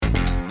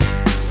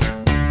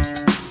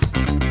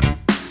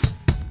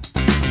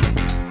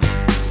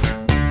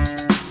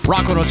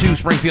Rock 102,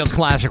 Springfield's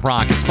Classic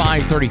Rock. It's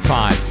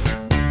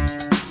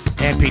 5:35.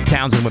 And Pete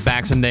Townsend with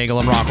Bax and Nagle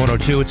on Rock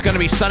 102. It's going to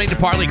be sunny to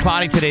partly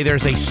cloudy today.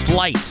 There's a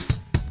slight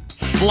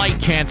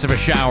chance of a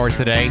shower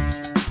today.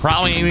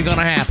 Probably ain't even going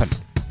to happen.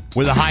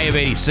 With a high of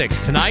 86.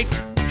 Tonight,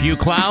 few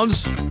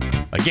clouds.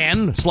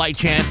 Again, slight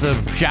chance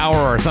of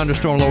shower or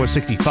thunderstorm, low of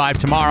 65.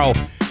 Tomorrow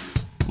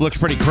looks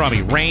pretty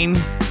crummy.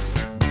 Rain,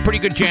 pretty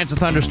good chance of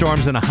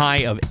thunderstorms, and a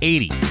high of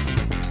 80.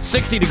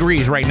 60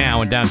 degrees right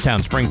now in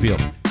downtown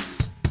Springfield.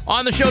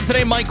 On the show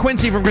today, Mike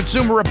Quincy from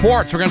Consumer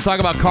Reports. We're going to talk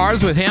about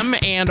cars with him,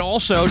 and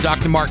also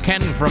Dr. Mark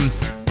Kenton from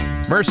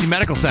Mercy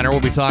Medical Center.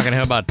 We'll be talking to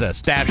him about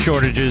staff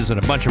shortages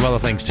and a bunch of other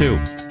things, too.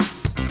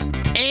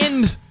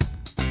 And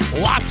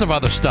lots of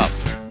other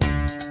stuff.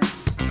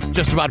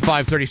 Just about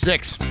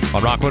 5:36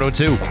 on Rock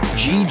 102.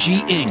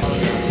 G.G.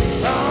 England.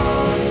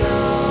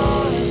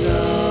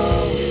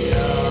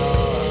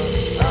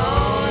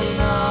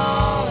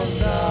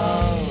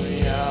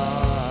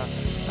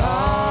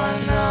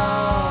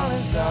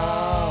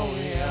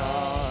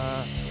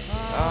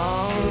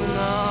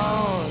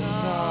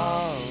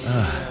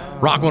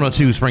 Rock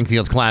 102,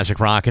 Springfield's Classic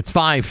Rock. It's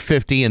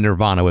 5:50 in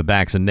Nirvana with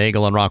Bax and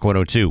Nagle on Rock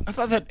 102. I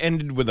thought that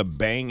ended with a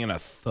bang and a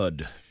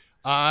thud.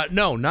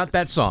 No, not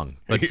that song.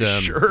 But, Are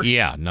you sure?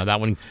 Yeah, no,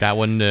 that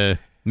one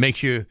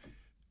makes you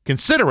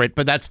consider it,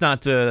 but that's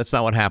not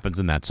what happens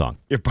in that song.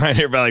 Your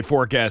Pioneer Valley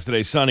forecast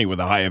today, sunny with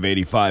a high of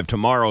 85.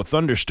 Tomorrow,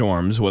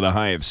 thunderstorms with a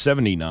high of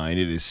 79.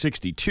 It is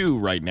 62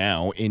 right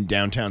now in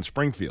downtown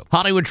Springfield.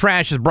 Hollywood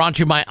Trash is brought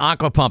to you by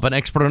Aquapump, an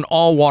expert in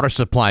all water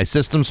supply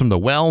systems from the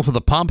well to the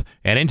pump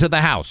and into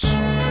the house.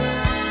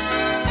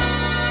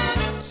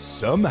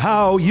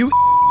 Somehow you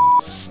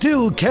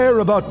still care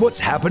about what's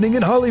happening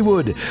in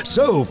Hollywood.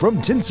 So,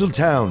 from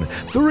Tinseltown,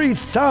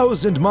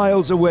 3,000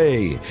 miles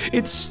away,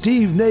 it's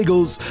Steve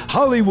Nagle's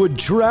Hollywood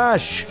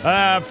Trash.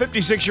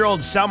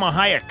 56-year-old Salma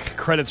Hayek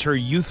credits her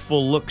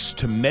youthful looks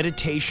to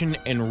meditation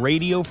and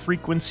radio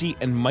frequency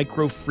and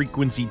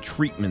microfrequency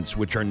treatments,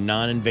 which are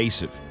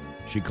non-invasive.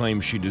 She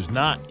claims she does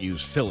not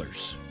use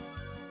fillers.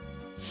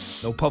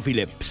 No puffy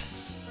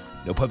lips.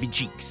 No puffy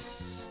cheeks.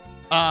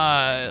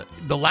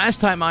 The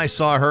last time I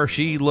saw her,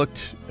 she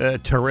looked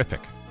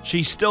terrific.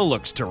 She still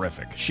looks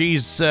terrific.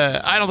 She's,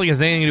 I don't think it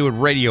has anything to do with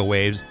radio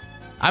waves.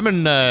 I've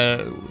been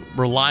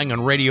relying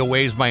on radio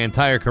waves my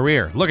entire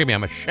career. Look at me,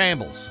 I'm a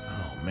shambles.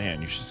 Oh,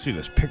 man, you should see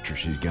this picture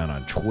she's got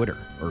on Twitter.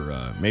 Or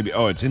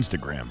it's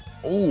Instagram.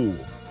 Oh,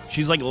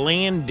 she's like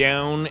laying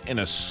down in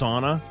a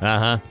sauna.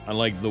 On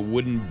like the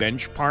wooden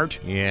bench part.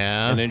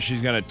 Yeah. And then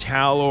she's got a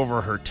towel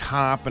over her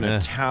top and a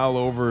towel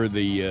over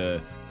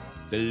the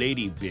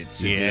lady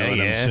bits, if you know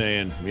what I'm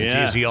saying.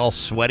 Yeah. Is he all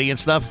sweaty and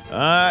stuff?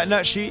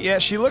 No,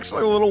 she looks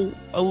like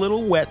a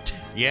little wet.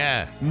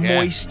 Yeah.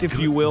 Moist, if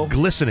you will.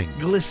 Glistening.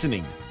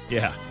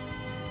 Yeah.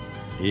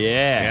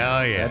 Yeah.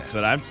 Oh, yeah. That's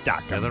what I'm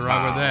talking about. Nothing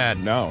wrong with that.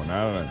 No.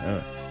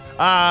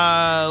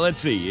 Let's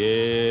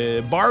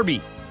see.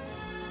 Barbie.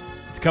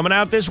 It's coming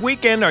out this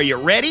weekend. Are you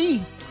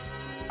ready?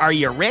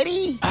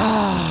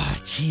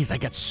 Jeez, I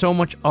got so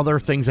much other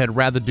things I'd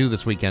rather do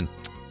this weekend.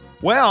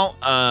 Well,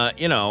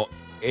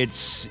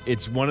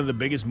 it's one of the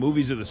biggest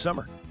movies of the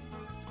summer.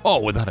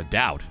 Oh, without a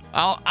doubt.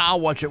 I'll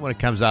watch it when it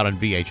comes out on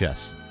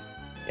VHS.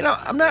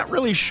 I'm not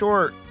really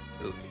sure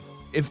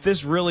if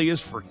this really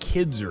is for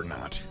kids or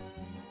not.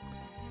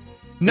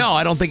 No,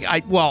 I don't think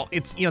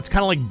it's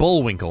kind of like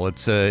Bullwinkle.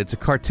 It's a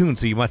cartoon,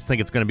 so you must think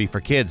it's going to be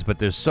for kids, but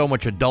there's so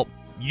much adult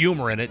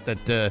humor in it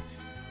that the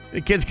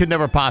kids could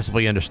never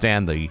possibly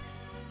understand the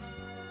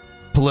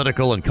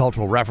political and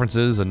cultural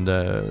references, and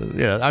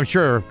I'm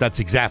sure that's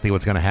exactly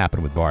what's going to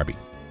happen with Barbie.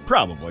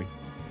 Probably.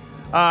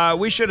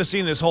 We should have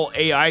seen this whole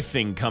AI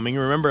thing coming.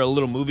 Remember a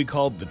little movie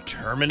called The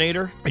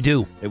Terminator? I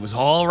do. It was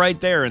all right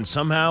there, and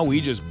somehow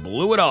we just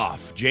blew it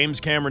off. James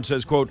Cameron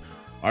says, quote,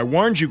 "I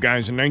warned you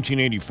guys in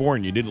 1984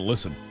 and you didn't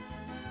listen."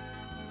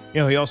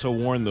 He also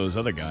warned those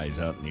other guys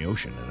out in the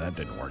ocean, and that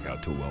didn't work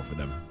out too well for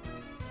them.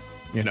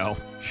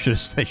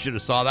 They should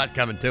have saw that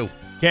coming too.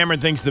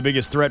 Cameron thinks the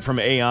biggest threat from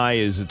AI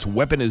is its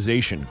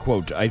weaponization.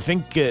 Quote, "I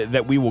think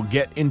that we will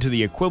get into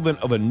the equivalent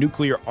of a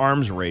nuclear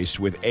arms race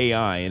with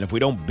AI, and if we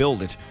don't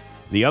build it,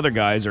 the other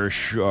guys are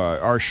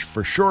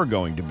for sure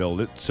going to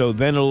build it, so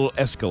then it'll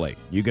escalate.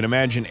 You can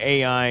imagine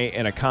AI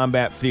in a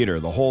combat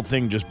theater, the whole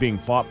thing just being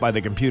fought by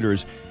the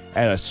computers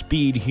at a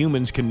speed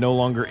humans can no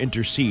longer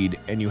intercede,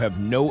 and you have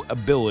no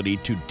ability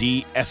to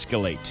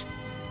de-escalate."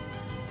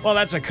 Well,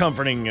 that's a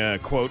comforting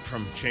quote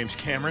from James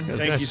Cameron.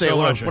 Thank you so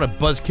much. What a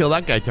buzzkill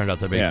that guy turned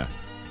out to be. Yeah.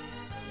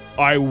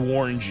 I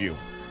warned you.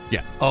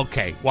 Yeah.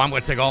 Okay. Well, I'm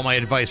going to take all my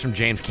advice from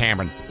James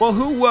Cameron. Well,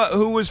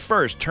 who was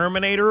first,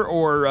 Terminator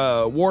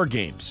or War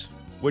Games?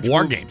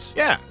 War Games.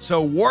 Yeah.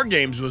 So War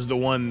Games was the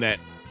one that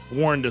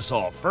warned us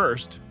all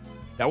first.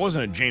 That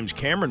wasn't a James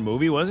Cameron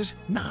movie, was it?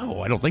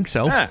 No, I don't think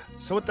so. Yeah.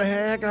 So what the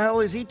hell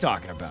is he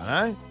talking about,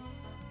 huh?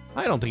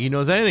 I don't think he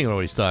knows anything about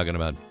what he's talking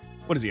about.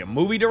 What is he, a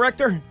movie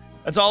director?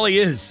 That's all he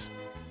is.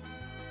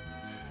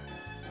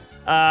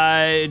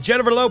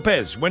 Jennifer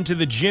Lopez went to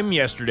the gym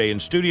yesterday in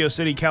Studio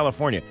City,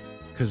 California,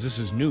 because this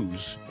is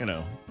news,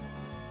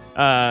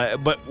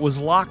 but was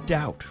locked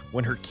out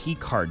when her key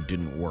card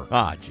didn't work.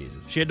 Ah,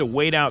 Jesus. She had to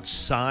wait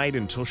outside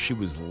until she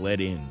was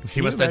let in.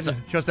 She must have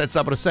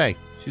something to say.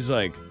 She's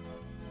like,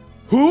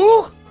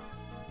 who?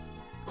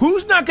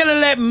 Who's not going to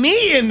let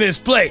me in this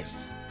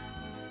place?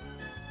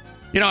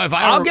 You know,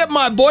 I'll get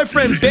my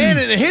boyfriend Ben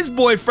and his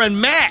boyfriend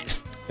Matt.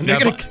 And they're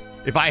gonna...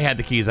 If I had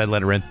the keys, I'd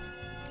let her in.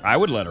 I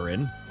would let her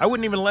in. I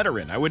wouldn't even let her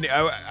in. I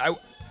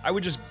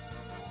would just,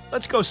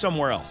 let's go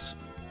somewhere else.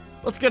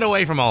 Let's get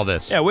away from all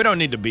this. Yeah, we don't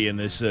need to be in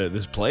this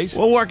place.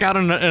 We'll work out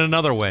in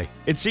another way.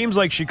 It seems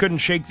like she couldn't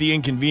shake the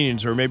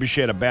inconvenience, or maybe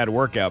she had a bad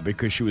workout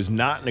because she was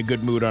not in a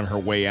good mood on her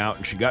way out,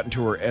 and she got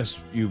into her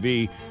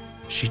SUV.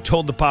 She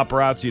told the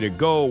paparazzi to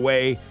go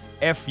away,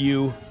 F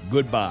you,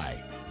 goodbye.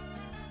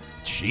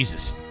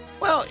 Jesus.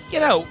 Well, you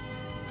know,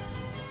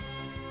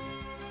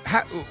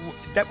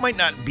 that might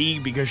not be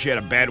because she had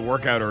a bad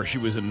workout or she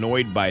was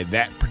annoyed by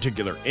that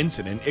particular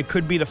incident. It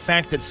could be the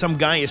fact that some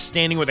guy is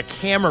standing with a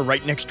camera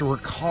right next to her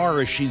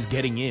car as she's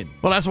getting in.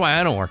 Well, that's why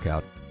I don't work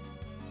out.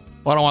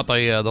 Well, I don't want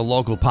the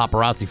local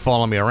paparazzi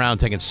following me around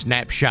taking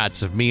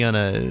snapshots of me on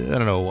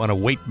a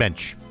weight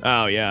bench.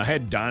 Oh, yeah. I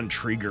had Don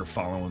Trieger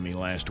following me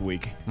last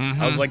week.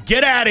 Mm-hmm. I was like,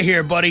 get out of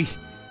here, buddy.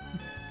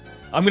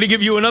 I'm going to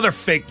give you another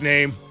fake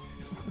name.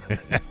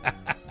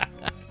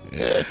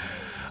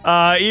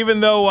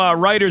 Even though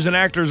writers and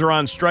actors are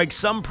on strike,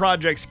 some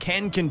projects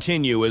can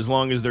continue as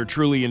long as they're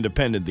truly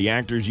independent. The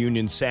Actors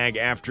Union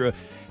SAG-AFTRA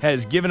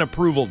has given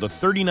approval to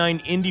 39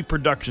 indie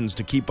productions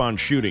to keep on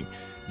shooting.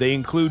 They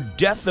include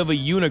Death of a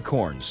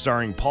Unicorn,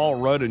 starring Paul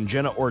Rudd and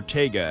Jenna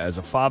Ortega as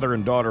a father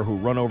and daughter who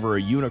run over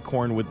a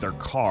unicorn with their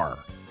car.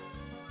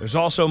 There's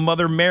also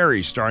Mother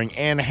Mary, starring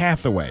Anne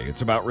Hathaway.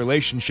 It's about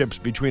relationships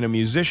between a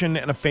musician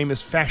and a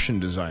famous fashion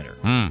designer.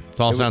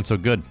 It all sounds so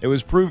good. It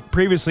was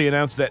previously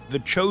announced that The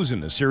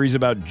Chosen, a series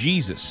about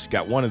Jesus,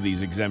 got one of these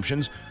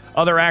exemptions.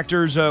 Other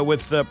actors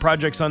with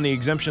projects on the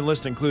exemption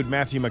list include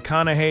Matthew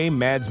McConaughey,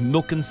 Mads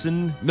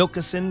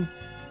Mikkelsen,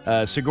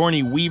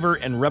 Sigourney Weaver,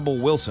 and Rebel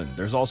Wilson.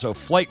 There's also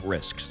Flight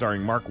Risk,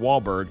 starring Mark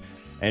Wahlberg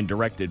and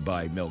directed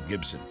by Mel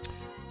Gibson.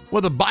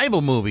 Well, the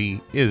Bible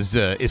movie is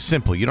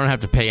simple. You don't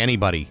have to pay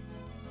anybody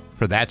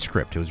for that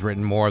script. It was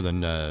written more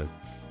than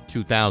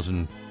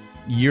 2,000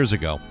 years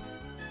ago.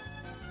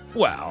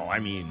 Well, I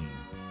mean,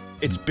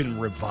 it's been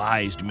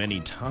revised many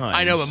times.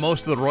 I know, but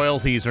most of the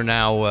royalties are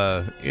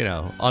now,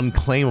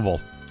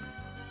 unclaimable.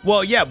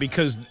 Well, yeah,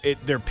 because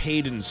they're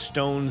paid in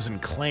stones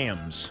and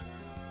clams.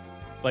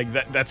 Like,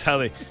 that's how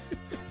they...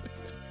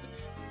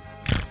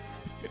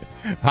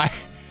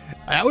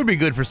 That would be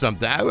good for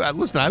something.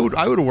 Listen, I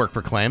would work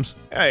for clams.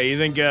 Hey, you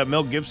think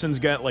Mel Gibson's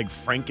got, like,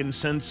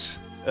 frankincense...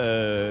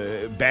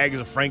 bags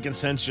of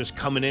frankincense just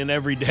coming in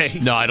every day?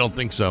 No, I don't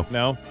think so.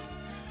 No?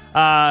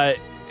 Bob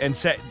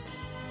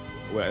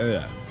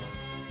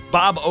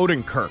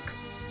Odenkirk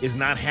is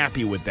not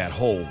happy with that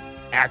whole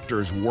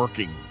actors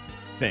working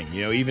thing,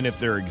 even if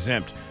they're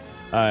exempt.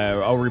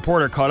 A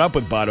reporter caught up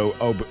with Bob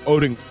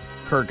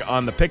Odenkirk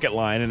on the picket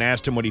line and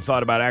asked him what he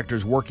thought about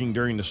actors working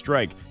during the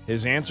strike.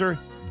 His answer?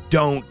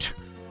 Don't.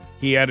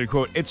 He added,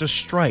 quote, "It's a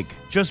strike.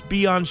 Just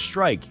be on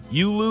strike.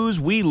 You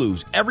lose, we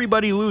lose.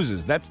 Everybody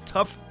loses. That's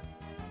tough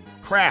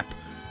crap.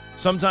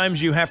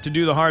 Sometimes you have to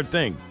do the hard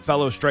thing."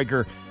 Fellow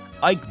striker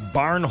Ike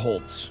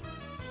Barnholtz.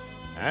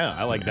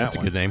 I like that That's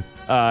one. a good name.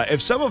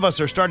 If some of us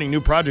are starting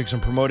new projects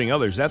and promoting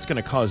others, that's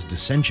going to cause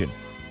dissension.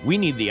 We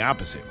need the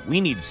opposite.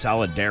 We need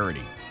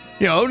solidarity.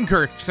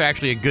 Odenkirk's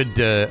actually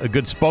a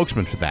good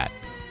spokesman for that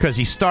because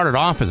he started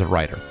off as a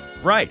writer.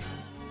 Right.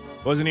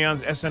 Wasn't he on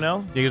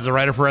SNL? He was a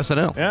writer for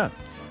SNL. Yeah.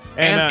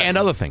 And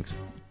other things.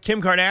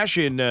 Kim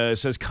Kardashian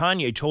says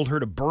Kanye told her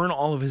to burn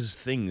all of his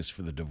things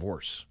for the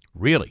divorce.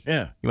 Really?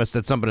 Yeah. You must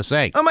have something to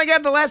say. Oh, my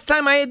God, the last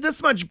time I had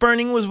this much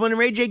burning was when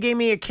Ray J gave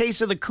me a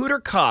case of the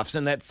Cooter Coughs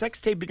and that sex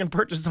tape you can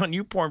purchase on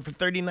YouPorn for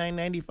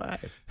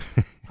 $39.95.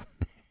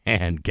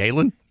 And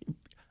Galen?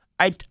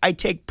 I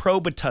take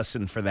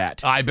Probitussin for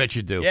that. I bet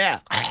you do.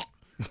 Yeah.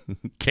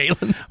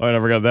 Galen? Oh, I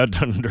never got that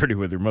done and dirty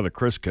with your mother,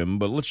 Chris Kim,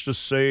 but let's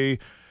just say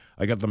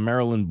I got the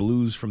Maryland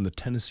blues from the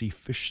Tennessee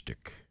fish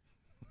stick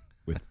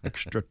with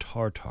extra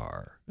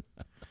tartar.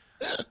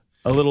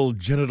 A little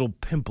genital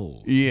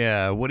pimple.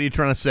 Yeah, what are you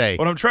trying to say?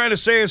 What I'm trying to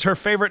say is her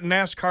favorite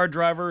NASCAR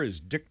driver is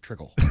Dick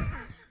Trickle.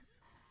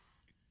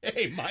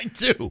 Hey, mine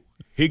too.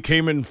 He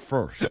came in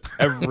first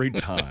every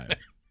time.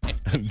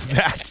 And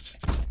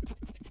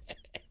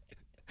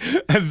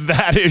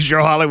that is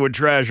your Hollywood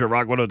Trash at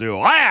Rock 102.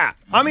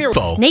 I'm here.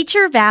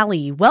 Nature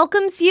Valley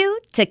welcomes you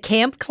to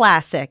Camp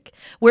Classic,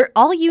 where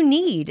all you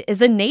need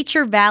is a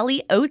Nature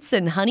Valley Oats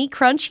and Honey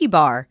Crunchy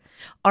Bar.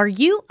 Are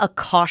you a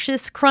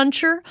cautious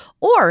cruncher,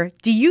 or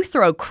do you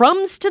throw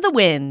crumbs to the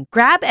wind?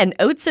 Grab an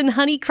Oats and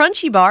Honey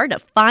Crunchy Bar to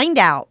find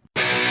out.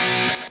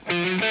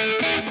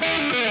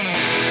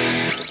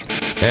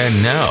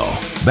 And now,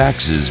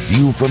 Bax's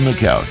View from the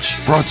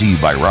Couch, brought to you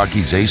by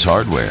Rocky's Ace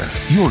Hardware,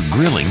 your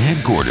grilling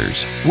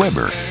headquarters,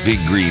 Weber, Big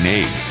Green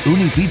Egg,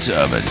 Uni Pizza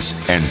Ovens,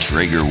 and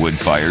Traeger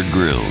wood-fired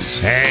grills.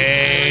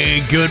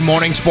 Hey, good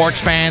morning, sports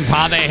fans.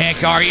 How the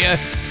heck are you?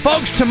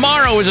 Folks,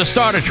 tomorrow is the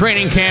start of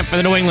training camp for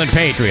the New England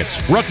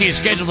Patriots. Rookie is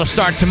scheduled to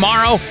start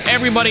tomorrow.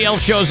 Everybody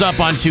else shows up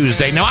on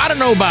Tuesday. Now, I don't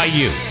know about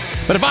you,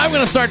 but if I'm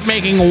going to start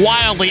making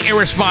wildly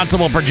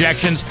irresponsible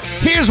projections,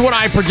 here's what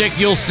I predict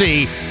you'll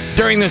see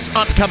during this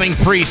upcoming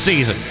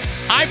preseason.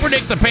 I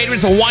predict the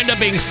Patriots will wind up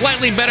being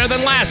slightly better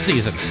than last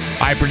season.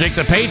 I predict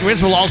the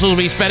Patriots will also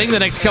be spending the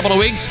next couple of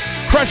weeks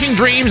crushing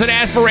dreams and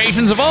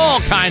aspirations of all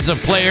kinds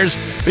of players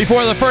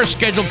before the first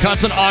scheduled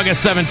cuts on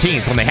August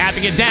 17th, when they have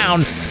to get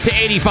down to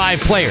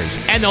 85 players.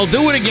 And they'll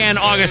do it again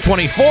August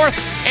 24th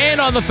and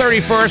on the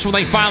 31st, when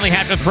they finally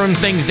have to trim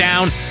things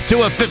down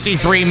to a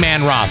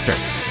 53-man roster.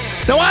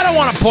 Now, I don't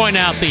want to point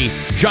out the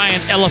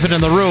giant elephant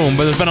in the room,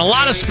 but there's been a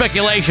lot of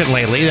speculation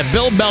lately that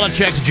Bill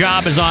Belichick's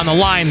job is on the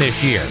line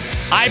this year.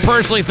 I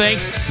personally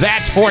think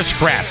that's horse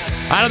crap.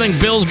 I don't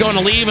think Bill's going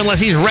to leave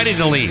unless he's ready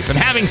to leave. And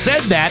having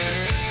said that,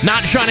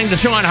 not shunning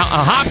Deshaun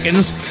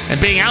Hopkins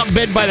and being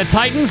outbid by the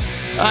Titans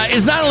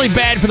is not only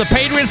bad for the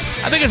Patriots,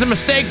 I think it's a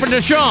mistake for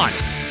Deshaun.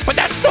 But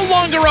that's no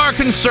longer our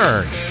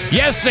concern.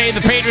 Yesterday,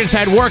 the Patriots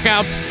had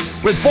workouts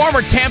with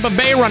former Tampa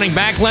Bay running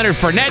back Leonard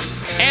Fournette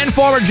and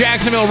former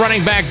Jacksonville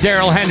running back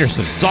Darrell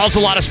Henderson. There's also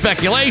a lot of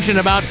speculation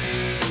about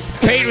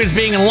Patriots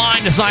being in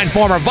line to sign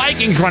former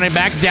Vikings running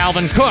back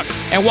Dalvin Cook.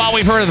 And while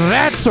we've heard of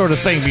that sort of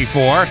thing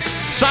before,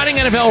 signing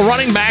NFL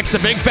running backs to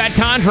big fat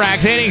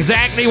contracts ain't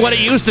exactly what it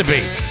used to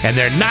be. And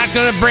they're not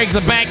going to break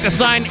the bank to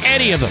sign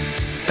any of them.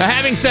 Now,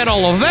 having said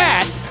all of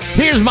that,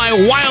 here's my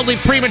wildly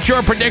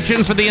premature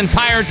predictions for the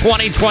entire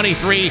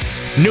 2023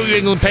 New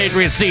England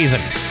Patriots season.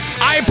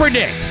 I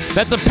predict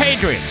that the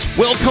Patriots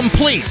will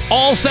complete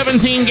all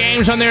 17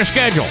 games on their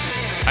schedule.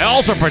 I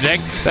also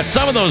predict that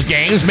some of those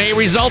games may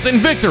result in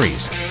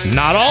victories.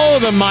 Not all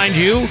of them, mind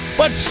you,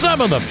 but some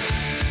of them.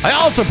 I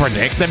also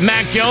predict that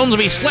Mac Jones will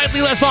be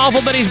slightly less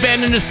awful than he's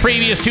been in his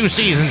previous 2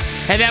 seasons,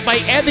 and that by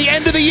the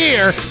end of the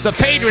year, the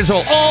Patriots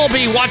will all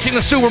be watching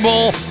the Super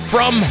Bowl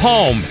from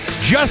home,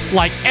 just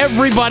like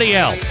everybody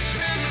else.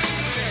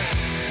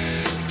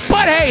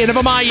 But hey, enough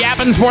of my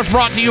yapping. Sports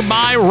brought to you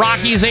by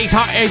Rocky's Ace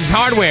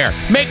Hardware.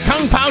 Make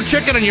Kung Pao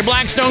chicken on your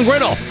Blackstone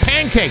griddle,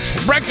 pancakes,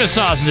 breakfast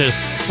sausages.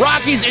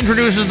 Rocky's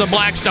introduces the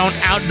Blackstone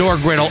Outdoor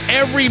Griddle.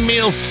 Every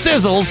meal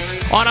sizzles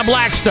on a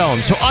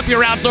Blackstone. So up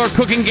your outdoor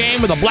cooking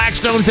game with a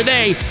Blackstone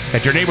today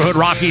at your neighborhood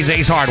Rocky's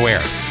Ace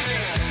Hardware.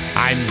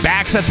 I'm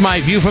Bax. That's my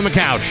view from the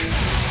couch.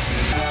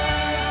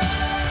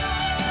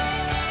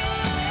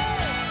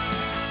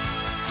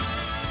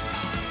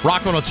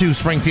 Rock 102,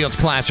 Springfield's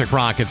classic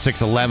rock at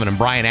 6:11, and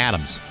Brian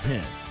Adams.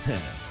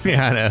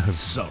 Yeah, I know.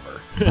 Summer.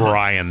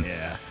 Brian.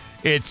 Yeah.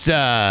 It's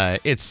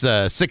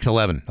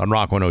 6:11 on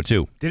Rock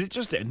 102. Did it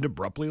just end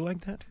abruptly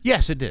like that?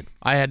 Yes, it did.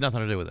 I had nothing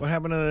to do with it. What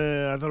happened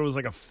to I thought it was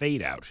like a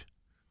fade out.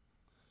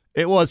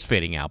 It was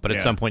fading out, but at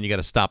Yeah. some point you got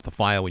to stop the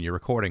file when you're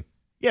recording.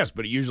 Yes,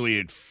 but usually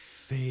it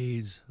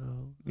fades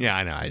out. Yeah,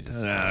 I know. I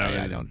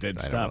don't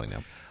really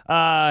know.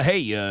 Hey,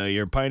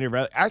 your Pioneer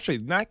Valley. Actually,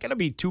 not going to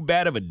be too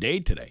bad of a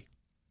day today.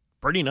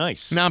 Pretty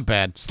nice. Not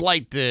bad.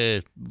 Slight,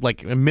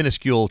 like a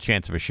minuscule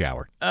chance of a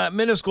shower.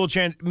 Minuscule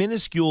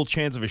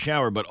chance of a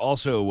shower, but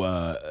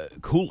also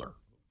cooler.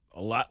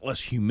 A lot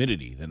less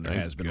humidity than there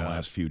has been the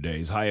last few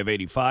days. High of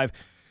 85.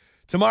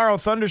 Tomorrow,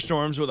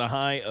 thunderstorms with a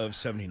high of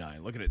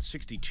 79. Looking at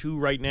 62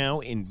 right now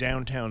in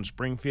downtown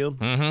Springfield.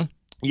 Mm-hmm.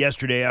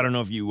 Yesterday, I don't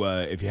know if you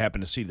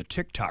happen to see the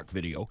TikTok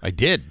video. I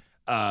did.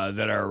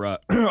 That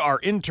our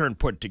intern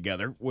put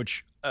together,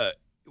 which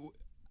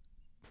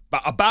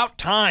about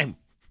time.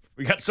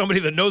 We got somebody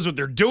that knows what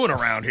they're doing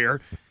around here.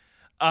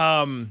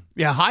 Put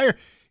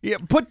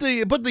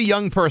the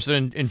young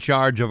person in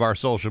charge of our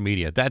social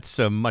media. That's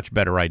a much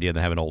better idea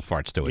than having old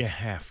farts do it. You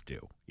have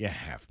to. Yeah,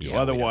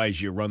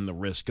 Otherwise, you run the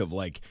risk of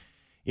a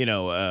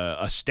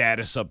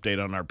status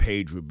update on our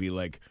page would be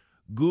like,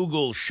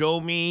 Google, show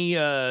me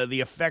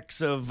the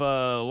effects of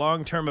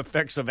long-term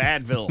effects of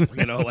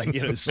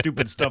Advil.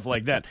 Stupid stuff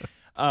like that.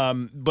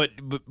 But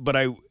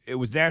it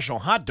was National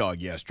Hot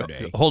Dog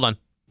yesterday. Hold on.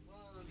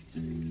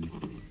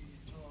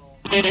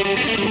 Oh,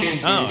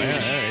 yeah,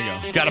 there you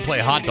go. Got to play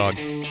a hot dog.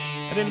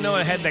 I didn't know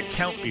it had that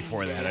count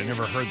before that. I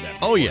never heard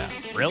that before. Oh, yeah.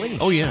 Really?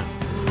 Oh, yeah.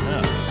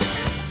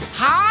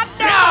 Hot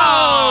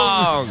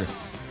dog!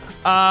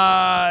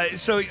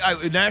 So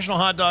National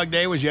Hot Dog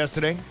Day was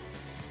yesterday.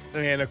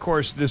 And, of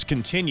course, this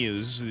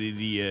continues,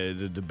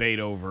 the debate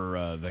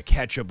over the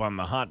ketchup on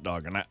the hot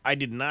dog. And I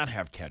did not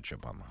have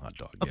ketchup on the hot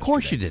dog yesterday. Of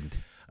course you didn't.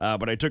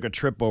 But I took a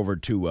trip over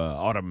to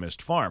Autumn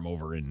Mist Farm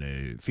over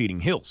in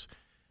Feeding Hills.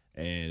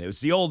 And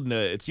it's the old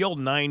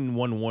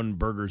 911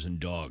 Burgers and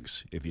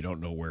Dogs, if you don't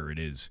know where it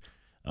is,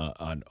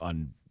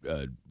 on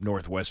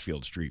North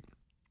Westfield Street.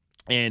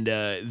 And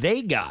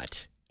they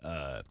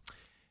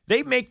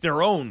make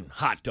their own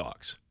hot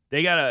dogs.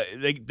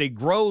 They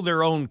grow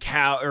their own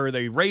cow, or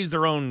they raise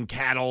their own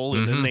cattle,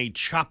 and then they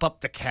chop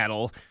up the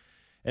cattle,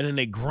 and then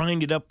they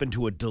grind it up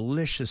into a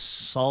delicious,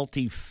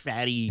 salty,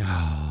 fatty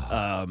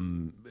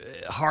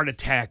heart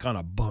attack on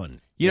a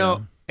bun. You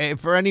know,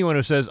 for anyone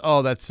who says,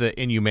 "Oh, that's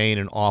inhumane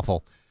and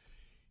awful,"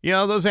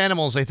 those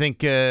animals, I think,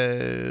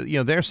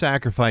 their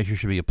sacrifices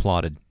should be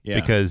applauded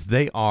because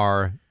they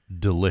are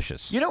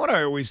delicious. You know what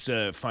I always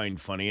find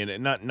funny,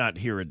 and not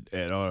here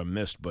at Autumn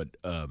Mist, but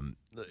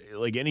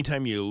like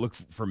anytime you look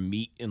for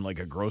meat in like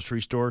a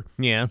grocery store,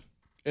 Yeah.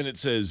 and it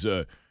says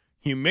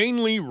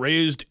humanely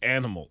raised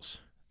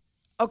animals.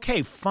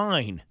 Okay,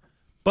 fine.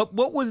 But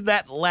what was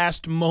that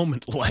last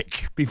moment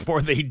like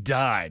before they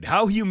died?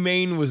 How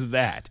humane was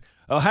that?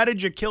 Oh, how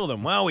did you kill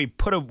them? Well, we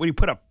put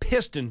a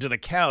piston to the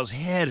cow's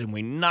head and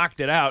we knocked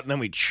it out and then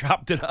we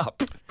chopped it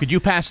up. Could you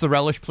pass the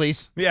relish,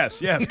 please? Yes.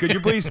 Could you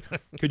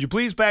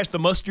please pass the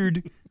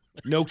mustard?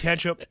 No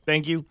ketchup,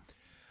 thank you.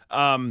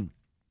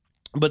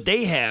 But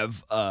they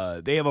have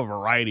a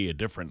variety of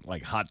different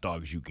like hot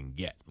dogs you can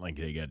get. Like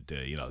they got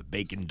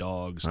bacon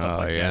dogs, stuff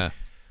like that.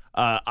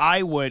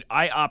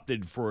 I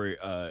opted for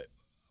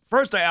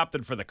first I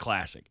opted for the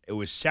classic. It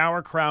was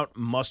sauerkraut,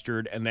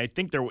 mustard, and I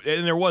think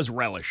there was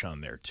relish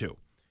on there too.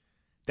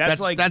 That's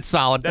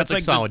solid. That's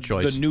like a solid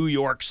choice. The New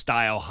York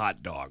style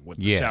hot dog with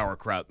the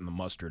sauerkraut and the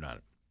mustard on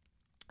it.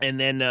 And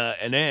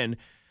then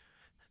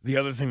the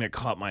other thing that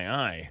caught my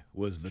eye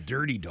was the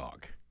dirty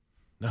dog.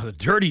 Now the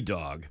dirty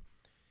dog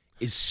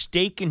is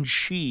steak and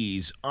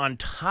cheese on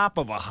top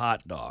of a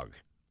hot dog.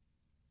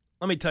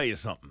 Let me tell you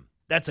something.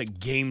 That's a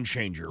game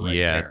changer right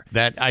there.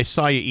 That I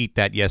saw you eat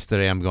that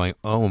yesterday. I'm going,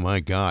 oh my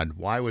God,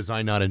 why was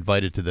I not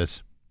invited to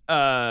this?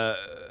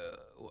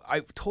 I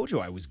told you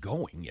I was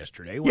going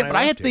yesterday. But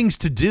I had things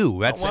to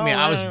do. I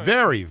was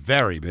very,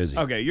 very busy.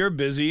 Okay, you're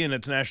busy, and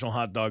it's National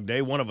Hot Dog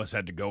Day. One of us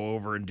had to go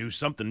over and do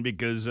something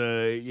because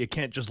you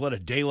can't just let a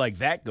day like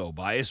that go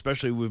by,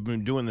 especially we've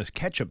been doing this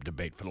ketchup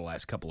debate for the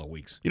last couple of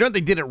weeks. You know what?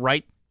 They did it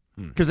right.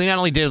 Because they not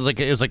only did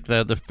it was like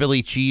the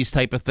Philly cheese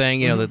type of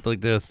thing,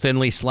 the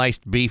thinly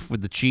sliced beef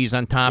with the cheese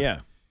on top. Yeah.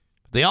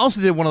 They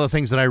also did one of the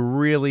things that I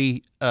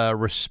really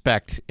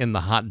respect in the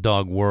hot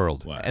dog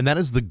world, and that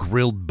is the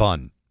grilled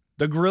bun.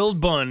 The grilled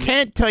bun.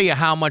 Can't tell you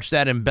how much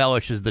that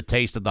embellishes the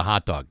taste of the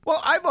hot dog.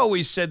 Well, I've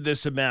always said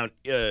this about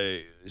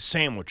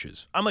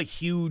sandwiches. I'm a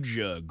huge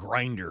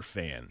grinder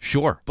fan.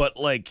 Sure. But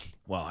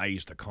I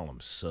used to call them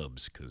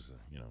subs because,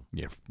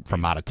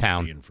 from out of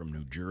town. Being from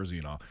New Jersey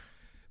and all.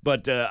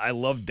 But I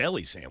love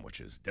deli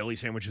sandwiches. Deli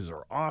sandwiches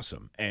are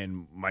awesome.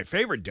 And my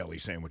favorite deli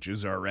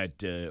sandwiches are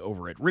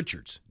over at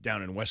Richard's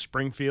down in West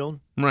Springfield.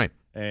 Right.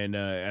 And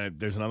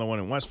there's another one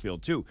in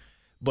Westfield, too.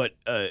 But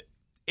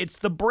it's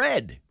the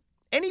bread.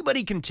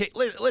 Anybody can take.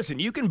 Listen,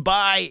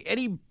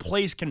 any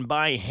place can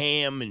buy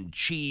ham and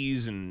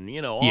cheese and,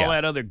 all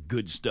that other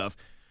good stuff.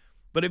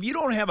 But if you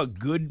don't have a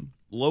good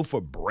loaf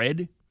of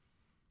bread,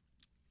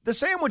 the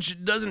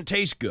sandwich doesn't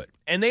taste good.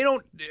 And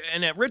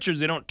at Richard's,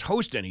 they don't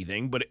toast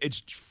anything, but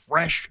it's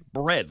fresh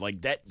bread.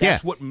 Like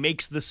that's what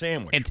makes the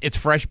sandwich. It's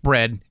fresh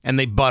bread, and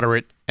they butter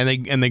it, and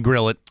they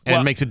grill it,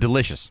 and it makes it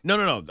delicious.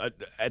 No.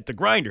 At the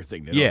grinder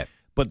thing. They don't.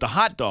 But the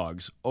hot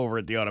dogs over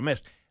at the Autumn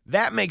Mist,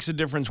 that makes a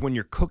difference when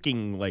you're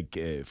cooking,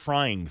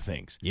 frying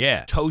things.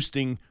 Yeah.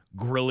 Toasting,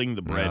 grilling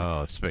the bread.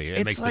 Oh,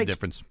 it makes a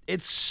difference.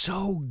 It's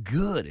so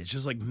good. It's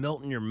just like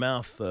melt in your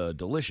mouth,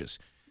 delicious.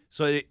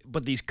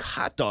 But these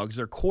hot dogs,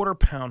 they're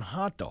quarter-pound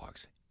hot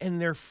dogs,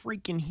 and they're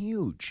freaking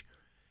huge.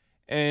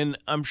 And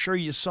I'm sure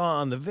you saw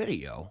on the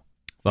video.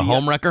 The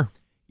home wrecker?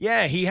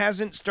 Yeah, he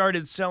hasn't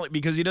started selling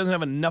because he doesn't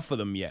have enough of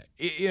them yet.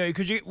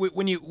 Because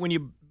when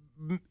you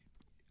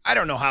I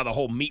don't know how the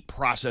whole meat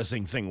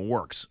processing thing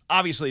works.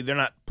 Obviously, they're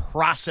not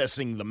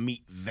processing the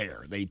meat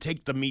there. They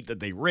take the meat that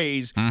they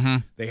raise. Mm-hmm.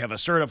 They have a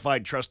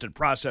certified, trusted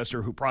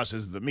processor who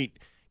processes the meat,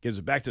 gives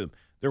it back to them.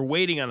 They're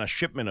waiting on a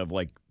shipment of,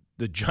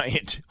 the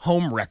giant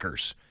home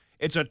wreckers.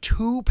 It's a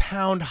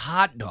 2-pound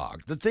hot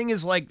dog. The thing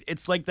is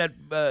it's like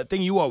that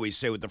thing you always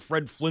say with the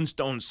Fred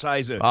Flintstone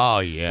size of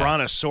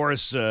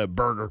Brontosaurus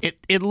burger.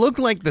 It looked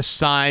like the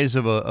size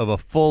of a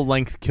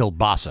full-length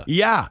kielbasa.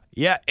 Yeah.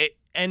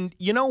 And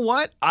you know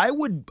what? I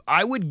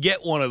would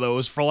get one of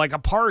those for a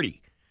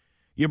party.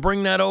 You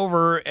bring that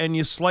over and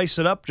you slice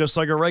it up just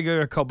like a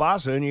regular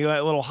kielbasa and you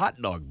got little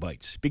hot dog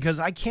bites. Because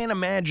I can't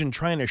imagine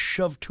trying to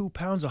shove 2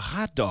 pounds of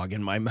hot dog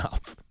in my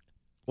mouth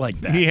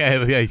like that.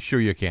 Yeah, sure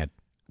you can.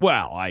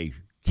 Well, I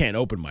can't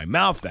open my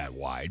mouth that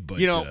wide, but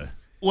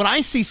when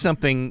I see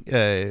something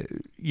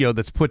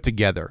that's put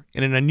together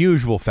in an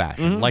unusual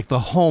fashion, like the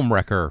home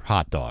wrecker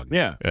hot dog,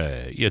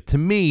 to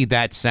me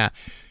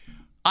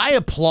I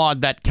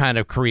applaud that kind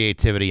of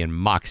creativity and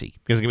moxie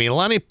because a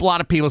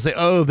lot of people say,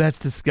 "Oh, that's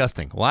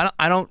disgusting." Well,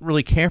 I don't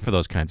really care for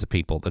those kinds of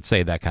people that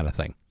say that kind of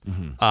thing.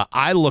 Mm-hmm.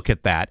 I look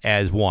at that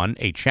as one,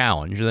 a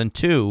challenge, and then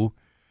two,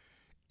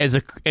 as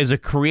a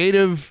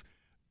creative,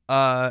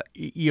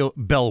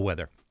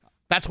 bellwether.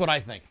 That's what I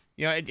think.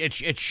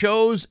 It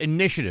shows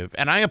initiative,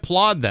 and I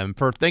applaud them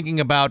for thinking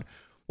about,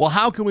 well,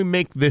 how can we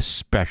make this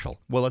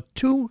special? Well, a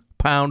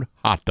 2-pound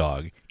hot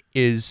dog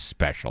is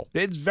special.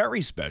 It's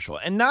very special.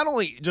 And not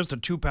only just a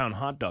 2-pound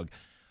hot dog,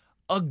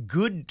 a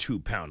good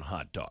 2-pound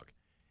hot dog.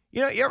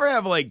 You ever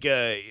have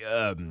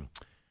I'm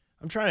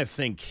trying to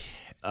think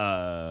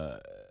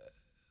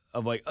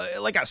of like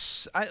a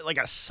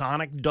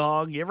Sonic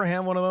dog. You ever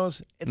have one of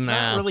those? It's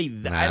not really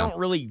I don't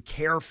really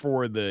care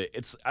for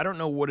I don't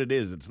know what it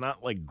is. It's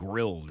not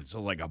grilled. It's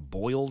like a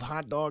boiled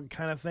hot dog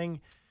kind of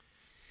thing.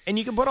 And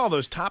you can put all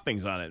those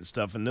toppings on it and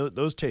stuff, and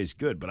those taste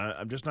good. But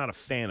I'm just not a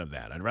fan of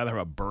that. I'd rather have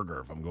a burger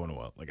if I'm going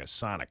to a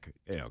Sonic,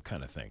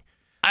 kind of thing.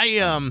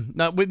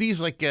 Now with these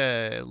like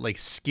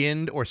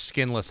skinned or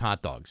skinless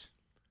hot dogs.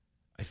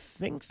 I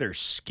think they're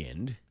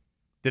skinned.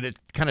 Did it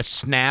kind of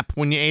snap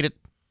when you ate it?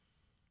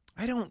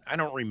 I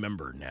don't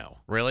remember now.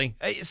 Really?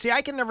 See,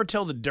 I can never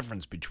tell the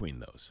difference between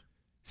those.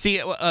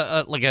 See,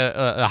 like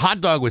a hot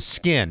dog with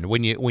skin,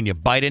 when you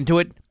bite into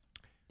it,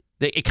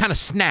 it kind of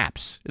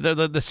snaps.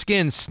 The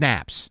skin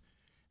snaps.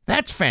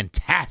 That's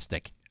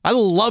fantastic. I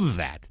love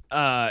that.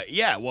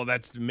 Yeah. Well,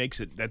 that makes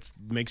it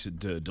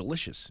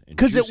delicious.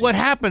 Because what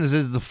happens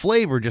is the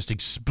flavor just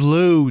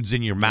explodes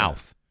in your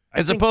mouth,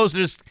 as opposed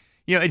to just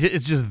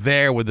it's just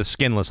there with the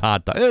skinless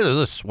hot dog.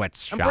 The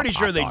sweatshop. I'm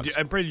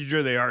pretty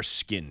sure they are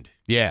skinned.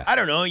 Yeah. I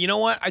don't know. You know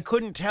what? I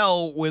couldn't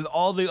tell with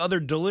all the other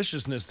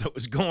deliciousness that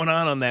was going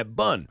on that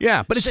bun.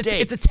 Yeah, but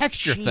it's a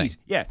texture cheese. thing.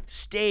 Yeah,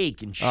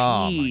 steak and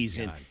cheese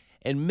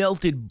and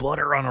melted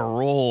butter on a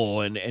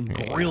roll and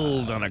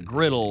grilled on a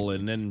griddle,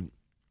 and then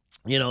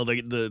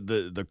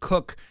the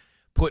cook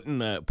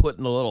putting a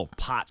little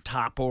pot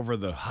top over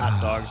the hot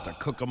dogs to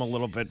cook them a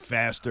little bit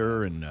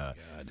faster, and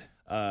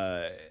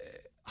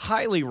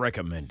highly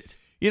recommended.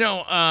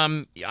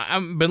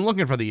 I've been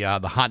looking for the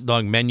hot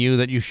dog menu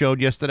that you showed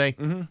yesterday.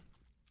 Mm-hmm.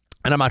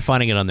 And I'm not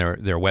finding it on their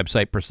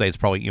website per se. It's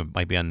probably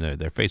might be on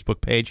their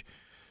Facebook page.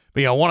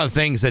 But one of the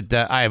things that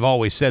I have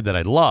always said that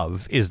I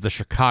love is the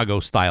Chicago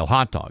style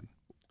hot dog,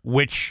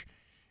 which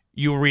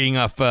you were reading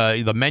off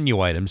the menu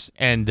items,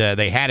 and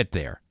they had it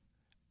there.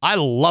 I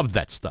love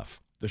that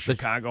stuff. The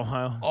Chicago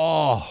style.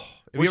 Oh,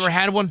 have you ever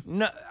had one?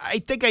 No, I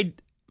think I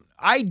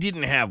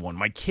didn't have one.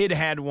 My kid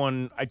had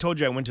one. I told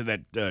you I went to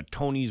that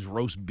Tony's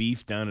roast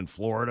beef down in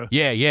Florida.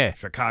 Yeah.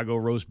 Chicago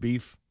roast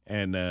beef,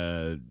 and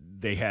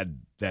they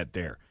had that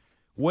there.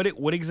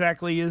 What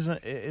exactly is on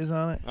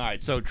it? All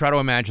right, so try to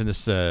imagine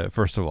this.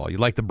 First of all, you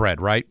like the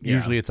bread, right? Yeah.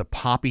 Usually, it's a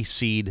poppy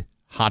seed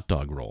hot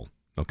dog roll.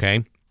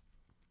 Okay.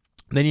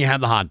 Then you have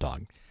the hot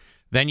dog.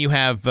 Then you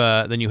have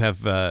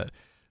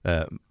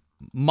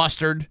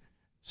mustard,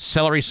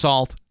 celery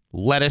salt,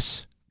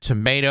 lettuce,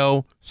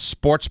 tomato,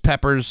 sports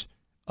peppers,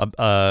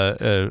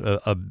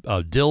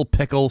 a dill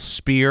pickle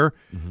spear,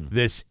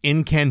 this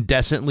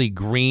incandescently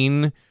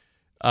green,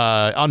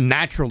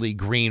 unnaturally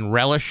green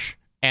relish,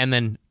 and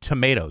then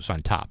tomatoes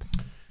on top.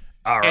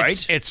 All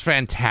right. It's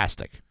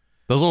fantastic.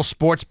 Those little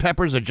sports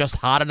peppers are just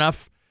hot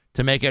enough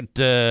to make it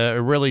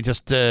really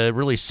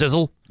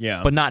sizzle.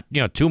 Yeah. But not,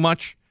 too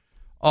much.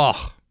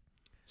 Oh,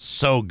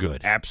 so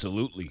good.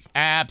 Absolutely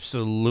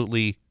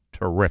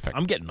terrific.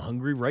 I'm getting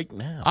hungry right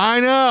now. I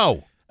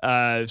know.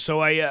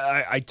 So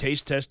I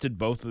taste tested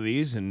both of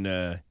these, and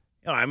I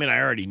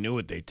already knew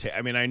what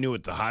I knew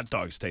what the hot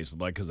dogs tasted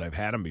like because I've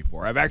had them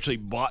before. I've actually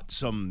bought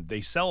some.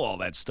 They sell all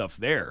that stuff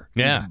there.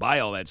 Yeah. You can buy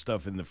all that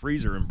stuff in the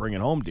freezer and bring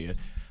it home to you.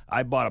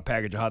 I bought a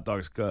package of hot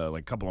dogs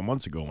like a couple of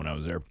months ago when I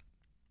was there,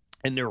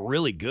 and they're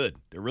really good.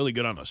 They're really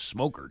good on a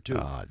smoker too.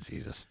 Oh,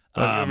 Jesus.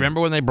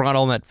 Remember when they brought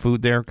all that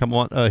food there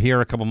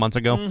here a couple months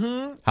ago?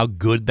 Mm-hmm. How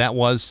good that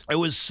was? It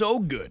was so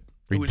good.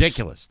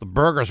 Ridiculous. The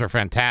burgers are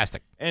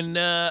fantastic. And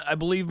I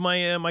believe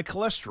my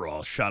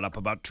cholesterol shot up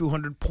about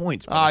 200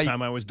 points by the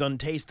time I was done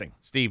tasting.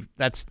 Steve,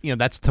 that's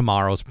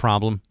tomorrow's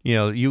problem.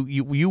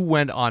 You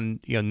went on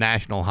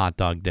National Hot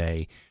Dog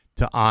Day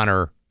to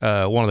honor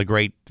one of the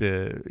great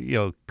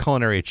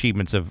culinary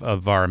achievements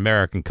of our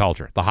American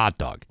culture, the hot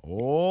dog.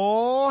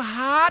 Oh,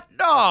 hot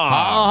dog!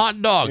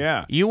 Hot dog.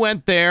 Yeah. You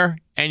went there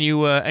and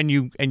you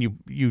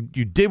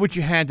did what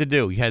you had to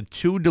do. You had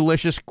 2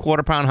 delicious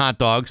quarter-pound hot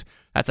dogs.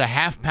 That's a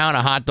half pound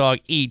of hot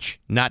dog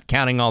each, not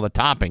counting all the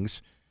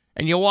toppings.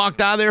 And you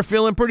walked out of there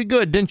feeling pretty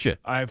good, didn't you?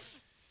 I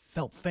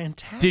felt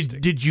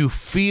fantastic. Did you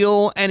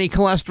feel any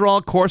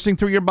cholesterol coursing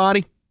through your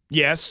body?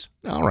 Yes.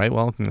 All right.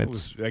 Well,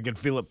 I could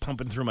feel it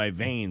pumping through my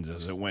veins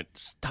as it went.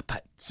 Stop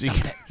it!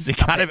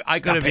 I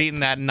could have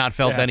eaten that and not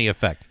felt any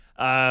effect.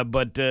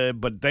 But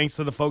thanks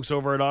to the folks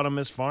over at Autumn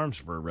Miss Farms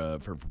for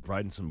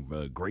providing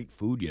some great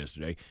food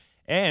yesterday,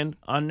 and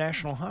on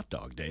National Hot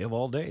Dog Day of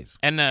all days.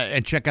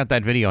 And check out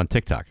that video on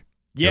TikTok.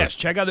 Yes,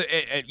 check out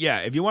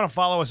if you want to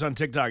follow us on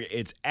TikTok,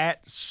 it's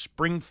at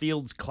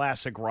Springfield's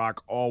Classic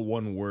Rock, all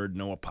one word,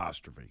 no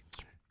apostrophe.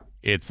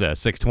 It's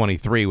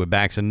 6:23 with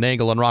Bax and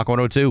Nagle on Rock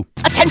 102.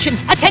 Attention!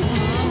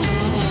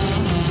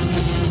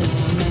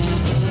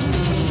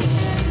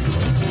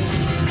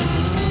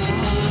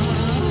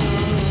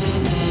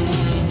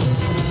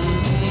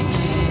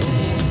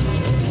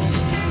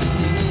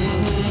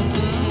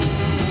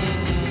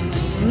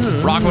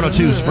 Rock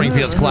 102,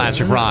 Springfield's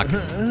Classic Rock.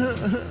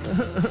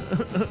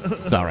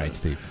 It's all right,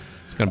 Steve.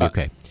 It's going to be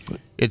okay.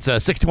 It's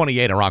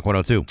 6:28 on Rock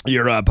 102.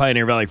 Your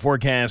Pioneer Valley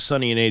forecast,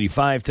 sunny and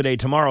 85 today.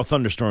 Tomorrow,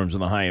 thunderstorms on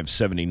the high of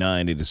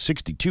 79. It is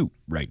 62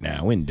 right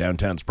now in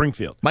downtown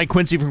Springfield. Mike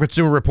Quincy from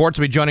Consumer Reports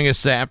will be joining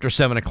us after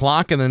 7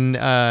 o'clock. And then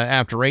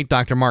after 8,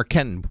 Dr. Mark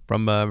Kenton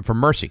from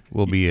Mercy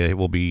will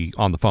be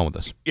on the phone with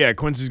us. Yeah,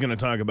 Quincy's going to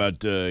talk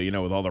about,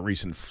 with all the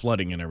recent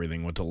flooding and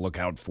everything, what to look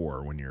out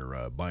for when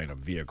you're buying a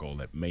vehicle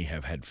that may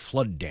have had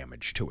flood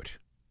damage to it.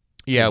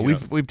 Yeah,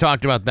 we've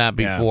talked about that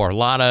before. A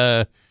lot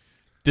of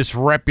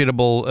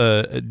disreputable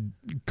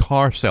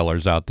car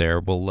sellers out there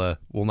will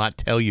not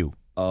tell you.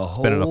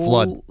 Been in a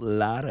flood.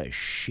 Lot of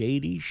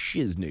shady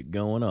shiznit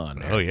going on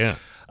there. Oh, yeah.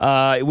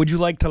 Would you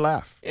like to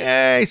laugh?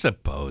 Yeah, I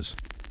suppose.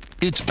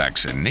 It's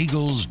Bax and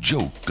Nagle's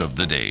joke of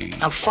the day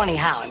I'm funny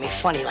how? I mean,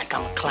 funny like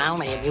I'm a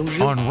clown. I amuse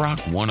you. on Rock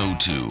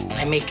 102,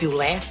 I make you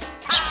laugh.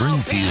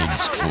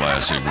 Springfield's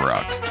classic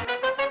rock.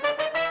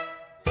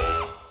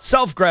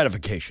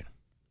 Self-gratification.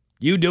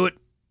 You do it.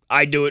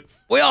 I do it.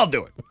 We all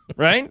do it.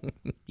 Right?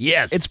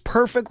 Yes. It's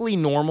perfectly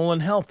normal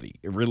and healthy.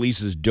 It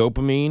releases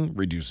dopamine,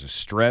 reduces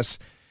stress.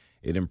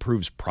 It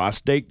improves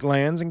prostate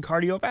glands and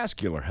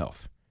cardiovascular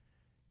health.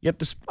 Yet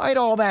despite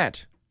all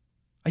that,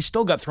 I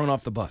still got thrown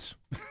off the bus.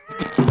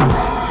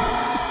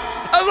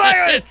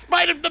 in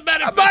spite of the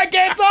benefits. Like,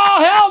 it's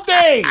all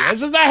healthy.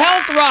 This is a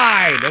health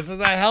ride. This is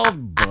a health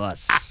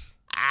bus.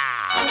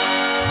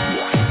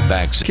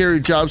 Bax Carry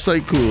job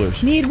site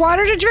coolers. Need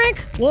water to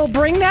drink? We'll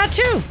bring that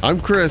too. I'm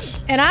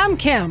Chris. And I'm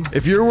Kim.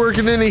 If you're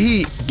working in the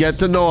heat, get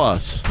to know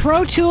us.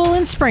 Pro Tool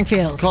in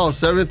Springfield. Call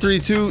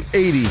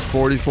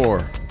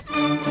 732-8044.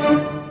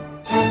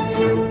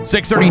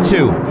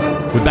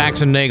 6:32 with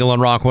Bax and Nagle on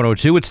Rock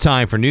 102. It's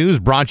time for news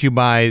brought to you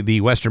by the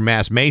Western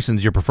Mass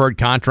Masons, your preferred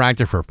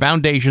contractor for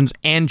foundations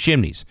and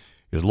chimneys.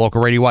 Here's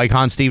local radio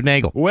icon Steve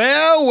Nagle.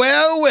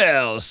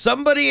 Well.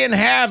 Somebody in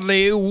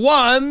Hadley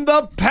won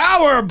the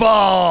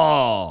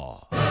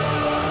Powerball.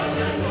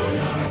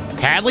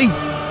 Hadley?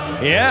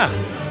 Yeah.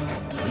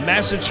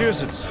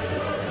 Massachusetts.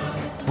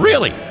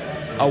 Really?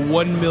 A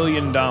 $1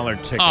 million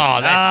ticket.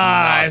 Oh,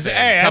 that's nothing.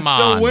 Hey, Come that's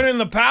still on. winning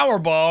the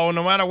Powerball,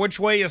 no matter which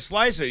way you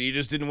slice it. You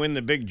just didn't win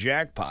the big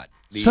jackpot.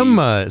 Some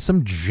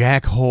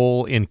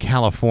jackhole in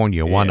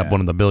California wound up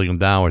winning the $1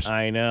 billion.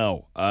 I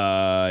know.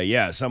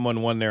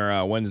 Someone won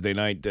their Wednesday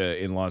night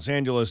in Los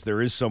Angeles.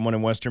 There is someone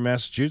in Western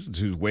Massachusetts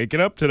who's waking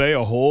up today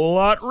a whole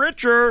lot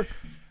richer.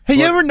 Hey,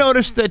 you ever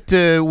noticed that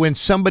when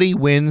somebody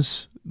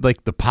wins,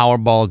 like the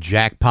Powerball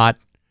jackpot,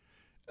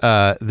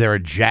 they're a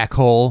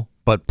jackhole,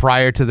 but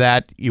prior to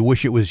that, you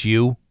wish it was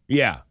you?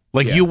 Yeah.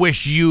 Like you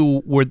wish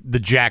you were the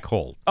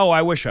jackhole. Oh,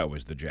 I wish I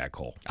was the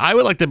jackhole. I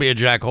would like to be a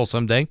jackhole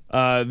someday.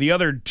 The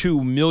other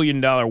 $2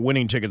 million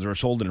winning tickets were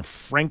sold in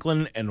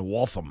Franklin and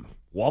Waltham.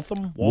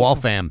 Waltham.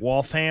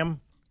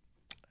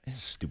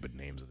 Stupid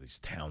names of these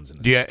towns in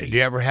the state. Do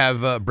you ever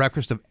have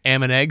breakfast of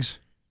ham and eggs?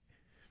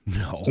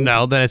 No.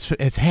 No, then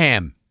it's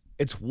ham.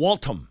 It's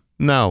Waltham.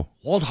 No.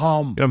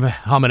 Waltham. You don't have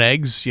ham and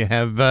eggs. You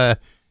have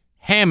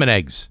ham and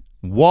eggs.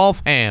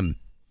 Waltham.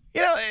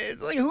 You know,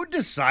 it's like, who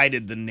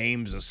decided the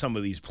names of some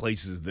of these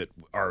places that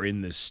are in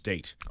this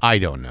state? I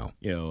don't know.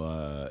 You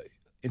know,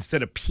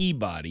 instead of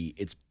Peabody,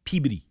 it's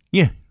Peabody.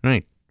 Yeah,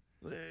 right.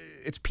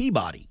 It's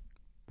Peabody.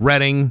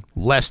 Reading,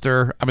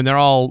 Leicester. I mean, they're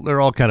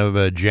all kind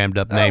of jammed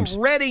up names.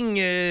 Reading,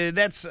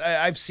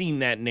 I've seen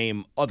that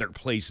name other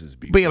places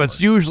before. But yeah, it's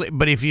usually.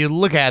 But if you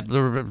look at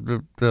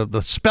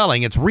the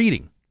spelling, it's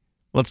reading.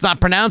 Well, it's not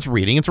pronounced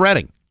reading. It's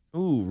Reading.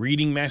 Ooh,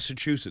 Reading,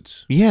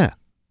 Massachusetts. Yeah.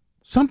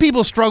 Some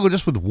people struggle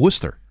just with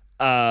Worcester.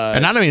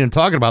 And I'm not even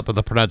talking about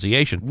the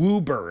pronunciation.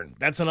 Woburn.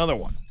 That's another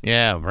one.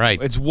 Yeah,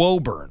 right. It's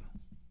Woburn.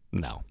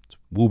 No, it's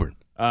Woburn.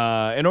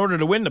 In order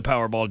to win the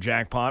Powerball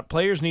jackpot,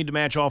 players need to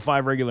match all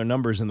 5 regular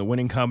numbers in the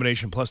winning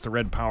combination plus the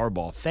red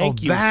Powerball.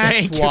 Thank you.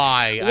 That's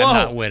why I'm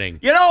not winning.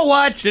 You know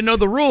what? Didn't know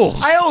the rules.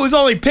 I was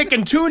only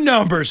picking 2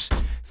 numbers.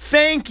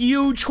 Thank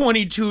you,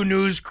 22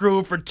 News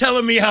crew, for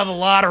telling me how the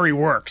lottery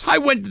works. I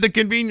went to the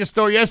convenience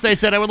store yesterday.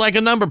 Said I would like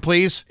a number,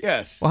 please.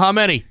 Yes. Well, how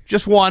many?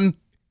 Just one. How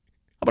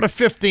about a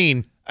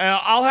 15?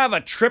 I'll have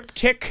a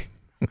triptych.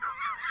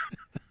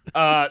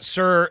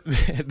 Sir,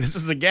 this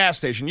is a gas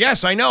station.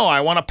 Yes, I know.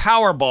 I want a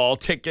Powerball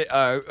ticket.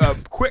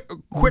 Quick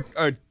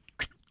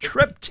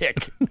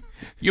triptych.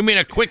 You mean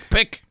a quick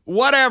pick?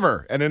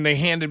 Whatever. And then they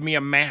handed me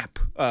a map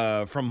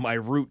from my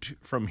route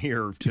from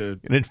here to.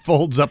 And it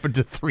folds up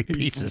into 3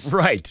 pieces.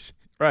 Right.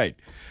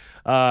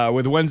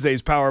 With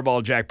Wednesday's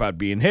Powerball jackpot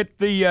being hit,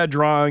 the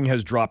drawing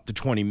has dropped to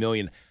 $20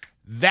 million.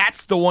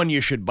 That's the one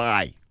you should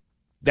buy.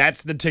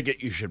 That's the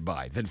ticket you should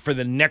buy. Then for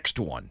the next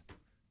one,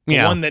 the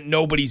one that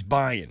nobody's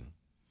buying.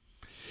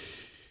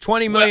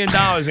 $20 million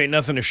ain't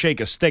nothing to shake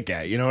a stick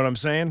at. You know what I'm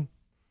saying?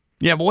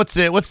 Yeah, but what's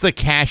the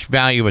cash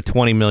value of a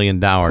 $20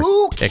 million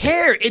Who ticket?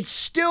 cares? It's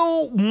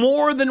still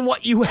more than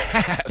what you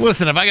have.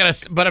 Listen, if I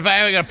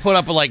gotta put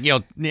up like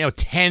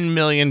 $10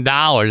 million,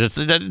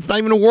 it's not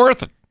even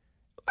worth it.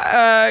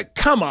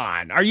 Come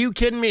on. Are you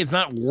kidding me? It's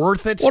not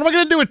worth it. What am I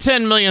gonna do with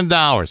 $10 million?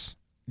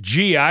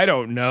 Gee, I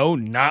don't know.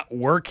 Not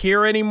work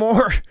here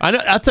anymore?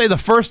 I'll tell you the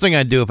first thing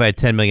I'd do if I had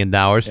 $10 million.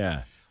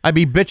 Yeah. I'd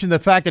be bitching the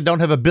fact I don't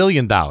have $1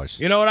 billion.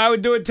 You know what I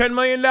would do with $10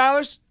 million?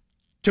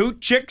 2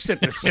 chicks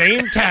at the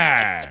same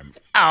time.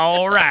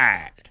 All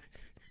right.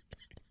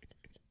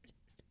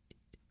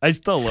 I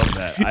still love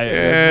that.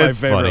 That's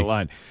my favorite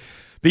line.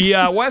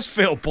 The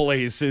Westfield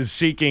police is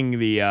seeking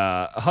the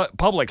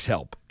public's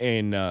help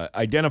in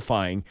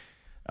identifying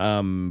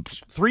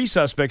 3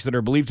 suspects that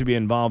are believed to be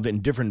involved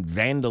in different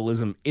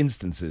vandalism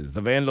instances.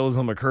 The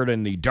vandalism occurred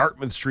in the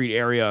Dartmouth Street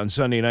area on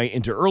Sunday night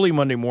into early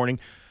Monday morning,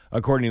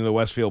 according to the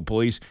Westfield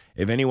Police.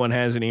 If anyone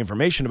has any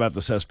information about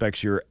the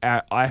suspects, you're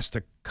asked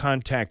to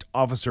contact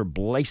Officer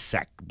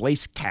Blaskak,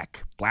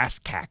 Blaskak,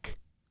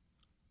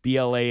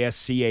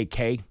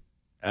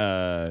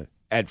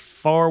 at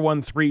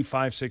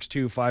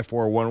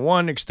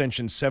 413-562-5411,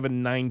 extension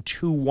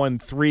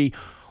 79213,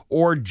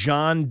 or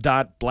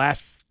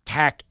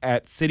john.blaskak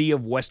at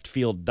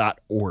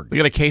cityofwestfield.org. We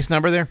got a case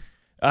number there?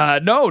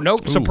 No.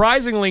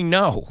 Surprisingly,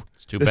 no.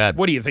 It's too bad.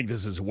 What do you think?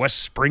 This is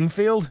West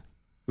Springfield?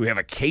 We have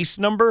a case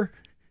number?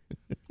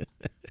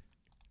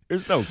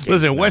 There's no case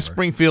Listen, number. West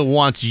Springfield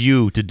wants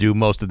you to do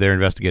most of their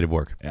investigative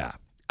work.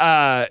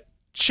 Yeah.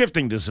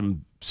 Shifting to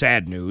some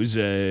sad news,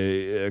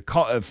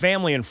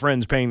 family and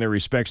friends paying their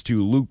respects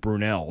to Luke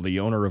Brunel,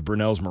 the owner of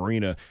Brunel's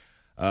Marina,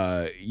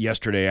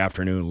 yesterday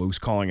afternoon. Luke's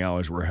calling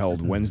hours were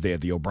held Wednesday at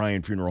the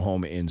O'Brien Funeral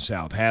Home in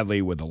South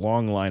Hadley with a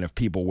long line of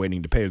people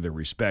waiting to pay their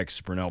respects.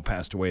 Brunel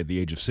passed away at the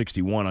age of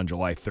 61 on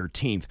July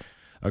 13th.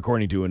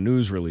 According to a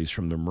news release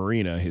from the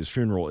Marina, his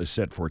funeral is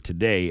set for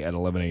today at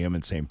 11 a.m.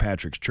 in St.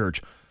 Patrick's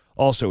Church,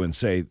 also in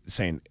South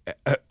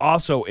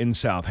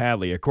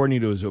Hadley.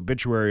 According to his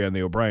obituary on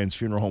the O'Brien's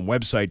Funeral Home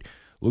website,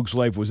 Luke's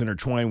life was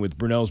intertwined with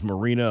Brunel's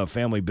Marina, a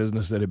family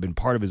business that had been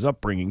part of his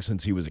upbringing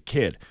since he was a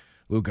kid.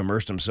 Luke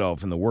immersed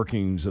himself in the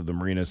workings of the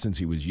marina since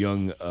he was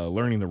young,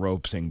 learning the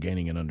ropes and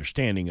gaining an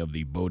understanding of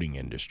the boating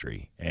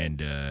industry.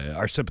 And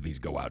our sympathies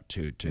go out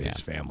to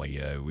his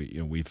family.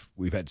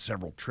 We've had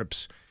several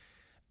trips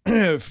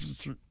through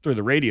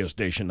the radio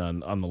station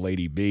on the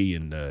Lady B,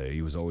 and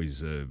he was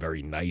always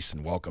very nice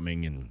and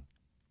welcoming, and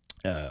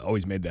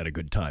always made that a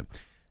good time.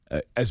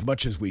 As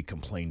much as we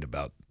complained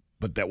about,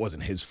 but that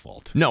wasn't his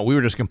fault. No, we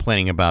were just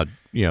complaining about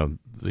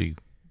the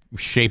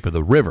shape of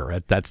the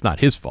river. That's not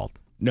his fault.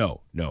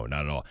 No, not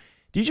at all.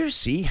 Did you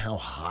see how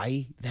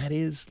high that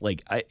is?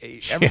 Like,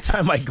 every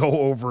time I go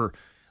over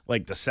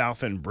like the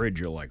South End Bridge,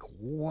 you're like,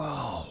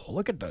 whoa!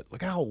 Look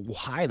how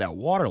high that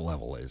water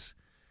level is.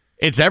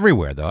 It's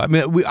everywhere, though. I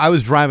mean, I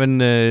was driving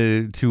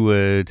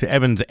to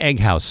Evans Egg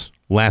House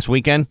last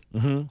weekend,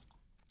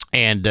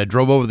 and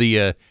drove over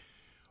the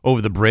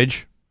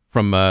bridge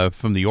from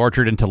the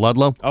Orchard into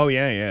Ludlow. Oh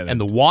yeah. And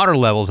the water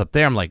levels up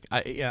there, I'm like,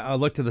 I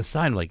look to the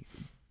side, I'm like,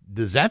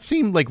 does that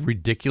seem like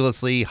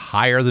ridiculously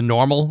higher than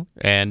normal?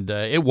 And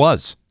it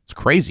was. It's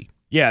crazy.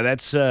 Yeah,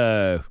 that's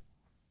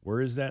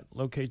where is that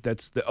located?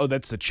 That's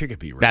the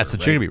Chicopee River. That's the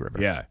Chicopee River.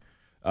 Yeah.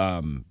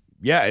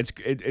 Yeah,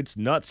 it's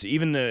nuts.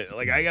 Even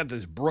I got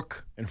this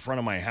brook in front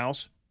of my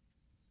house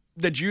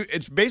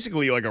it's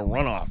basically like a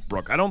runoff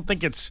brook. I don't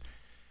think it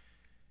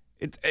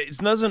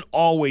doesn't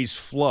always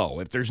flow.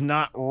 If there's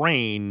not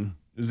rain,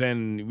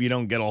 then we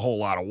don't get a whole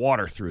lot of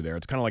water through there.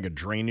 It's kind of like a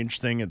drainage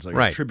thing. It's like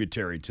a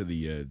tributary to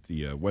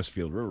the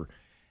Westfield River.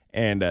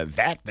 And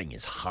that thing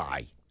is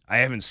high. I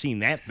haven't seen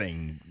that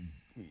thing.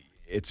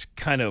 It's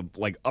kind of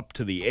like up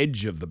to the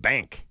edge of the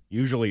bank.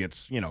 Usually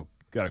it's,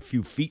 got a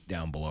few feet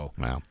down below.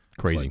 Wow.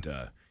 Crazy.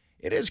 But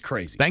it is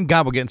crazy. Thank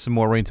God we're getting some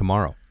more rain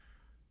tomorrow.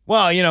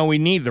 Well, we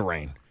need the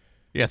rain.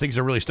 Yeah, things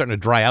are really starting to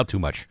dry out too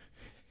much.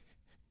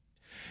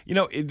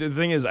 The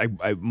thing is,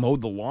 I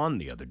mowed the lawn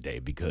the other day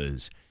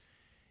because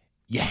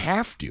you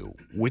have to.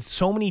 With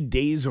so many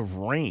days of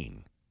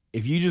rain,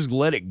 if you just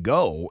let it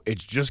go,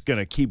 it's just going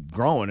to keep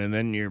growing, and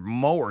then your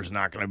mower's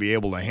not going to be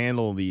able to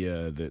handle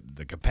the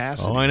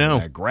capacity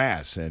of that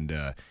grass. And,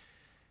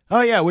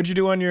 what'd you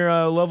do on your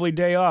lovely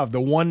day off?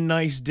 The one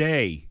nice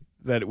day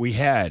that we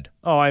had.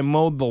 Oh, I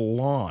mowed the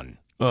lawn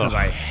because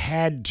I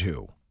had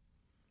to.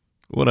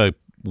 What a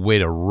way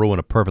to ruin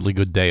a perfectly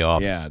good day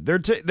off. Yeah,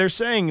 they're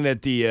saying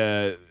that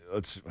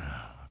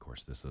of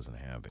course this doesn't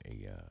have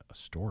a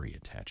story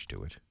attached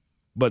to it,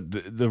 but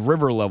the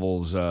river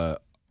levels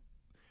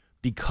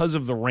because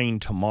of the rain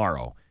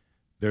tomorrow,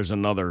 there's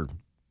another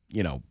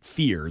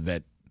fear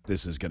that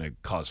this is going to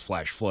cause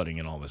flash flooding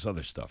and all this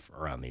other stuff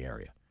around the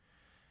area.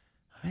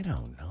 I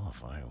don't know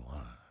if I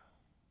want.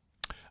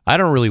 I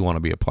don't really want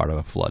to be a part of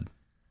a flood.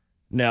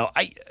 No,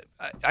 I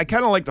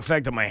kind of like the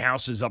fact that my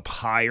house is up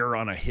higher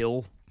on a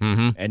hill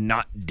and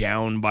not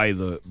down by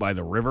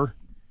the river,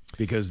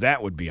 because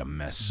that would be a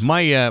mess.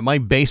 My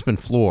basement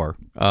floor,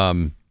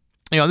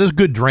 there's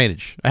good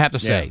drainage. I have to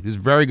say, there's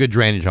very good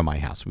drainage on my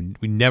house.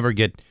 We never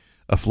get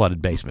a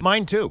flooded basement.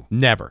 Mine too.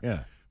 Never.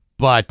 Yeah.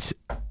 But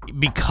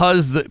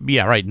because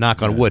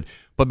knock on wood.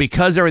 But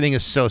because everything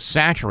is so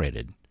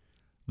saturated,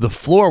 the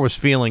floor was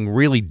feeling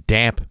really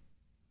damp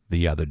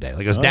the other day.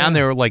 Like I was down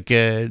there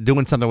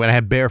doing something when I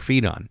had bare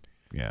feet on.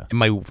 Yeah. And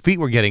my feet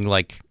were getting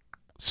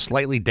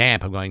slightly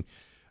damp. I'm going,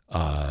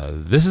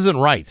 this isn't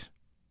right.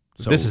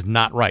 This is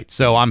not right.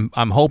 So I'm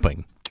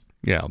hoping,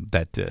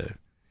 that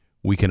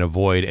we can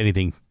avoid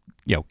anything,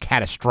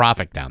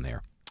 catastrophic down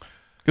there.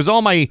 Because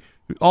all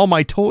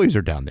my toys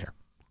are down there.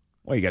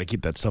 Well, you got to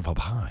keep that stuff up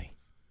high.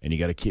 And you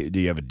got to keep. Do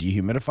you have a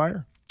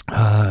dehumidifier?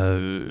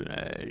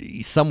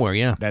 Somewhere,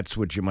 yeah. That's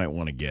what you might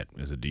want to get,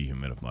 is a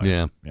dehumidifier.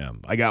 Yeah. Yeah.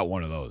 I got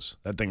one of those.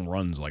 That thing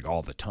runs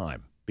all the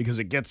time because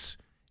it gets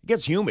It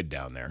gets humid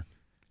down there,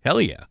 Hell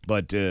yeah.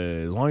 but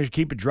as long as you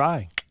keep it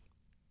dry,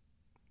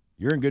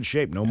 you're in good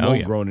shape. No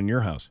mold growing in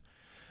your house.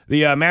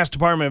 The Mass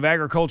Department of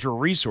Agricultural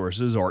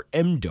Resources, or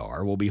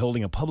MDAR, will be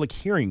holding a public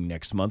hearing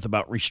next month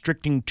about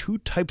restricting 2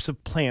 types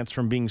of plants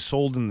from being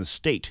sold in the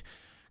state.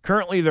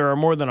 Currently, there are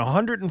more than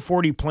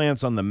 140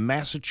 plants on the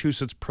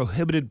Massachusetts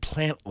prohibited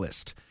plant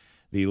list.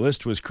 The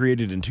list was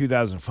created in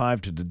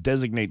 2005 to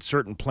designate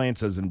certain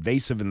plants as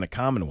invasive in the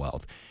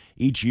Commonwealth.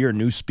 Each year,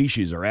 new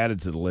species are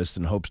added to the list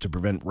in hopes to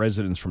prevent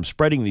residents from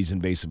spreading these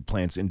invasive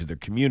plants into their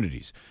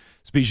communities.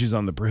 Species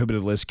on the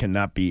prohibited list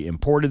cannot be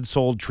imported,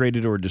 sold,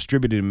 traded, or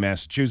distributed in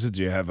Massachusetts.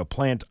 You have a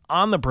plant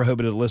on the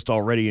prohibited list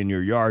already in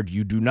your yard.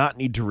 You do not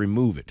need to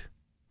remove it.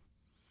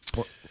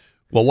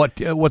 Well,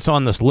 what's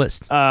on this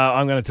list?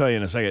 I'm going to tell you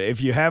in a second.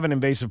 If you have an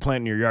invasive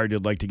plant in your yard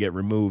you'd like to get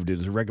removed, it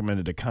is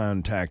recommended to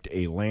contact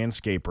a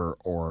landscaper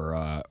or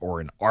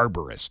an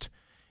arborist.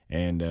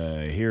 And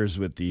here's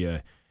what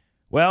the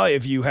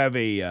if you have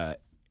a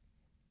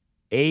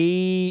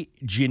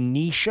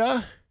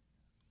Agenetia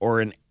or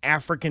an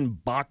African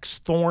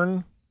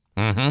boxthorn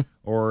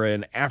or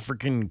an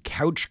African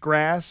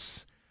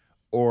couchgrass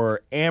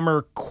or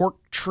amber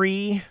cork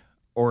tree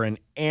or an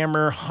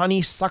amber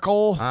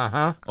honeysuckle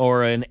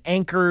or an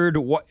anchored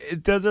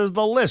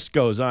the list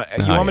goes on.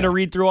 You want me to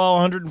read through all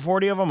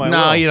 140 of them?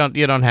 No, you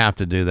don't have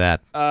to do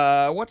that.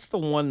 What's the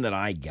one that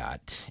I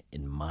got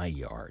in my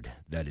yard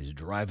that is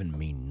driving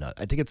me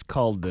nuts? I think it's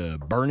called the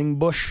burning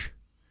bush.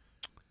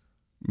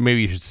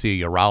 Maybe you should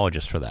see a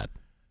urologist for that.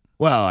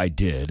 Well, I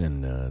did,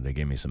 and they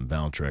gave me some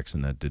Valtrex,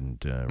 and that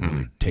didn't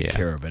really take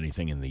care of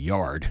anything in the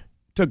yard.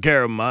 Took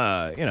care of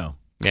my,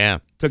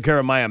 took care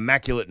of my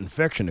immaculate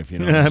infection, if you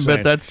know what I'm saying. I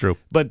bet that's true.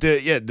 But,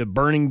 the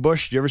burning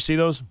bush, do you ever see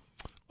those?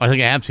 I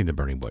think I have seen the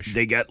burning bush.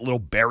 They got little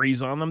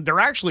berries on them. They're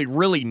actually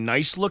really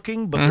nice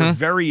looking, but they're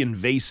very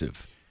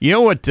invasive. You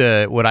know what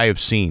I have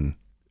seen,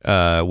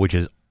 which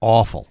is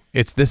awful.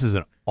 This is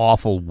an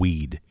awful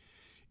weed,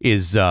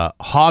 is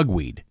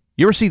hogweed.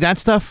 You ever see that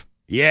stuff?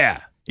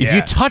 Yeah. If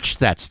you touch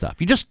that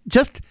stuff, you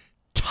just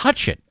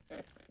touch it,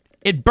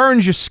 it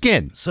burns your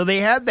skin. So they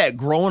had that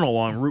growing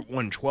along Route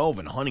 112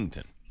 in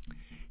Huntington.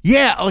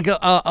 Yeah, like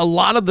a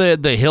lot of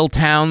the hill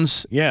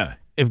towns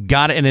have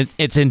got it, and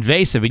it's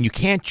invasive, and you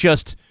can't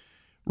just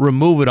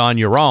remove it on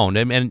your own,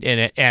 and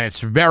it's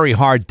very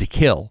hard to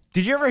kill.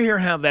 Did you ever hear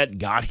how that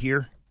got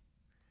here?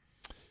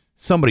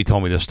 Somebody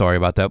told me this story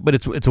about that, but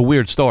it's a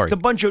weird story. It's a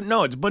bunch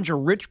of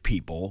rich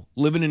people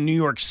living in New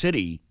York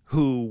City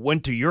who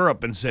went to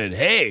Europe and said,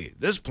 hey,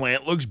 this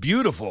plant looks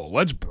beautiful.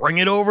 Let's bring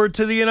it over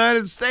to the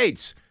United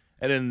States.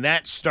 And then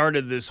that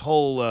started this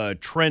whole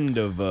trend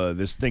of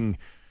this thing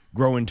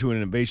growing to an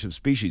invasive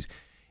species.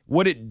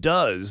 What it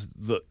does,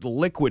 the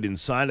liquid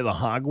inside of the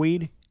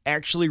hogweed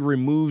actually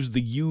removes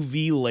the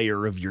UV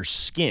layer of your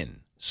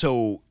skin.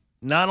 So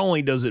not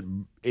only does it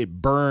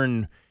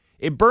burn,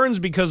 it burns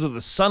because of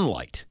the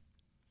sunlight.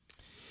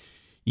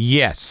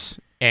 Yes,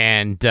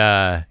 and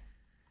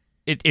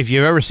if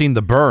you've ever seen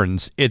the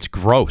burns, it's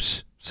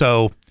gross.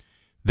 So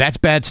that's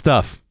bad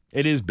stuff.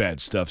 It is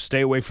bad stuff.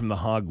 Stay away from the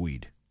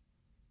hogweed.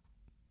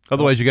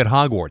 Otherwise, you get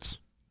hogwarts.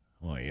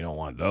 Well, you don't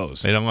want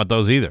those. They don't want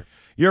those either.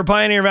 Your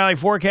Pioneer Valley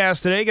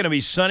forecast today, going to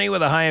be sunny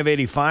with a high of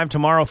 85.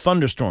 Tomorrow,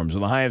 thunderstorms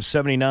with a high of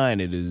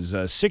 79. It is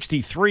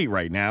 63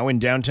 right now in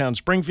downtown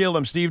Springfield.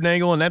 I'm Steve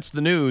Nagle, and that's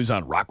the news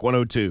on Rock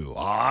 102.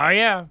 Oh,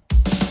 yeah.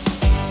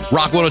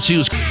 Rock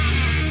 102's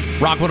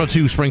Rock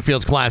 102,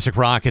 Springfield's Classic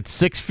Rock. It's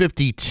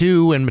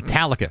 6:52 and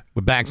Metallica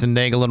with Bax and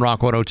Nagle and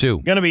Rock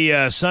 102. Going to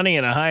be sunny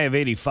and a high of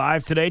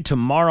 85 today.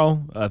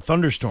 Tomorrow,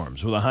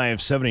 thunderstorms with a high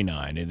of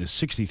 79. It is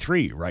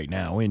 63 right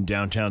now in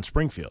downtown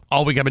Springfield.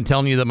 All week I've been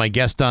telling you that my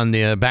guest on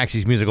the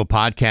Baxy's Musical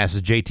Podcast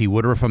is JT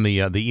Woodruff from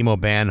the emo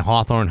band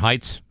Hawthorne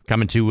Heights,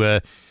 coming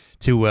to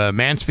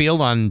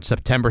Mansfield on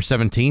September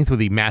 17th with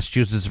the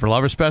Massachusetts for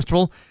Lovers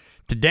Festival.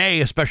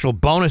 Today, a special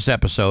bonus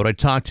episode. I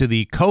talked to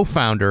the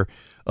co-founder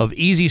of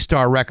Easy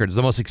Star Records,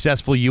 the most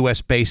successful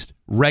U.S.-based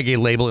reggae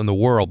label in the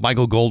world.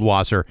 Michael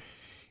Goldwasser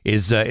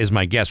is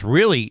my guest.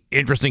 Really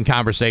interesting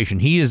conversation.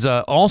 He is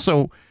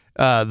also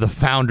the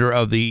founder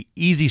of the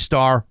Easy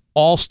Star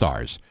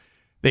All-Stars.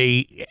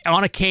 They,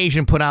 on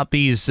occasion, put out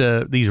these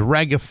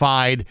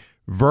reggae-fied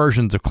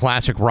versions of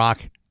classic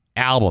rock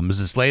albums.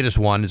 This latest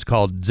one is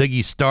called Ziggy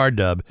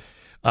Stardub.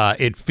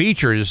 It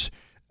features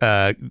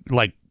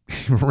like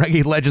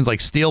reggae legends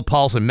like Steel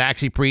Pulse and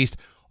Maxi Priest,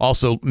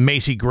 also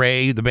Macy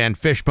Gray, the band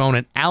Fishbone,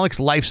 and Alex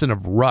Lifeson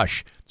of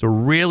Rush. It's a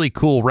really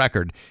cool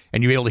record,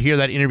 and you'll be able to hear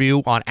that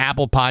interview on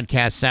Apple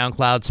Podcasts,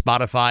 SoundCloud,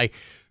 Spotify,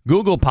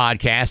 Google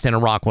Podcasts, and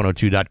at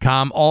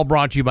rock102.com, all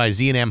brought to you by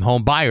Z&M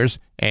Home Buyers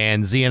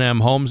and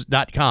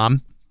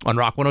znmhomes.com on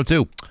Rock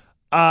 102.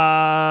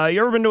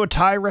 You ever been to a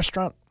Thai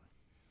restaurant?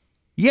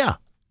 Yeah.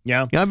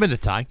 Yeah? Yeah, I've been to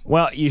Thai.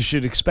 Well, you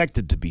should expect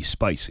it to be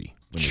spicy.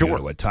 When you go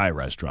to a Thai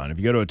restaurant. If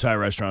you go to a Thai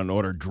restaurant and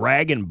order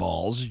Dragon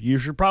Balls, you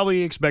should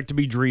probably expect to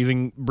be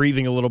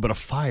breathing a little bit of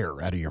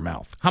fire out of your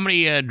mouth. How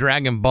many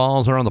Dragon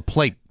Balls are on the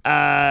plate?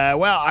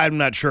 Well, I'm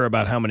not sure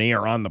about how many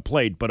are on the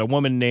plate, but a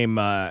woman named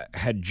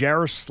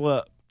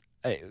Hajarsla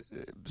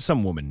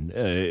some woman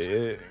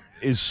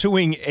is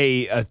suing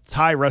a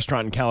Thai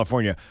restaurant in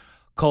California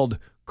called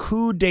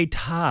Coup de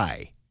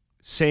Thai,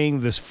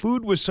 saying this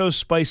food was so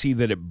spicy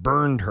that it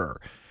burned her.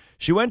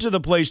 She went to the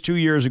place 2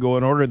 years ago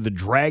and ordered the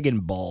Dragon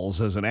Balls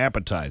as an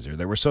appetizer.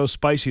 They were so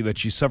spicy that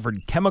she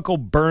suffered chemical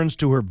burns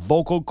to her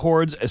vocal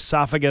cords,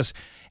 esophagus,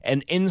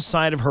 and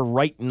inside of her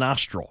right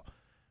nostril.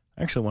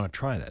 I actually want to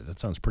try that. That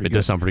sounds pretty good. It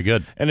does sound pretty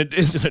good. And it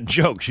isn't a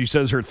joke. She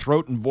says her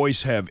throat and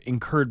voice have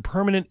incurred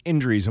permanent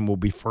injuries and will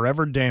be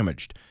forever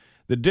damaged.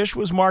 The dish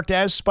was marked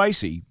as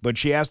spicy, but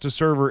she asked a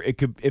server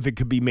if it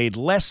could be made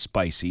less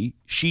spicy.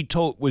 She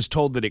was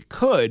told that it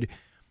could,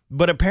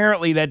 but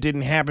apparently that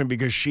didn't happen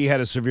because she had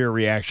a severe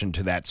reaction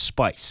to that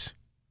spice.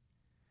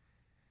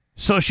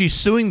 So she's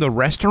suing the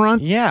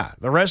restaurant? Yeah.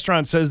 The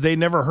restaurant says they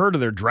never heard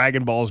of their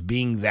Dragon Balls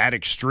being that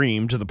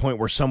extreme to the point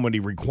where somebody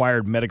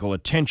required medical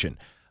attention.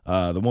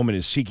 The woman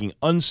is seeking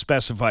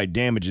unspecified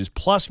damages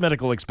plus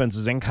medical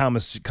expenses and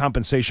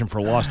compensation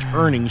for lost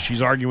earnings.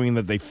 She's arguing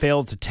that they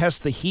failed to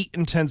test the heat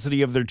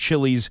intensity of their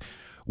chilies,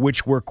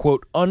 which were,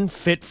 quote,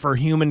 unfit for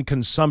human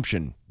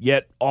consumption.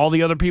 Yet all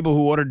the other people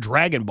who ordered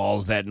Dragon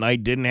Balls that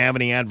night didn't have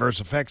any adverse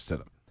effects to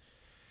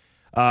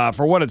them.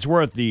 For what it's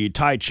worth, the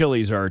Thai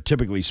chilies are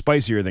typically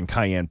spicier than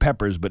cayenne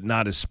peppers, but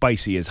not as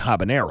spicy as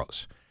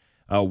habaneros.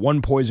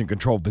 One poison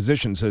control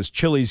physician says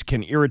chilies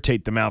can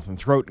irritate the mouth and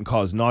throat and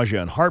cause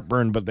nausea and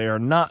heartburn, but they are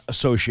not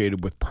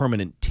associated with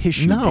permanent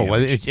tissue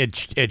damage.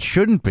 It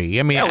shouldn't be.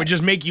 I mean, it would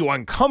just make you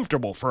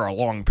uncomfortable for a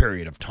long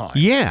period of time.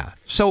 Yeah.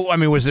 So, I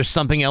mean, was there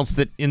something else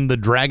that in the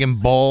Dragon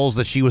Balls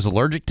that she was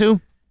allergic to?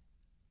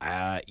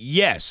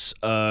 Yes.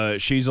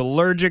 She's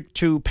allergic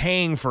to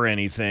paying for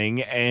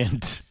anything,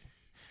 and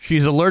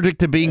she's allergic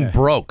to being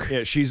broke.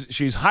 Yeah,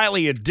 she's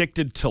highly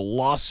addicted to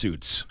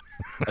lawsuits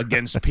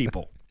against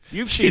people.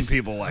 You've seen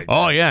people like that.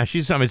 Oh, yeah.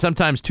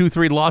 Sometimes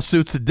 2-3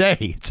 lawsuits a day.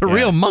 It's a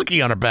real monkey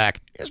on her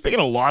back. Yeah, speaking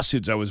of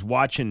lawsuits, I was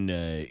watching,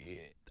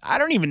 I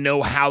don't even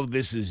know how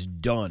this is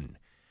done.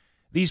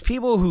 These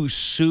people who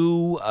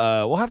sue,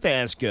 we'll have to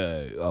ask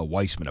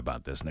Weissman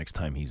about this next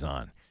time he's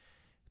on.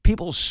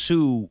 People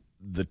sue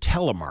the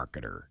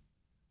telemarketer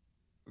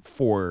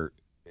for,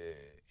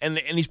 and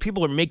these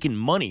people are making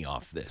money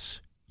off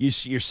this.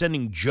 You're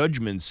sending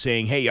judgments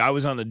saying, hey, I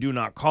was on the do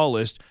not call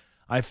list.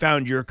 I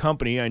found your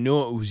company. I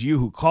knew it was you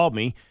who called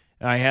me.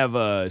 I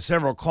have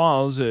several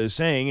calls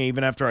saying,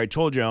 even after I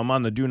told you I'm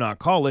on the do not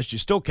call list, you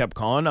still kept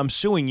calling. I'm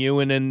suing you,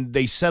 and then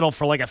they settle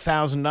for like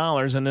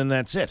 $1,000, and then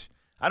that's it.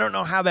 I don't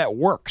know how that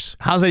works.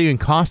 How's that even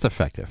cost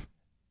effective?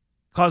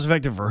 Cost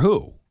effective for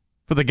who?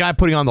 For the guy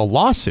putting on the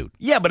lawsuit.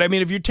 Yeah, but I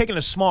mean, if you're taking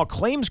a small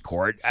claims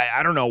court,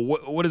 I don't know,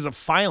 what is a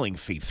filing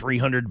fee?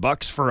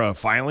 $300 for a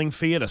filing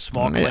fee at a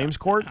small claims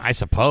court? I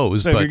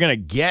suppose. So if you're going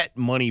to get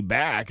money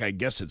back, I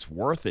guess it's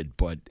worth it.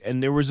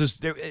 And there was this...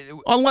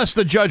 unless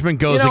the judgment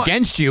goes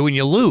against you and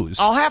you lose.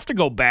 I'll have to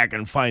go back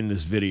and find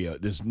this video,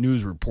 this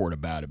news report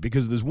about it,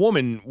 because this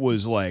woman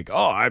was like,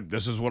 I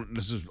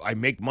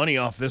make money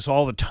off this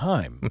all the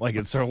time. Like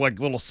it's her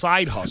little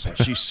side hustle.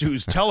 She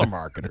sues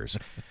telemarketers.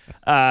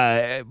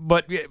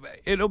 But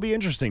it'll be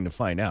interesting to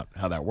find out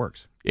how that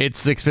works.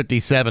 It's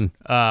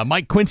 6:57.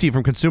 Mike Quincy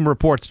from Consumer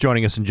Reports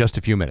joining us in just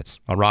a few minutes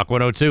on Rock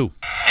 102.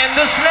 And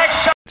this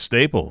next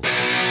Staples.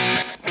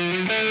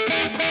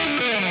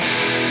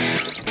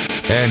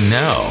 And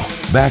now,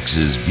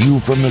 Bax's View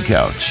from the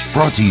Couch,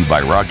 brought to you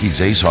by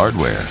Rocky's Ace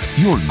Hardware,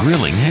 your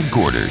grilling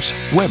headquarters,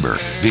 Weber,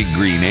 Big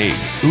Green Egg,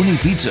 Uni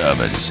Pizza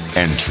Ovens,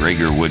 and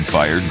Traeger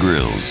wood-fired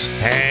grills.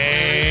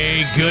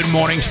 Hey, good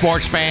morning,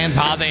 sports fans.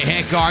 How the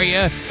heck are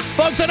you?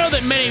 Folks, I know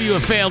that many of you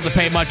have failed to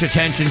pay much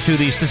attention to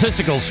the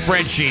statistical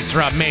spreadsheets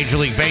throughout Major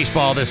League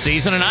Baseball this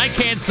season, and I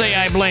can't say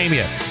I blame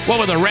you. What,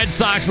 with the Red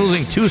Sox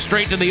losing 2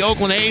 straight to the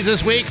Oakland A's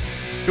this week?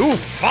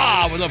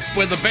 Oof-ah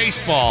with the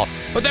baseball.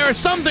 But there are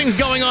some things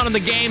going on in the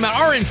game that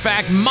are, in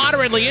fact,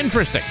 moderately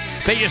interesting.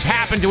 They just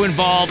happen to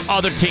involve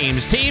other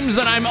teams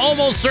that I'm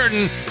almost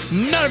certain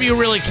none of you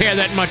really care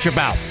that much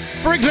about.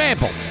 For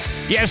example,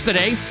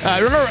 yesterday,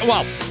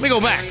 let me go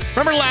back.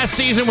 Remember last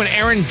season when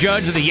Aaron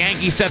Judge of the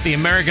Yankees set the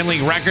American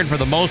League record for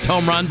the most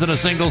home runs in a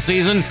single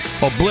season,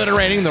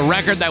 obliterating the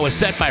record that was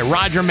set by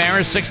Roger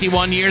Maris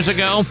 61 years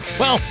ago?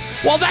 Well,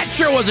 while that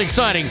sure was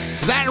exciting,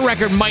 that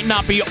record might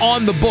not be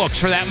on the books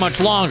for that much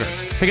longer.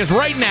 Because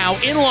right now,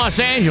 in Los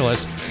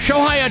Angeles,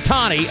 Shohei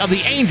Ohtani of the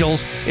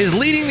Angels is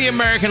leading the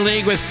American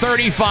League with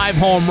 35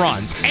 home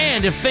runs.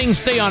 And if things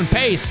stay on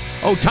pace,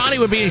 Ohtani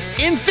would be,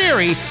 in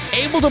theory,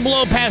 able to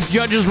blow past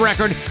Judge's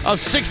record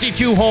of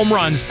 62 home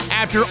runs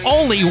after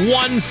only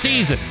 1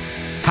 season.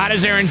 How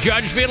does Aaron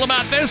Judge feel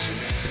about this?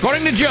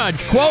 According to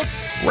Judge, quote,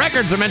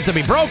 records are meant to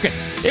be broken.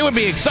 It would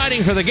be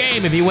exciting for the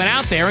game if he went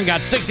out there and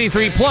got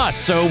 63 plus,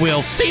 so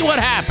we'll see what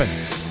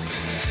happens.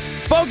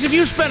 Folks, if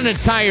you spent an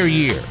entire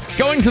year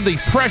going through the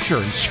pressure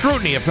and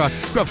scrutiny of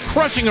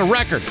crushing a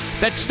record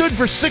that stood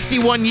for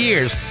 61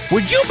 years,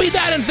 would you be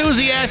that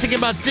enthusiastic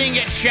about seeing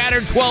it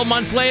shattered 12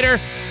 months later?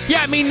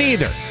 Yeah, me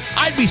neither.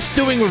 I'd be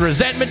stewing with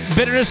resentment,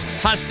 bitterness,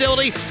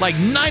 hostility like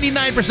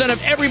 99%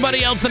 of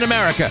everybody else in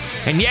America.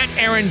 And yet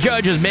Aaron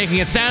Judge is making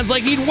it sound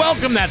like he'd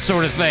welcome that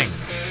sort of thing.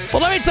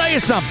 Well, let me tell you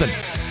something.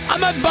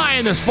 I'm not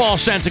buying this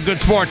false sense of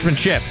good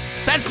sportsmanship.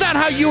 That's not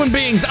how human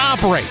beings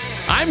operate.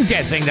 I'm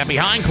guessing that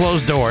behind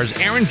closed doors,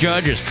 Aaron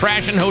Judge is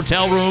trashing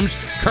hotel rooms,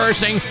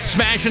 cursing,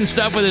 smashing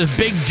stuff with his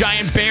big,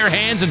 giant, bare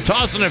hands, and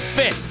tossing a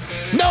fit.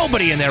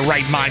 Nobody in their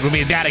right mind would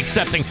be that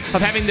accepting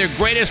of having their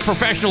greatest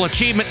professional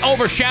achievement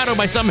overshadowed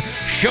by some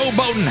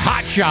showboating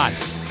hotshot.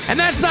 And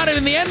that's not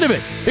even the end of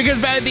it, because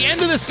by the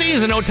end of the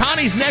season,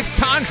 Ohtani's next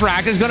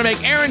contract is going to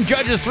make Aaron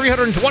Judge's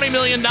 $320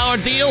 million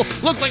deal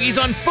look like he's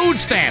on food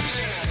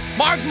stamps.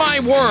 Mark my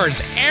words,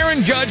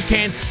 Aaron Judge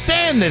can't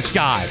stand this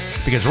guy,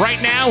 because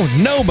right now,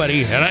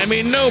 nobody, and I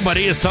mean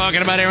nobody, is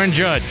talking about Aaron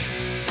Judge.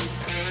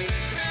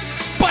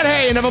 But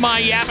hey, enough of my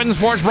yapping.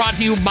 Sports brought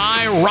to you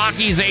by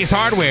Rocky's Ace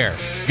Hardware.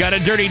 Got a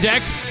dirty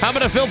deck? How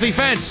about a filthy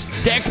fence?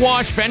 Deck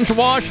wash, fence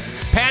wash,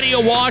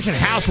 patio wash, and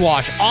house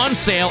wash on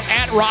sale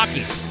at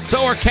Rocky's.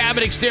 So are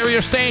cabin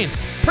exterior stains.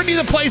 Pretty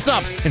the place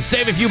up and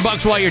save a few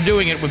bucks while you're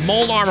doing it with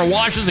Mold Armor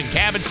washes and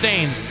cabin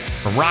stains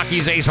from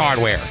Rocky's Ace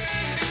Hardware.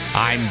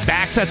 I'm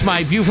Bax. That's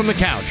my view from the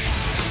couch.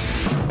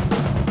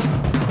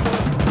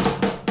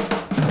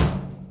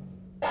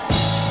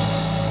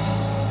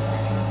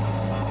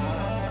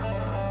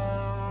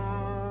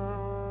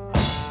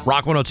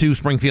 Rock 102,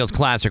 Springfield's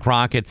Classic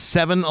Rock. It's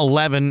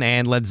 7-11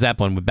 and Led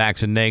Zeppelin with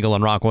Bax and Nagle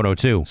on Rock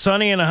 102.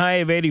 Sunny and a high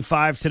of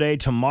 85 today.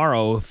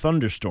 Tomorrow,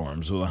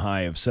 thunderstorms with a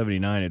high of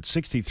 79. It's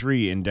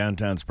 63 in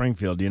downtown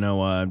Springfield. You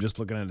know, I'm just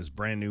looking at this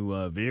brand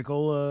new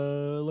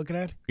vehicle looking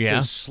at. Yeah.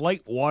 It says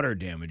slight water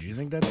damage. You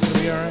think that's going to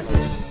be all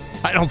right?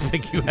 I don't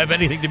think you have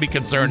anything to be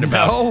concerned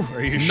about. No?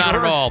 Are you Not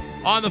sure? at all.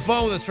 On the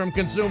phone with us from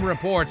Consumer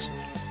Reports.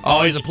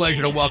 Always a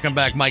pleasure to welcome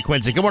back Mike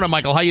Quincy. Good morning,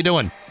 Michael. How you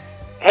doing?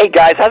 Hey,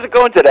 guys, how's it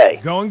going today?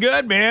 Going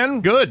good,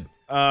 man. Good.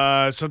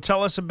 So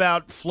tell us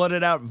about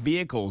flooded out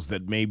vehicles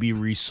that may be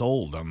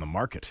resold on the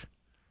market.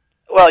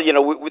 Well, you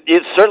know,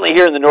 it's certainly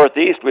here in the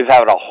Northeast, we've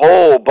had a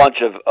whole bunch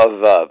of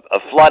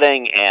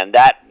flooding, and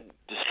that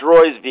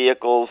destroys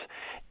vehicles.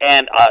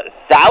 And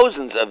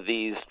thousands of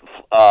these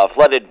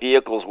flooded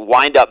vehicles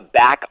wind up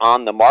back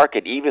on the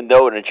market, even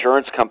though an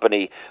insurance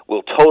company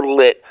will total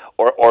it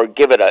or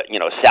give it a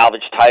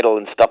salvage title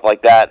and stuff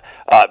like that.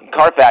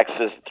 Carfax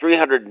says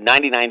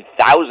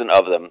 399,000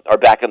 of them are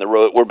back on the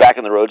road. We're back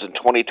on the roads in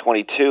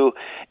 2022,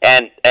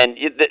 and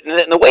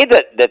the way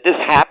that this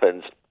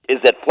happens is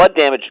that flood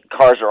damaged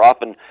cars are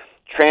often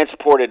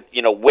transported,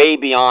 way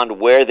beyond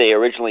where they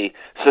originally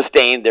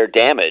sustained their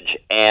damage,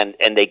 and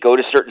they go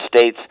to certain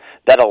states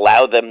that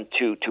allow them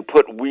to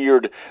put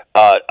weird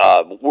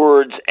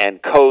words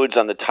and codes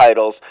on the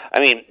titles.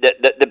 I mean,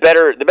 the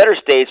better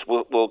states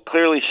will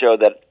clearly show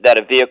that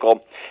a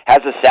vehicle has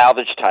a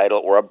salvage title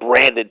or a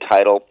branded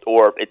title,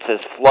 or it says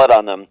flood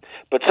on them.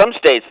 But some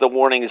states, the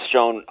warning is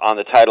shown on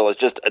the title as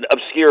just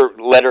obscure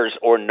letters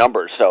or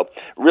numbers. So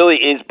really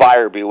is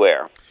buyer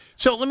beware.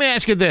 So let me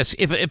ask you this: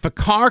 if a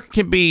car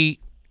can be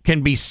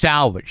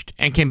salvaged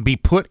and can be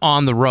put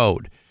on the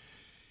road,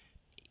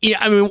 yeah,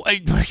 I mean,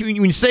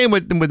 when you say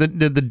with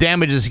the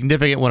damage is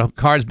significant when a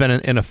car's been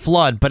in a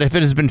flood, but if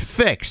it has been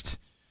fixed,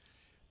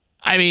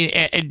 I mean,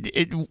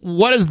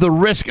 what is the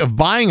risk of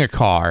buying a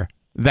car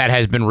that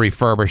has been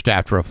refurbished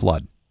after a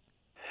flood?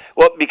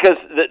 Well, because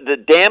the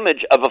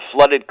damage of a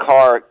flooded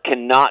car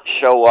cannot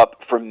show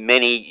up for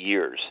many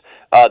years.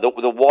 The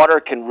water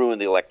can ruin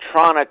the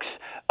electronics,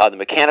 the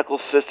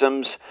mechanical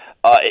systems.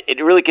 It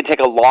really can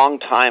take a long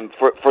time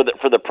for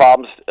the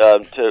problems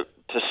to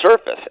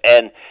surface,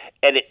 and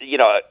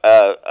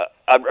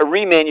a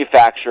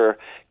remanufacturer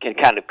can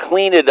kind of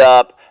clean it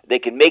up. They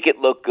can make it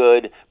look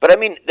good, but I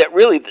mean that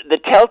really the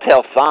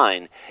telltale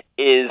sign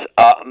is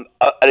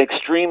an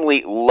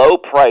extremely low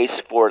price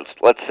for,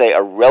 let's say,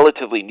 a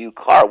relatively new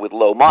car with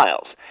low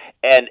miles.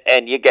 And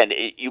again,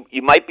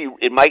 it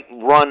might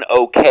run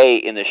okay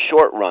in the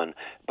short run,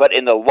 but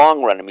in the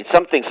long run, I mean,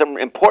 some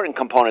important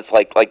components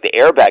like the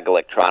airbag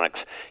electronics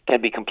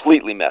can be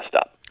completely messed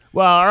up.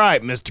 Well, all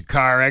right, Mr.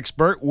 Car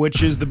Expert,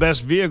 which is the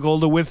best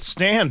vehicle to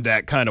withstand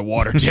that kind of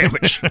water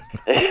damage?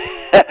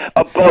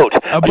 A boat.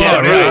 A boat,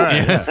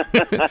 right. Yeah.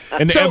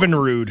 An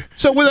Evinrude.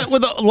 So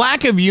with a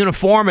lack of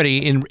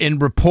uniformity in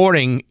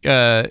reporting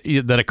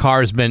that a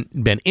car has been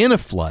in a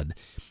flood,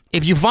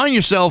 if you find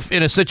yourself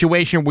in a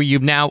situation where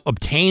you've now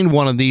obtained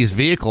one of these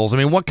vehicles, I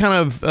mean, what kind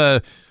of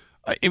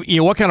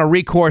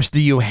recourse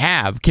do you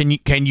have?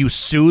 Can you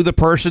sue the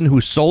person who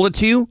sold it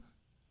to you?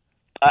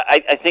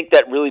 I think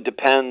that really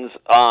depends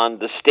on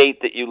the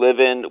state that you live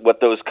in, what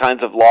those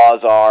kinds of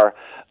laws are.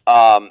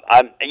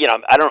 I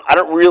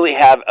don't really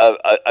have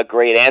a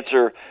great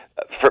answer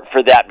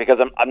for that because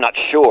I'm not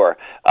sure.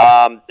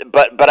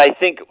 But I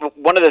think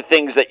one of the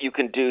things that you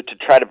can do to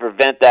try to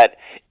prevent that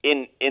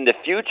in the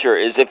future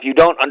is, if you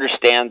don't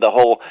understand the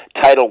whole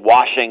title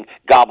washing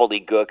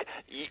gobbledygook,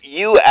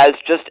 you as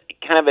just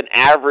kind of an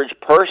average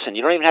person,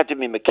 you don't even have to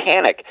be a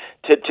mechanic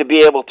to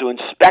be able to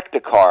inspect a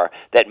car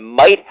that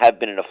might have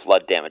been in a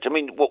flood damage. I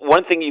mean,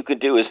 one thing you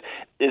could do is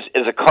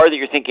a car that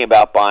you're thinking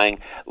about buying,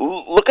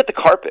 look at the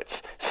carpets.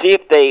 See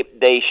if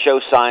they show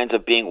signs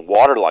of being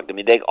waterlogged. I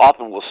mean, they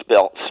often will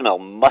smell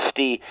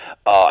musty,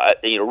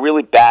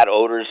 really bad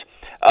odors.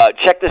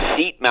 Check the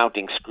seat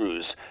mounting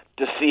screws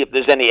to see if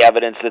there's any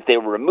evidence that they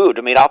were removed.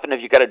 I mean, often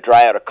if you got to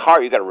dry out a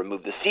car, you got to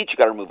remove the seats, you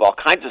got to remove all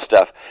kinds of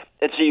stuff,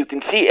 and so you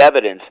can see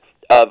evidence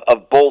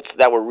of bolts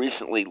that were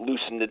recently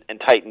loosened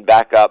and tightened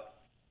back up.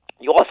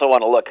 You also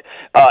want to look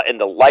in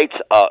the lights.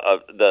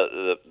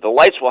 The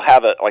lights will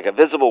have a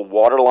visible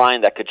water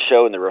line that could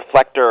show in the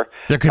reflector.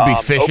 There could be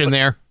fish in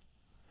there.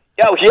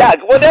 Oh yeah,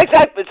 well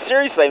exactly. But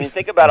seriously, I mean,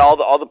 think about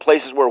all the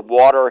places where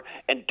water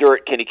and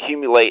dirt can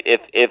accumulate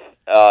if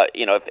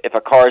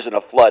a car is in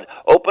a flood.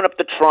 Open up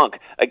the trunk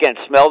again.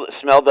 Smell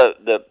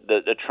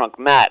the trunk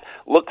mat.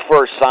 Look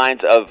for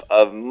signs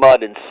of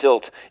mud and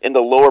silt in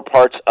the lower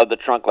parts of the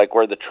trunk, like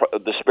where the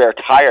spare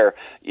tire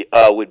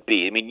would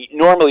be. I mean, you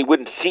normally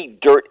wouldn't see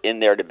dirt in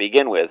there to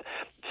begin with.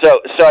 So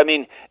I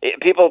mean,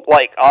 people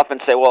often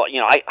say, well,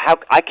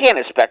 I can't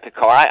inspect a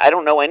car. I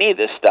don't know any of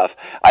this stuff.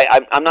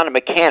 I'm not a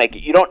mechanic.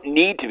 You don't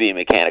need to be a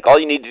mechanic. All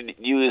you need to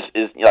use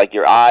is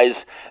your eyes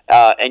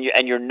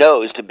and your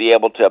nose to be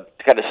able to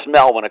kind of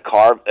smell when a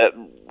car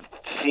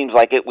seems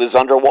like it was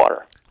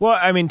underwater. Well,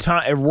 I mean,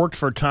 it worked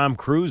for Tom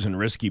Cruise in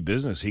Risky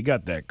Business. He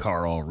got that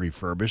car all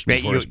refurbished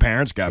before his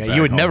parents got back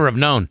You would home. never have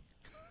known.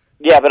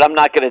 Yeah, but I'm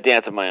not going to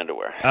dance in my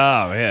underwear.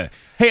 Oh, yeah.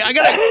 Hey, I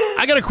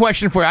got a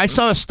question for you. I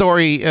saw a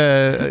story,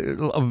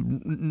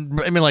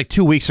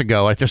 2 weeks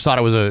ago. I just thought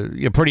it was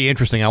pretty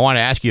interesting. I want to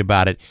ask you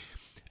about it.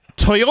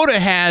 Toyota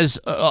has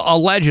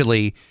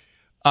allegedly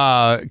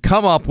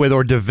come up with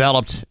or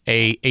developed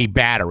a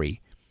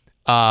battery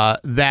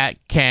that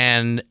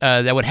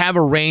would have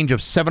a range of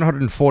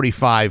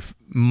 745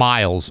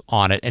 miles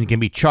on it and can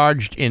be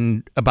charged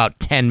in about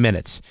 10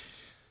 minutes.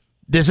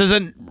 This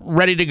isn't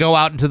ready to go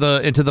out into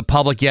the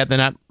public yet. They're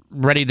not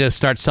ready to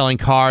start selling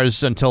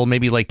cars until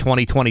maybe like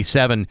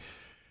 2027.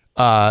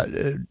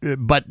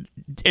 But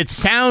it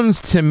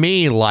sounds to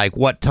me like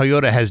what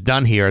Toyota has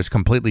done here has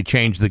completely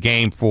changed the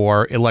game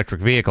for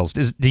electric vehicles.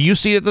 Do you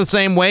see it the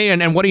same way?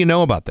 And what do you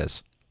know about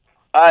this?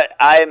 I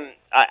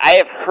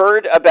have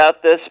heard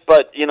about this,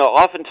 but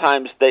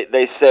oftentimes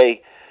they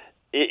say,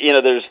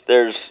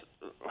 there's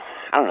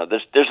I don't know.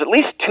 There's at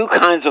least two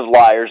kinds of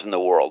liars in the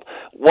world.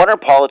 One are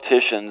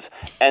politicians,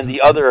 and the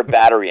other are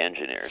battery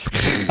engineers.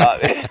 Because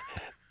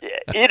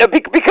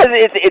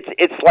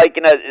it's like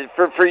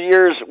for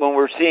years when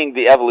we're seeing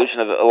the evolution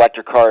of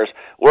electric cars,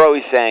 we're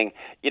always saying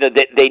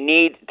they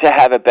need to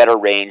have a better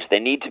range. They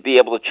need to be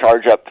able to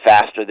charge up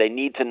faster. They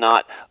need to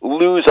not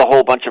lose a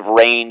whole bunch of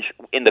range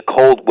in the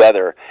cold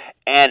weather.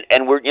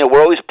 And we're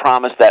always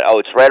promised that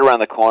it's right around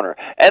the corner.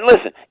 And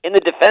listen, in the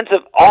defense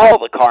of all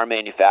the car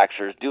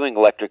manufacturers doing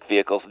electric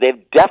vehicles,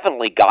 they've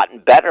definitely gotten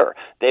better.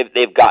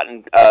 They've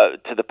gotten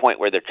to the point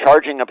where they're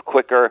charging up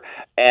quicker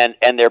and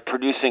they're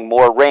producing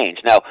more range.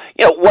 Now,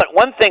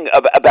 one thing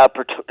about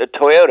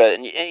Toyota,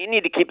 and you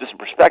need to keep this in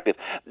perspective,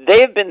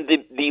 they have been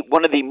the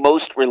one of the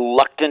most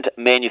reluctant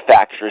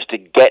manufacturers to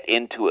get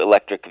into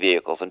electric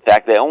vehicles. In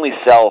fact, they only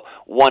sell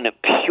one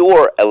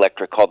pure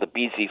electric called the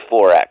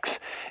BZ4X.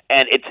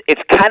 And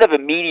it's kind of a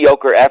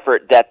mediocre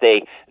effort that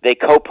they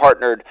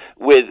co-partnered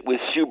with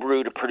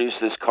Subaru to produce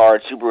this car.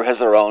 Subaru has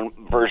their own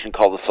version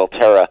called the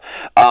Solterra.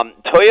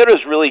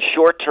 Toyota's really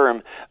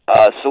short-term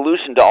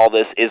solution to all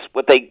this is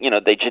what they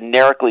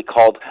generically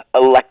called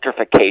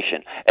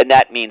electrification, and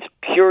that means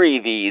pure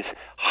EVs,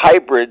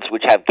 hybrids,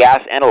 which have gas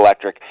and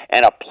electric,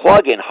 and a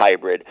plug-in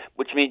hybrid,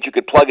 which means you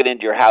could plug it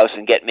into your house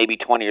and get maybe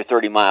 20 or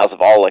 30 miles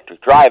of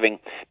all-electric driving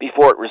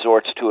before it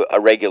resorts to a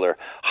regular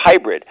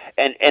hybrid.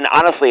 And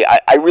honestly,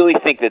 I really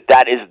think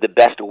that is the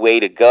best way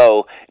to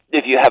go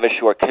if you have a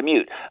short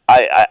commute.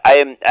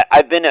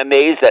 I've been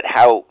amazed at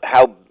how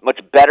much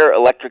better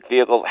electric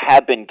vehicles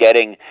have been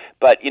getting,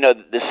 but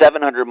the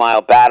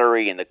 700-mile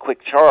battery and the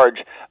quick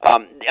charge,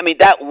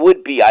 that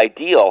would be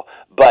ideal.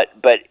 But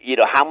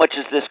how much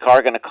is this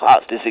car going to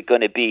cost? Is it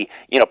going to be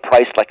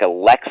priced like a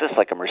Lexus,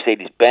 like a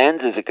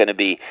Mercedes-Benz? Is it going to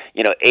be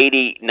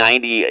 $80,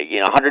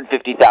 $90,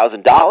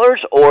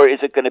 $150,000, or is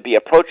it going to be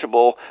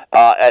approachable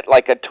at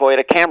like a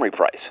Toyota Camry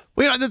price?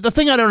 Well, the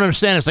thing I don't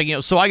understand is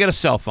so I got a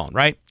cell phone,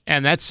 right?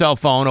 And that cell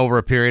phone over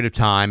a period of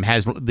time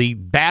the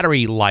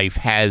battery life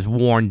has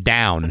worn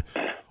down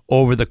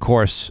over the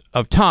course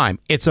of time.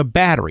 It's a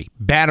battery.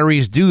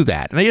 Batteries do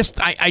that. And I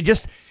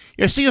just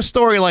you see a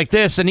story like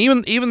this, and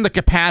even the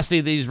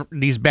capacity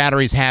these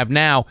batteries have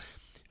now,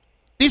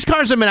 these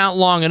cars have been out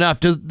long enough.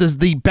 Does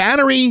the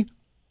battery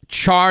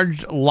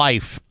charged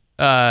life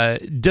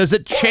does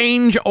it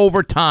change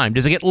over time?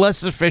 Does it get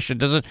less efficient?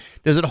 Does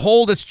it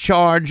hold its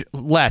charge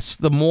less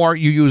the more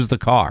you use the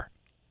car?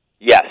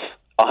 Yes,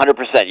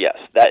 100% yes.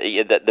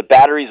 The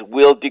batteries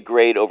will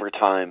degrade over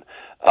time,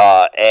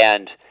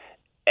 and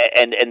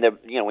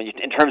when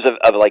in terms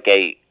of like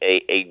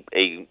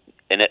an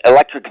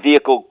electric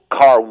vehicle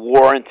car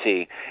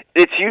warranty,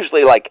 it's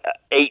usually like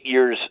 8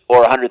 years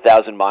or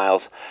 100,000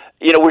 miles.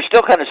 We're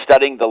still kind of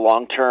studying the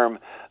long-term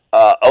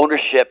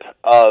ownership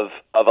of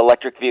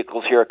electric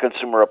vehicles here at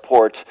Consumer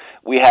Reports.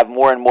 We have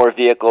more and more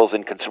vehicles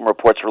in Consumer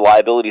Reports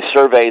reliability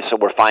surveys, so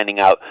we're finding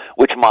out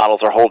which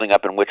models are holding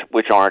up and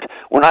which aren't.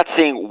 We're not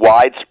seeing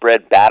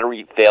widespread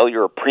battery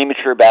failure or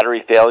premature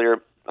battery failure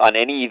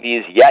any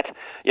EVs yet.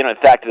 In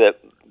fact, the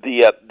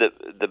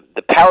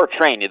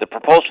powertrain, the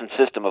propulsion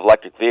system of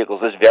electric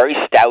vehicles is very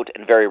stout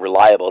and very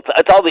reliable.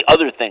 It's all the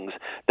other things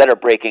that are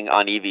breaking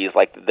on EVs,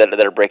 like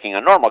that are breaking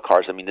on normal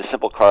cars. I mean, the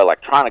simple car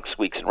electronics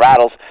squeaks and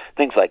rattles,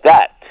 things like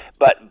that.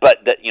 But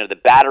the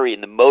battery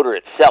and the motor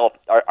itself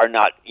are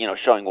not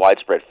showing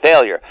widespread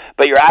failure.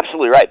 But you're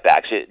absolutely right,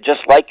 Bax.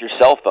 Just like your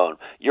cell phone,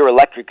 your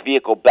electric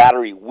vehicle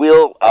battery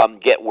will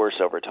get worse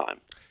over time.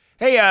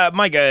 Hey,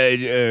 Mike,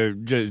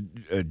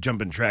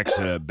 jumping tracks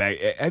back.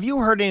 Have you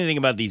heard anything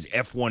about these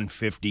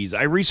F-150s?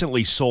 I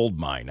recently sold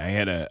mine. I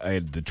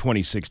had the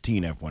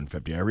 2016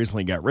 F-150. I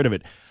recently got rid of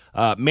it,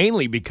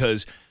 mainly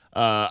because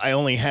I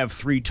only have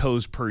 3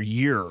 tows per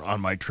year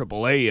on my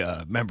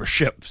AAA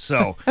membership.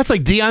 So That's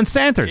like Deion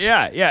Sanders.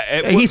 Yeah.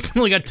 He's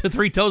only got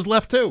 3 toes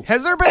left, too.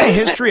 Has there been a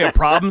history of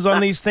problems on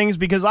these things?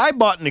 Because I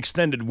bought an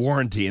extended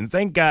warranty, and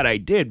thank God I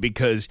did,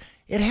 because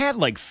it had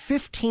like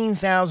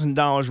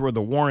 $15,000 worth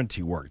of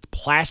warranty work.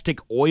 Plastic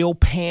oil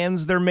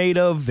pans they're made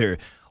of. They're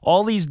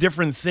all these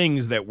different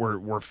things that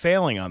were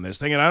failing on this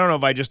thing. And I don't know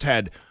if I just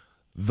had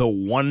the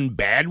one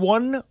bad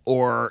one,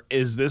 or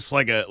is this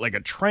like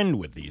a trend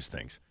with these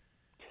things?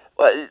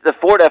 Well, the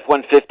Ford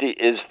F-150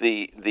 is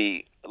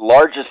the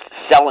largest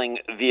selling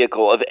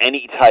vehicle of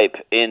any type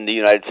in the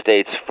United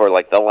States for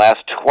like the last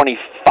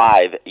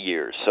 25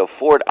 years. So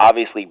Ford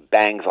obviously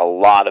bangs a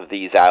lot of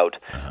these out.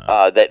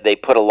 That they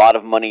put a lot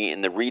of money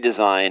in the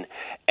redesign,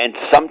 and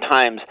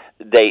sometimes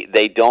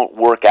they don't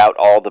work out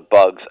all the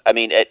bugs. I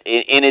mean,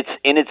 in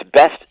its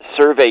best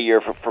survey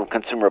year from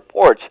Consumer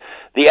Reports,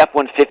 the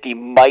F-150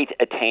 might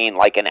attain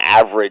like an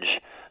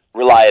average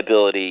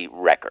reliability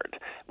record,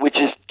 which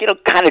is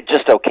kind of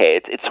just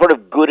okay. It's sort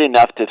of good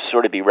enough to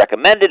sort of be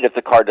recommended if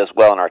the car does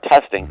well in our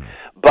testing,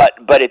 but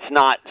it's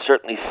not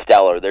certainly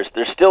stellar. There's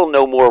still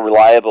no more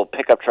reliable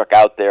pickup truck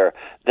out there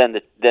than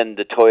the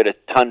Toyota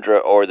Tundra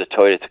or the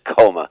Toyota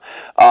Tacoma.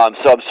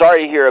 So I'm sorry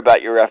to hear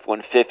about your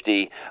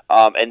F-150,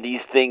 and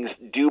these things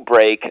do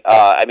break.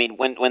 I mean,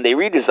 when they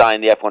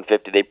redesigned the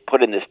F-150, they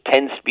put in this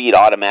 10-speed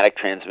automatic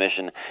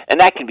transmission, and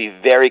that can be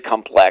very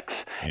complex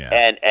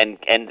and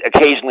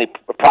occasionally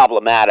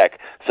problematic.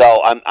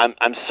 So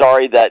I'm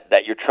sorry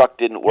that your truck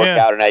didn't work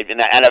out, and I've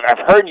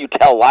heard you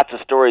tell lots of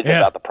stories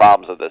about the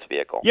problems of this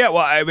vehicle. Yeah,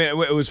 well, I mean,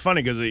 it was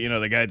funny because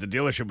the guy at the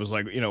dealership was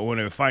like, when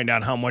I find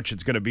out how much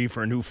it's going to be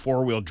for a new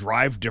 4-wheel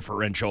drive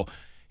differential,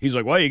 he's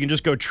like, well, you can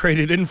just go trade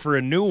it in for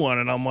a new one,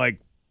 and I'm like,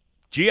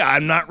 gee,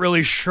 I'm not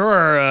really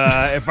sure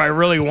if I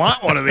really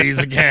want one of these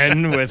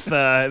again with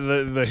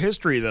the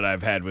history that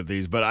I've had with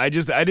these. But I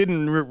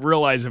didn't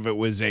realize if it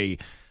was a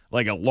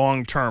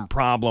long-term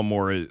problem,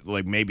 or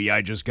like maybe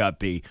I just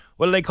got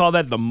what do they call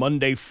that? The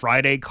Monday,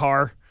 Friday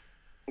car?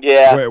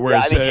 Yeah.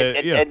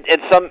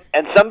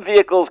 Some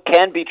vehicles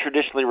can be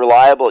traditionally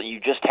reliable. You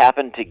just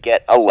happen to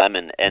get a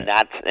lemon, and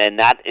that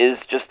is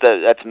just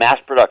that's mass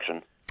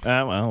production.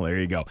 Well, there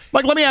you go.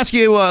 Mike, let me ask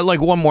you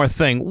one more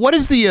thing. What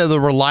is the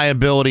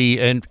reliability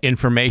and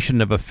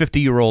information of a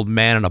 50-year-old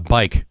man on a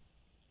bike?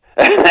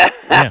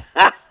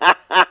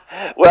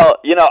 Well,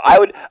 I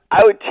would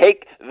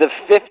take the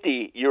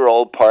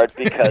 50-year-old part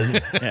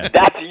because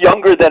that's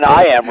younger than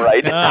I am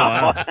right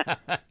now.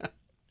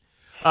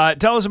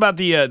 Tell us about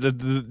the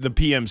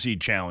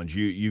PMC challenge.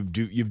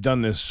 You've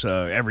done this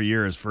every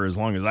year for as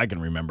long as I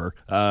can remember.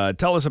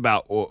 Tell us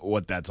about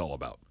what that's all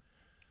about.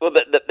 Well,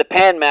 the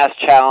Pan Mass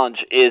Challenge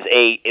is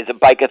a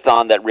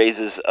bike-a-thon that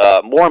raises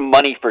more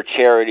money for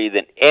charity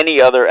than any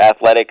other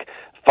athletic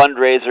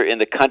fundraiser in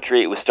the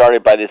country. It was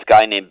started by this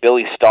guy named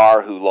Billy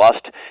Starr, who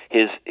lost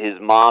his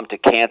mom to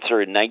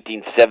cancer in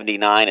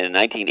 1979, and in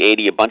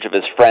 1980 a bunch of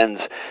his friends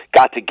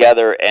got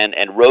together and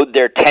rode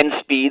their 10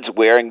 speeds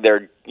wearing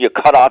their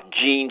cut-off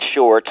jean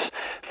shorts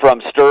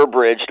from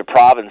Sturbridge to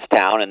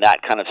Provincetown, and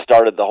that kind of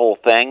started the whole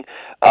thing.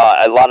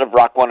 A lot of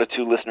Rock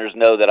 102 listeners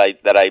know that I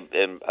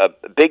am a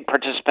big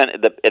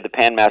participant at the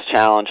Pan Mass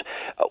Challenge.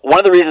 One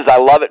of the reasons I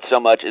love it so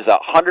much is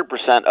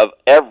 100% of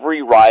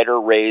every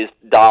rider-raised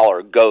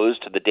dollar goes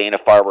to the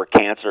Dana-Farber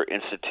Cancer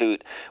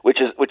Institute, which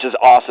is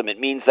awesome. It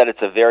means that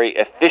it's a very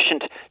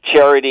efficient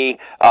charity.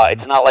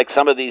 It's not like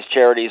some of these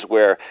charities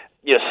where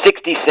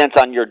 60 cents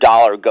on your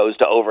dollar goes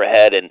to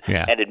overhead and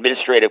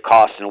administrative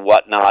costs and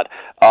whatnot.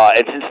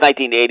 And since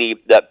 1980,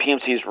 the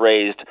PMC's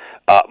raised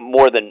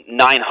more than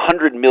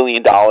 $900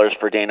 million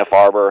for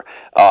Dana-Farber.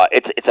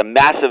 It's a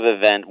massive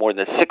event, more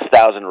than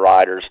 6,000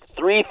 riders,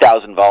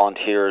 3,000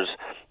 volunteers.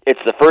 It's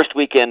the first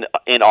weekend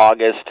in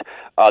August.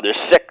 There's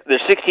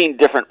 16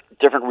 different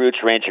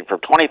routes ranging from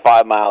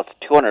 25 miles to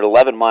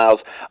 211 miles.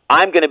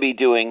 I'm going to be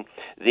doing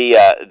the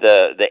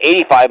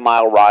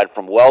 85-mile ride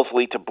from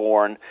Wellesley to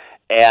Bourne.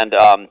 And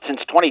since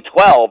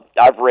 2012,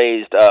 I've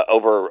raised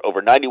over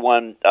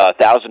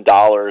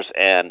 $91,000,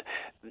 and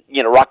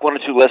Rock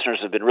 102 listeners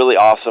have been really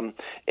awesome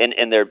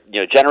in their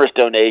generous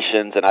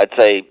donations. And I'd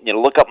say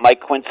look up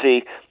Mike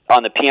Quincy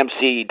on the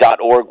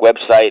PMC.org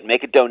website.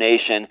 Make a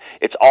donation.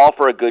 It's all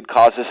for a good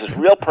cause. This is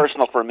real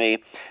personal for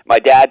me. My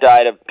dad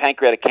died of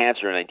pancreatic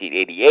cancer in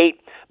 1988.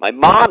 My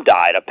mom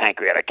died of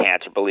pancreatic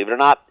cancer, believe it or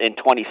not, in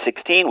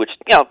 2016, which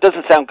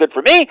doesn't sound good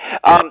for me.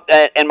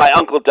 And my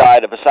uncle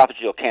died of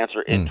esophageal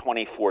cancer in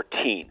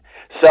 2014.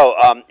 So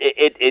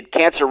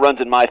cancer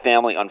runs in my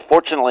family,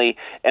 unfortunately,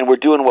 and we're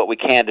doing what we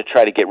can to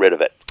try to get rid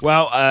of it.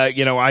 Well, I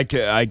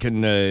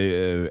can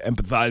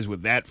empathize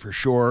with that for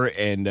sure.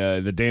 And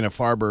the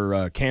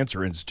Dana-Farber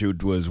Cancer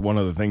Institute was one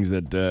of the things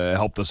that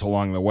helped us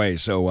along the way.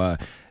 So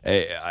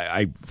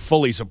I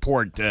fully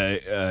support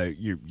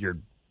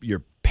your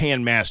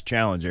pan mass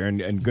challenge there,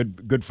 and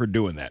good for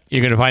doing that.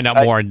 You're going to find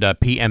out more at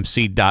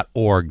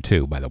pmc.org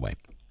too, by the way.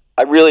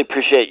 I really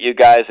appreciate you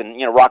guys and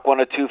Rock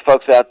 102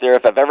 folks out there.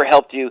 If I've ever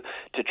helped you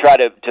to try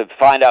to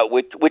find out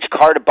which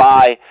car to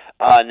buy,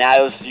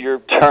 now's your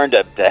turn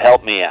to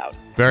help me out.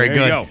 Very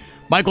good. Go.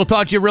 Mike, we'll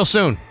talk to you real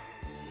soon.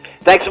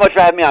 Thanks so much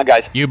for having me on,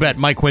 guys. You bet.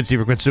 Mike Quincy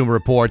for Consumer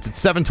Reports at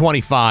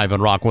 7:25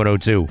 on Rock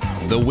 102.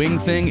 The Wing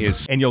Thing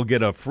is, and you'll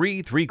get a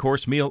free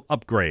 3-course meal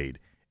upgrade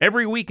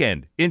every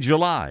weekend in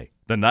July.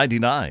 The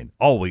 99,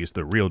 always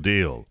the real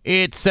deal.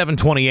 It's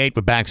 7:28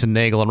 with Bax and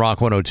Nagle on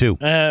Rock 102.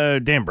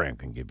 Dan Brown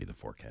can give you the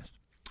forecast.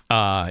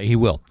 He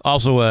will.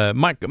 Also,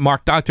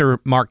 Dr.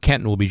 Mark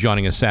Kenton will be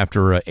joining us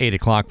after 8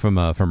 o'clock from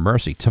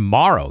Mercy.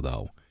 Tomorrow,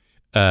 though,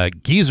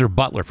 Geezer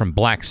Butler from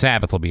Black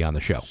Sabbath will be on the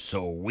show.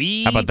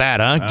 Sweet. How about that,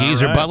 huh?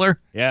 Geezer Butler?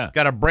 Yeah.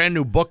 Got a brand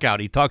new book out.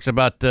 He talks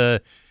about,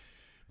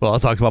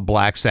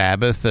 Black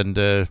Sabbath and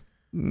a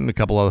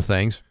couple other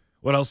things.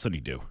 What else did he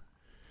do?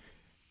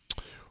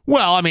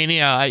 Well, I mean,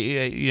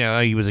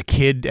 he was a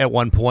kid at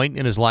one point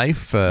in his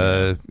life.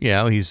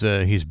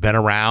 He's been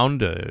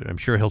around. I'm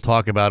sure he'll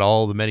talk about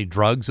all the many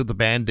drugs that the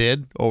band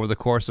did over the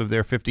course of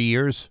their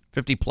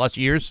 50-plus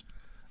years.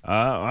 All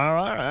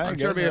right. I'm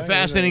sure it'll be a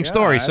fascinating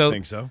story. I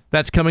think so.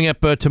 That's coming up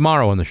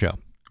tomorrow on the show.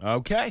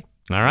 Okay.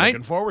 All right.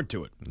 Looking forward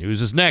to it.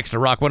 News is next to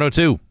Rock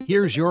 102.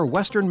 Here's your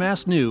Western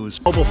Mass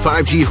News. Mobile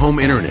 5G home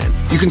internet.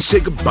 You can say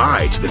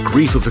goodbye to the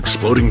grief of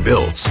exploding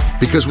bills.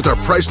 Because with our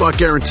price lock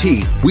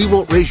guarantee, we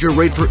won't raise your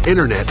rate for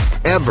internet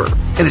ever.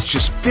 And it's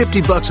just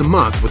 $50 a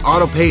month with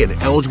auto pay and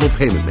eligible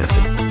payment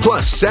method.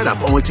 Plus, setup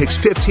only takes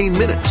 15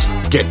 minutes.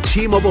 Get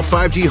T-Mobile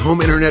 5G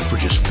home internet for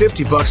just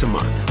 $50 a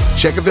month.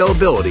 Check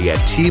availability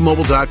at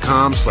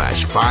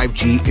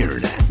T-Mobile.com/5G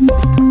internet.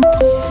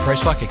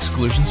 Price lock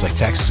exclusions like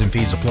taxes and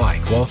fees apply.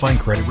 Qualifying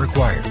credit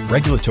required.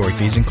 Regulatory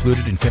fees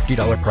included in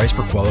 $50 price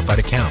for qualified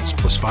accounts,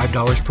 plus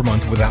 $5 per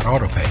month without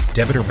autopay.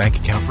 Debit or bank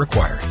account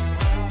required.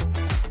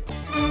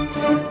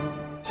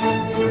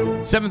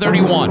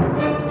 7:31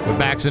 with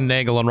Bax and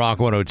Nagle on Rock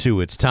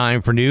 102. It's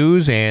time for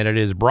news, and it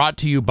is brought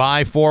to you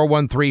by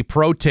 413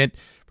 Pro Tint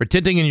for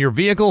tinting in your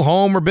vehicle,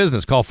 home, or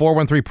business. Call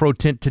 413 Pro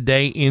Tint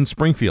today in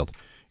Springfield.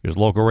 Here's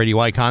local radio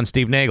icon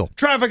Steve Nagle.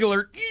 Traffic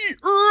alert.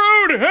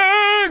 Road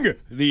hang!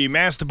 The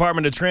Mass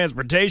Department of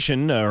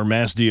Transportation, or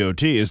Mass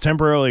DOT, is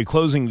temporarily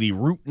closing the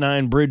Route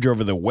 9 bridge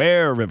over the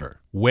Ware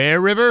River.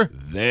 Ware River?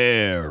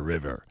 Their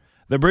River.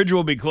 The bridge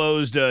will be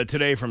closed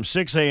today from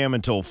 6 a.m.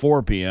 until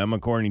 4 p.m.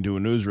 According to a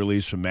news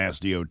release from Mass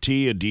DOT,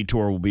 a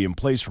detour will be in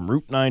place from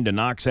Route 9 to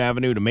Knox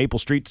Avenue to Maple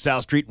Street to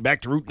South Street and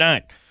back to Route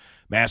 9.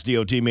 Mass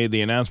DOT made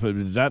the announcement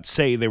but did not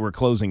say they were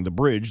closing the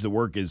bridge. The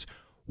work is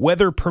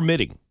weather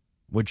permitting,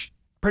 which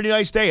pretty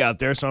nice day out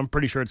there, so I'm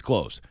pretty sure it's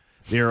closed.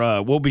 There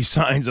will be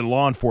signs and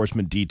law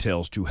enforcement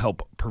details to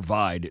help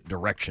provide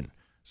direction.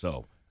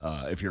 So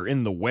if you're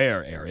in the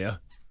Ware area.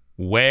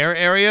 Where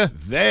area?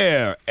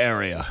 Their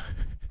area.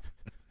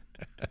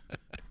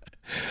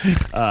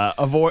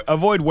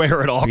 Avoid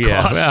Ware at all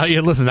costs.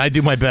 Well, listen, I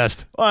do my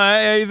best.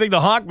 Well, you think the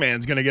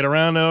Hawkman's going to get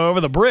around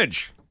over the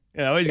bridge?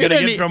 He's going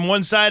to get from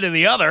one side to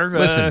the other.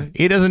 Listen,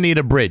 he doesn't need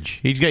a bridge.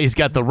 He's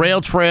got the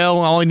rail trail.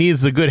 All he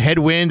needs is a good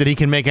headwind, and he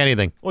can make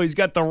anything. Well, he's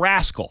got the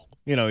Rascal.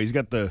 He's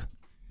got the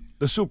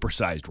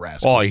supersized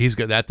Rascal. Oh, he's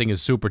got that thing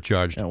is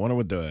supercharged. I wonder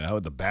how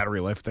the battery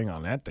life thing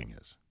on that thing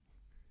is.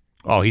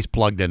 Oh, he's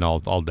plugged in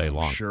all day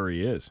long. Sure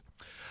he is.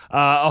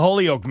 A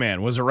Holyoke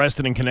man was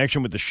arrested in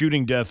connection with the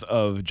shooting death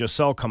of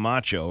Giselle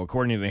Camacho.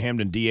 According to the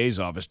Hamden DA's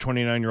office,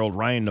 29-year-old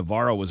Ryan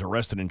Navarro was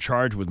arrested and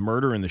charged with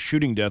murder in the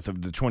shooting death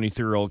of the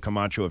 23-year-old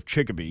Camacho of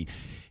Chicopee.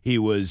 He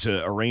was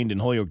arraigned in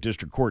Holyoke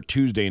District Court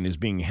Tuesday and is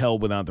being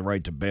held without the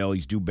right to bail.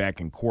 He's due back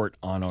in court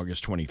on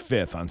August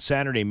 25th. On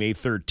Saturday, May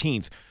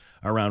 13th,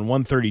 around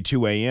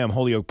 1:32 a.m.,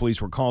 Holyoke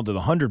police were called to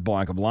the 100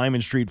 block of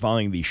Lyman Street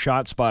following the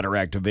shot spotter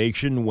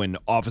activation. When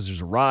officers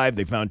arrived,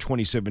 they found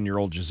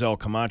 27-year-old Giselle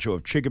Camacho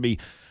of Chicopee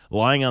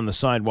lying on the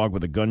sidewalk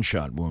with a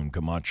gunshot wound.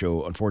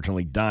 Camacho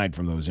unfortunately died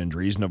from those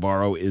injuries.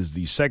 Navarro is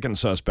the second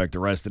suspect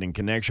arrested in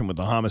connection with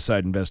the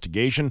homicide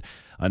investigation.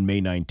 On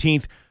May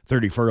 19th,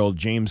 34-year-old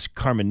James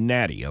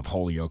Carminati of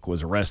Holyoke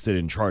was arrested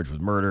and charged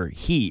with murder.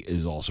 He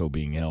is also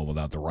being held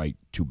without the right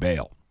to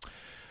bail.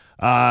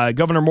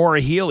 Governor Maura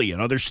Healey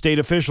and other state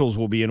officials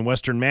will be in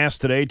Western Mass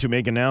today to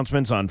make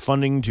announcements on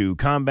funding to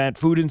combat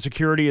food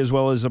insecurity as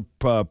well as to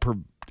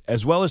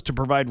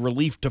provide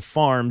relief to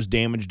farms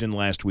damaged in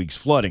last week's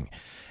flooding.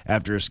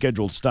 After a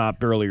scheduled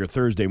stop earlier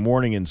Thursday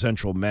morning in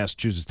central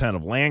Massachusetts town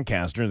of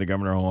Lancaster, the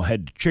governor will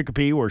head to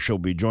Chicopee, where she'll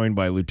be joined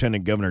by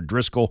Lieutenant Governor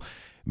Driscoll,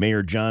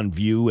 Mayor John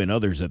View, and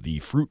others at the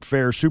Fruit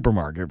Fair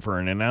supermarket for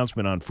an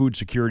announcement on food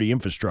security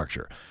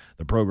infrastructure.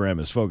 The program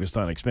is focused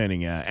on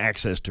expanding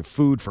access to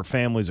food for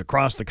families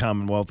across the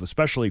Commonwealth,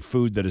 especially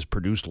food that is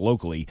produced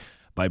locally,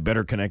 by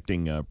better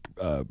connecting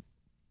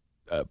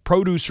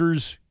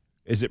producers.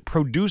 Is it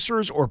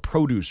producers or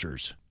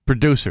producers?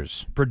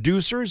 Producers.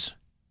 Producers,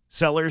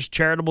 sellers,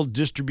 charitable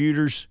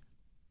distributors.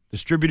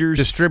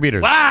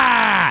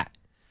 Ah!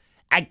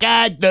 I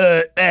got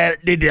the.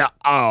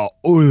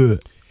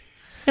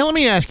 Hey, let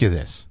me ask you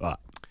this.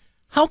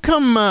 How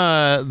come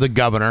the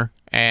governor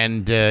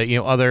and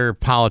other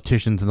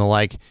politicians and the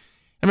like?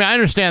 I mean, I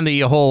understand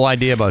the whole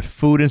idea about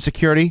food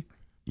insecurity,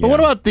 but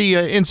what about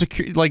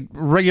the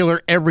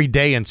regular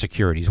everyday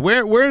insecurities?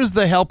 Where's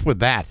the help with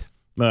that?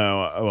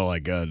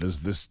 Does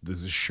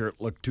this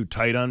shirt look too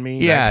tight on me?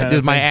 Yeah,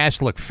 does my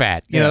ass look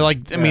fat?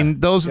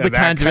 Those are the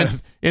kinds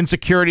of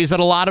insecurities that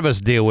a lot of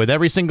us deal with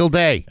every single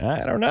day.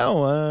 I don't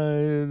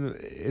know.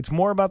 It's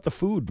more about the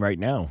food right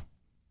now.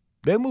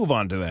 They'll move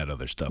on to that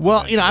other stuff.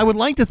 Well, I would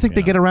like to think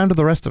they get around to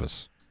the rest of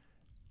us.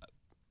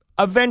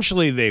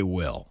 Eventually they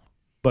will.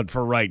 But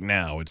for right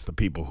now, it's the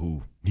people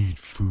who need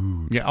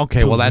food. Yeah,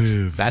 okay, well,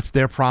 that's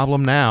their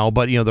problem now.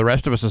 But, the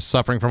rest of us are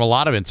suffering from a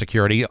lot of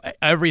insecurity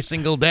every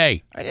single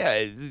day.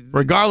 Yeah.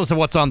 Regardless of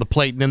what's on the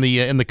plate and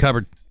in the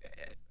cupboard.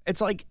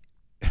 It's like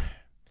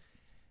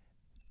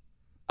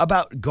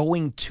about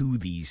going to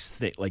these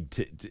things.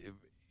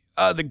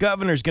 The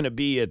governor's going to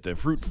be at the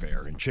fruit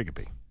fair in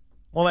Chicopee.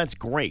 Well, that's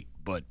great,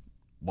 but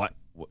what?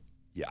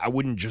 Yeah, I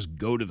wouldn't just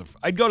go to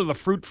I'd go to the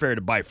fruit fair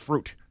to buy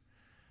fruit.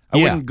 I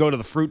wouldn't go to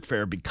the fruit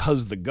fair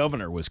because the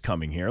governor was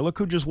coming here. Look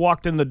who just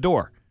walked in the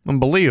door.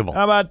 Unbelievable.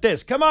 How about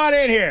this? Come on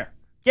in here.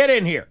 Get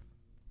in here.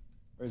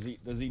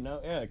 Does he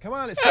know? Yeah, come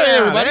on. Hey,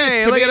 everybody.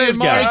 Hey, look at this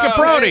guy. Marty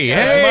Caproni.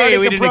 Hey,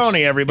 we Marty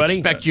Caproni, everybody.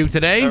 Expect you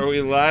today. Are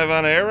we live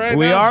on air right now?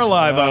 We are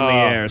live on the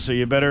air, so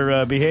you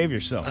better behave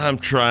yourself. I'm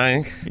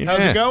trying. How's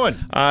it going?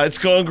 It's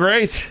going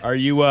great. Are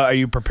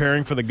you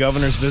preparing for the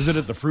governor's visit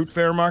at the fruit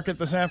fair market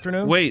this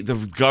afternoon? Wait,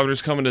 the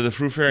governor's coming to the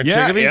fruit fair in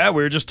Chicopee? Yeah,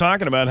 we were just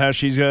talking about how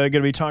she's going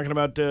to be talking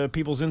about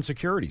people's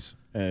insecurities.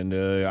 And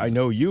I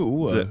know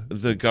you.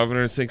 The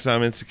governor thinks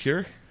I'm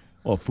insecure?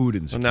 Well, food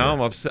insecure. Well, now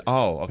I'm upset.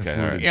 Oh, okay.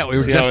 All right. Yeah, we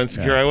were See how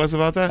insecure I was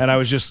about that? And I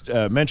was just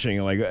mentioning,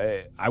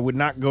 I would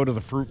not go to the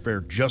fruit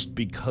fair just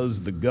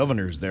because the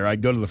governor's there.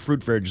 I'd go to the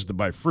fruit fair just to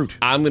buy fruit.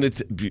 I'm going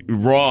to be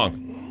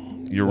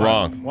wrong. You're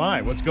wrong.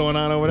 Why? What's going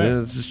on over there?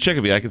 This is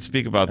Chicopee. I can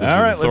speak about this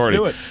with authority.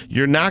 Let's do it.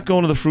 You're not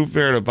going to the fruit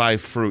fair to buy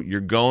fruit.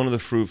 You're going to the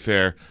fruit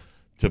fair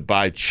to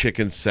buy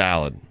chicken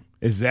salad.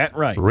 Is that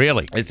right?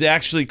 Really? It's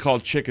actually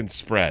called chicken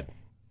spread.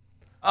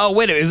 Oh,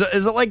 wait a minute.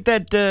 Is it like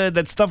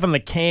that stuff in the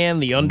can,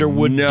 the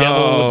Underwood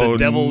Devil, with the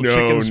devil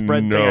chicken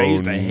spread thing? I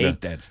used to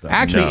hate that stuff.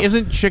 Actually,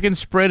 isn't chicken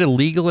spread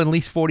illegal in at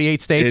least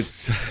 48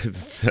 states?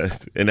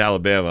 It's in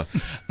Alabama.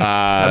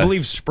 I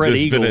believe spread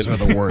eagles are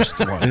the worst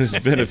ones.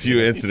 There's been a few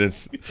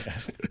incidents.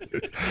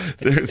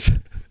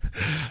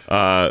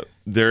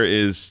 There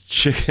is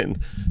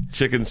chicken.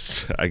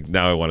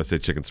 Now I want to say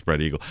chicken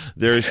spread eagle.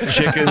 There's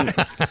chicken.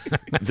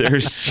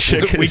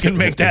 We can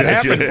make that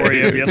happen for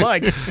you if you'd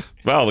like.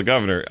 Well, the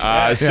governor.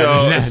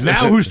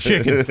 Now who's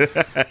chicken?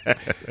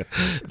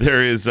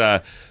 There is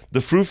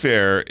the fruit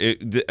fair.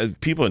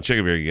 People in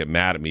Chicopee get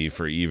mad at me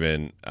for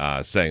even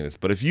saying this,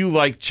 but if you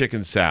like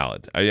chicken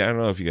salad, I don't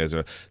know if you guys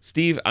are.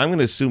 Steve, I'm going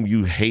to assume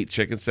you hate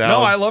chicken salad.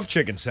 No, I love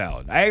chicken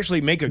salad. I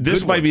actually make a good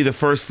This might one. be the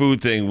first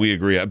food thing we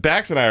agree on.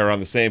 Bax and I are on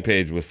the same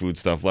page with food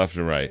stuff left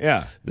and right.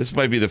 Yeah. This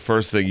might be the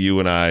first thing you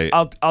and I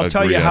I'll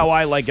tell you agree how on.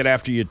 I like it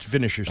after you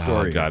finish your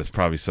story. Oh, God, it's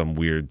probably some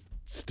weird,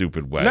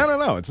 stupid way.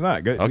 No, it's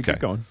not. Good. Okay. Keep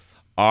going.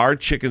 Our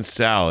chicken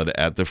salad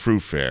at the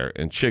fruit fair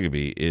in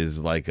Chicopee is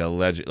like a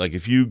legend. Like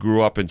if you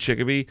grew up in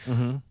Chicopee,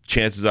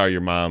 chances are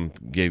your mom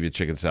gave you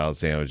chicken salad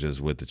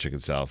sandwiches with the chicken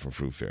salad from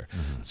fruit fair.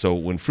 So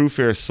when fruit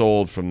fair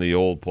sold from the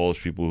old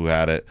Polish people who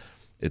had it,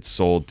 it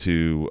sold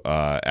to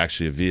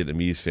actually a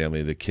Vietnamese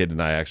family. The kid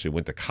and I actually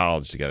went to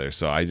college together.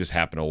 So I just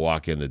happened to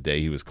walk in the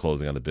day he was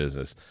closing on the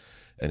business.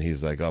 And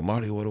he's like, "Oh,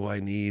 Marty, what do I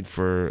need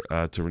for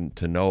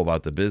to know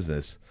about the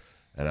business?"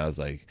 And I was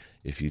like,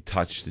 "If you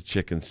touch the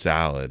chicken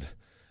salad,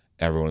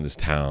 everyone in this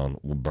town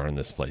will burn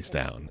this place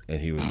down."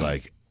 And he was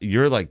like,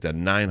 "You're like the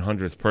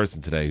 900th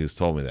person today who's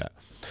told me that."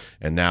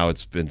 And now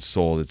it's been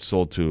sold. It's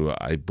sold to,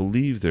 I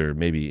believe they're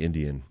maybe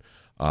Indian,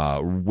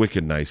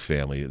 wicked nice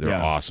family.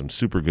 They're awesome,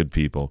 super good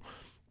people.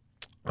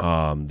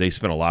 They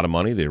spent a lot of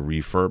money. They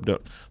refurbed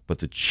it. But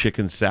the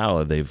chicken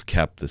salad, they've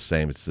kept the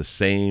same. It's the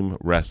same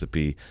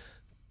recipe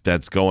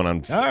that's going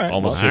on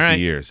almost 50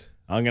 years.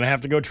 I'm going to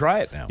have to go try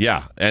it now.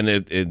 Yeah, and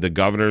the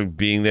governor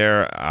being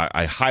there,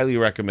 I highly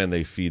recommend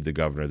they feed the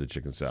governor the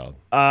chicken salad.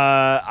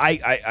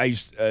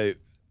 I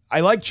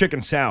like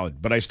chicken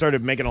salad, but I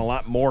started making a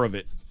lot more of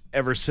it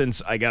ever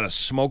since I got a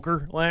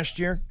smoker last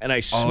year, and I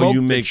smoked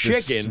you make the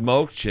chicken,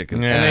 smoked chicken,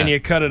 and then you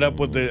cut it up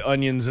with the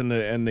onions and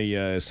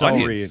the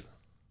celery. Onions?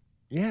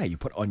 Yeah, you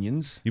put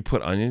onions. You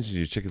put onions in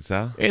your chicken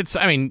salad?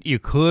 You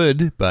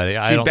could, but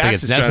I don't think Bax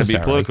it's is necessary. trying to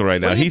be political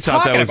right now. What are you He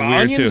thought that was talking about?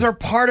 weird Onions too. are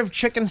part of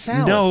chicken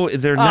salad. No,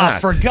 they're Oh,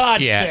 not. for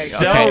God's sake.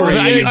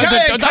 Celery.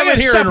 Come in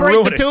here and separate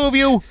ruin the it. two of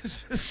you.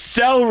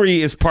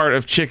 Celery is part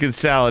of chicken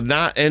salad,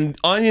 and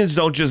onions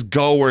don't just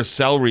go where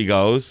celery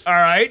goes. All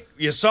right,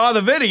 you saw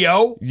the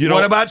video. You What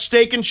don't- about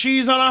steak and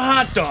cheese on a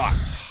hot dog?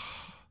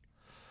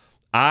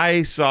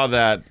 I saw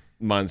that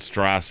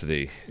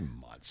monstrosity.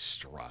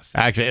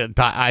 Actually,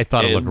 I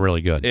thought it looked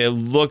really good. It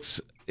looks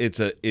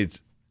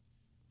it's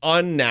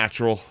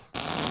unnatural.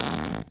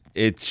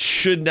 It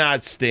should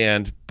not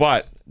stand,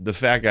 but the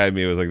fat guy in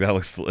me was like, that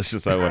looks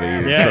delicious. I want to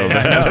eat it. Yeah, so I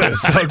bad. know. It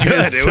was so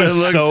good. It was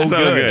looks so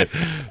good.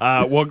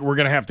 Well, we're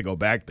gonna have to go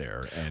back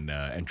there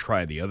and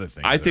try the other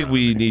things. I think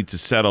we need to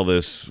settle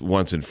this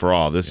once and for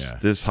all.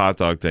 This hot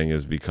dog thing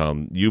has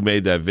become. You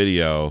made that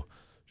video.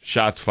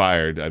 Shots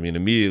fired. I mean,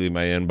 immediately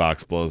my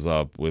inbox blows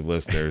up with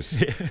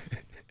listeners.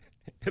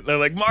 They're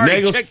like,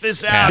 Marty, check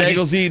this out.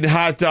 Nagle's eating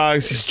hot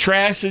dogs. He's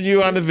trashing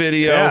you on the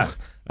video.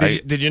 Yeah.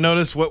 Did you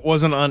notice what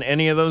wasn't on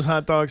any of those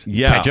hot dogs?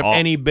 Yeah, Ketchup.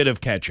 Any bit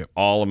of ketchup.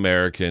 All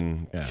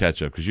American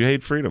ketchup, because you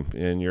hate freedom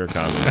and you're a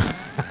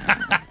communist.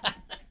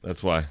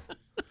 That's why.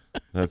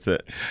 That's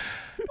it.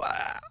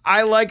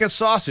 I like a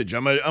sausage.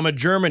 I'm a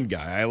German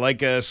guy. I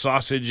like a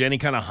sausage, any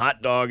kind of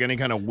hot dog, any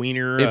kind of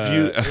wiener. If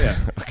you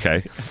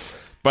okay.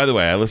 By the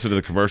way, I listened to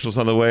the commercials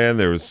on the way in.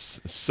 There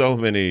was so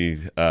many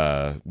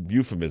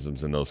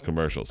euphemisms in those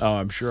commercials. Oh,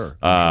 I'm sure.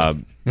 I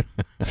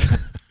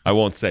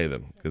won't say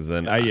them because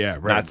then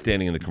not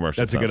standing in the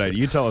commercial. That's a good idea.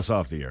 You tell us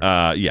off the air.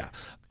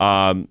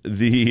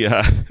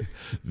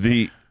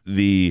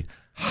 The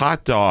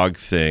hot dog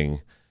thing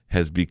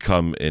has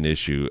become an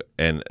issue,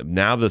 and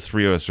now the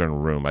three of us are in a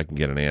room. I can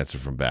get an answer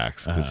from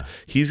Bax because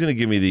he's going to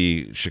give me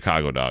the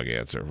Chicago dog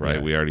answer. Right?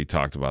 Yeah. We already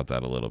talked about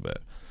that a little bit.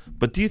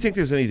 But do you think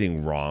there's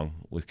anything wrong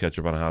with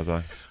ketchup on a hot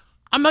dog?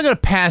 I'm not going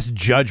to pass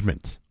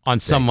judgment on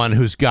someone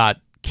who's got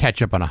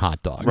ketchup on a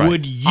hot dog. Right.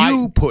 Would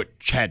you put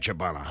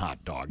ketchup on a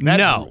hot dog?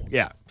 No.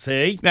 Yeah.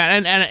 See?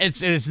 And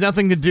it's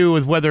nothing to do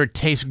with whether it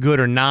tastes good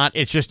or not.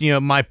 It's just,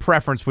 my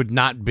preference would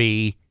not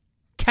be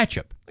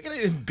ketchup. Look at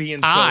it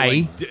being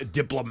so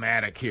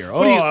diplomatic here.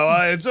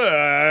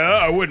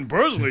 I wouldn't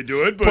personally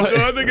do it, but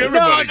I think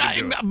everybody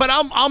can do it. But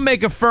I'll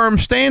make a firm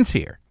stance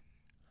here.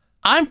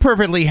 I'm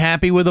perfectly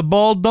happy with a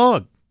bald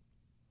dog.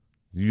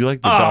 You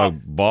like the dog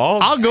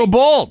bald? I'll go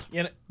bald.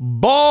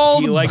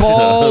 Bald,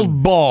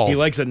 bald. He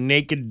likes a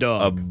naked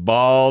dog. A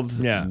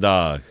bald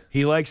dog.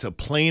 He likes a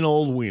plain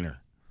old wiener.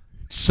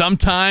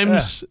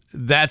 Sometimes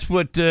that's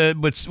what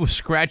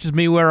scratches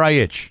me where I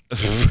itch.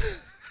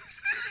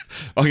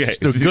 Okay.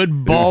 Just a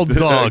good bald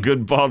dog. A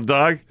good bald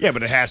dog? Yeah,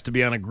 but it has to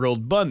be on a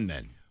grilled bun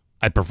then.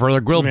 I prefer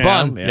the grilled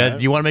bun. Yeah.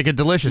 You want to make it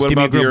delicious? What Give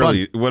me a about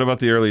grilled bun. What about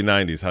the early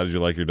 90s? How did you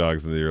like your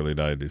dogs in the early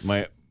 90s?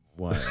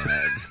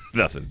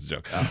 Nothing. It's a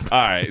joke. All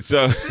right.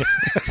 So,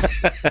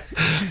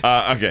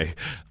 okay.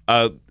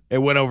 It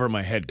went over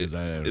my head because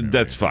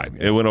that's fine.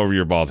 It went over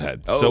your bald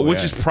head.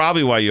 Which is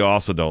probably why you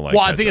also don't like.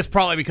 Well, ketchup. I think it's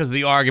probably because of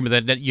the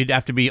argument that you'd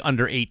have to be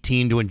under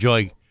 18 to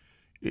enjoy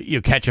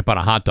your ketchup on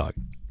a hot dog.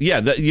 Yeah,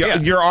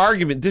 your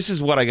argument, this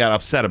is what I got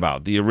upset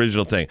about. The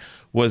original thing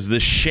was the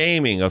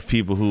shaming of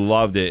people who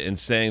loved it and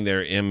saying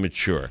they're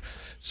immature.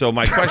 So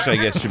my question, I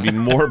guess, should be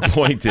more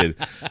pointed,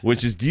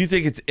 which is, do you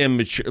think it's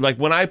immature? Like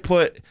when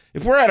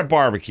if we're at a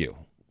barbecue,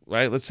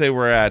 right? Let's say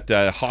we're at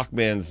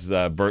Hawkman's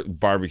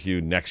barbecue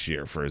next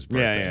year for his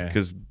birthday.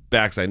 Because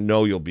Bax, I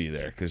know you'll be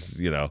there because,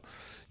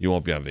 you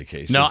won't be on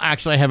vacation. No,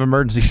 actually, I have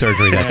emergency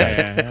surgery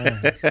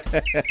that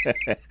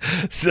day.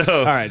 So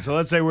all right, so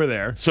let's say we're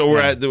there. So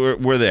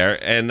we're there,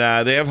 and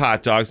they have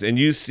hot dogs, and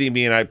you see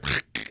me, and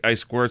I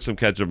squirt some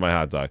ketchup on my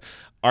hot dog.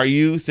 Are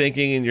you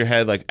thinking in your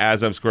head, like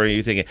as I'm squirting, are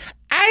you thinking,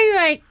 I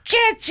like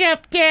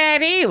ketchup,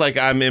 Daddy? Like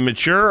I'm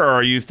immature, or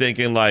are you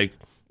thinking like,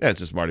 yeah, it's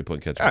just Marty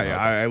putting ketchup on my hot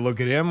dog? I look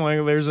at him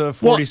like there's a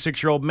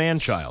 46-year-old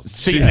man-child.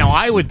 See, now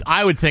I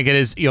would think it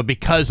is,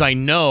 because I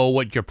know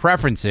what your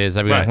preference is.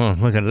 I'd be like,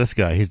 look at this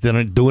guy. He's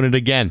doing it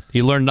again.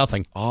 He learned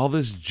nothing. All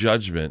this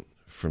judgment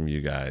from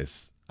you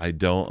guys, I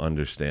don't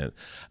understand.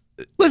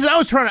 Listen, I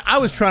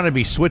was trying to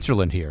be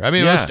Switzerland here. I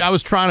mean, I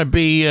was trying to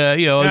be,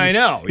 I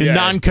know,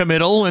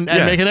 non-committal and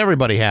making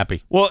everybody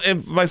happy. Well,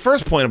 and my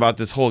first point about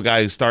this whole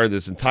guy who started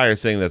this entire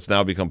thing that's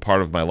now become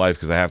part of my life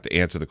because I have to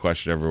answer the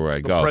question everywhere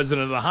I go. The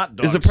president of the hot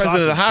dog. Is the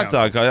president of the hot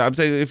Sausage dog? I'm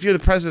saying if you're the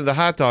president of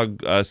the hot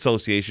dog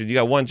association, you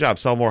got one job: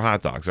 sell more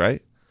hot dogs,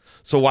 right?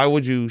 So why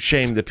would you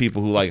shame the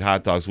people who like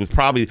hot dogs with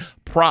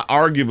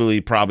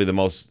arguably the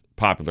most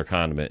popular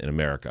condiment in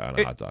America on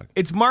a hot dog?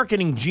 It's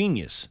marketing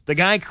genius. The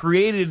guy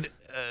created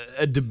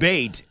a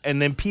debate, and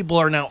then people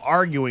are now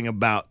arguing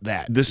about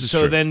that. This is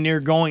so true. then you're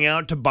going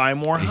out to buy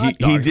more hot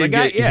He dogs.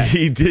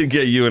 he did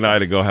get you and I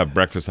to go have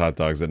breakfast hot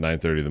dogs at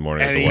 9:30 in the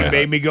morning. And at the he White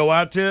made House. me go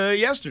out to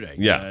yesterday.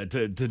 Yeah.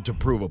 To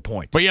prove a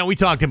point. But we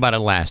talked about it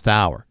last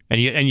hour, and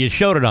you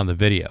showed it on the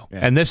video,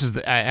 and this is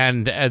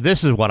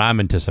this is what I'm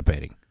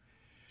anticipating.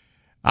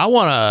 I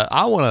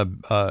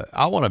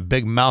want a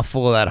big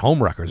mouthful of that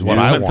home wrecker. Is what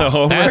I want. The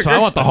home That's wrecker?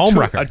 I want the home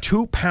wrecker. A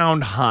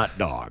 2-pound hot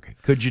dog.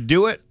 Could you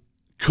do it?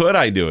 Could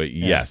I do it?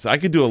 Yes. I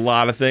could do a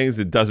lot of things.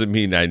 It doesn't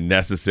mean I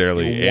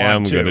necessarily You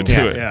am want going to to.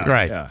 do it. Yeah,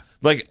 Right. yeah.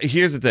 Like,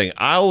 here's the thing.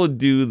 I will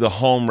do the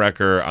home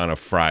wrecker on a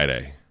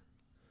Friday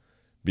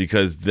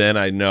because then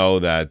I know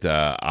that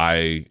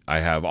I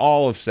have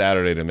all of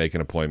Saturday to make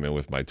an appointment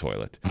with my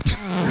toilet.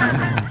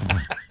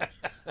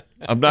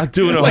 I'm not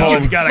doing a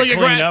home. You got to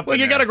clean up.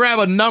 You got to grab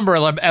a number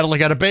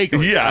at a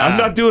bakery. Yeah, I'm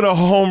not doing a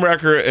home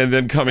wrecker and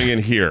then coming in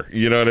here.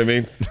 You know what I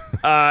mean?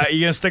 You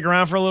going to stick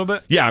around for a little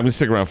bit? Yeah, I'm going to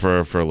stick around for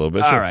a little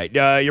bit. All sure. right.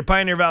 Your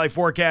Pioneer Valley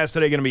forecast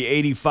today going to be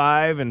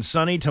 85 and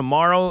sunny.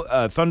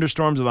 Tomorrow,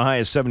 thunderstorms with a high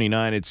of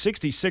 79. It's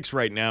 66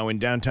 right now in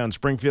downtown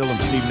Springfield.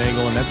 I'm Steve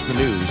Nagle, and that's the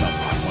news on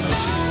Rock 102.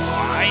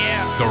 Oh,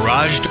 yeah.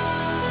 Garage.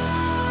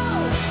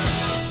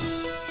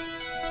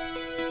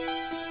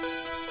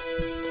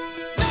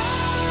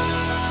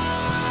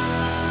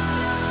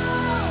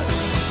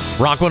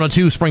 Rock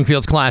 102,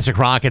 Springfield's Classic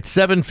Rock at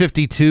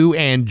 7:52,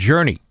 and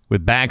Journey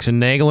with Bax and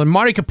Nagle, and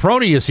Marty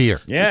Caproni is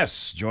here.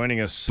 Yes,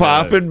 joining us.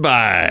 Popping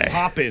by.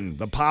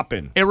 The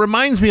poppin'. It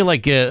reminds me of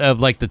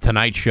the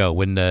Tonight Show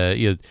when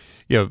Sinatra's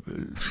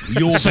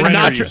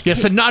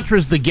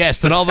the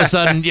guest, and all of a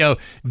sudden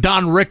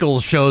Don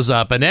Rickles shows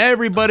up, and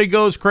everybody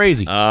goes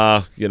crazy.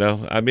 I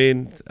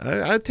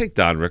take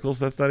Don Rickles.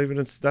 That's not even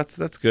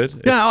that's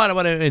good. Yeah, I don't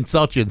want to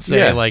insult you and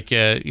say like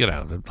a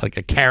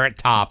Carrot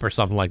Top or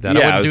something like that.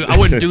 Yeah, I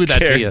wouldn't do that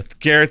to you.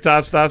 Carrot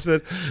Top stops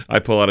it. I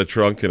pull out a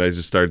trunk and I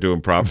just start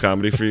doing prop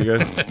comedy for you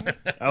guys.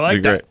 I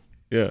like that. Great.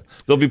 Yeah,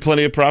 there'll be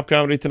plenty of prop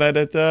comedy tonight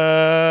at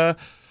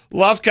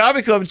Loft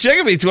Comedy Club in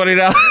Chicopee.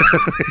 $20.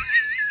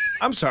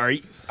 I'm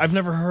sorry. I've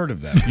never heard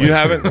of that. You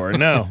haven't? Before.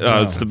 No.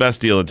 Oh, it's the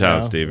best deal in town,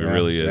 No, Steve. It no.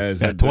 really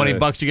is. At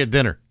 $20, you get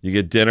dinner. You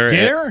get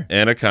dinner?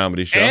 And a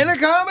comedy show. And a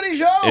comedy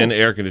show? And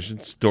air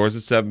conditioned. Stores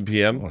at 7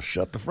 p.m. Well,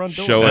 shut the front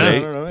door. Show at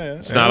 8. No.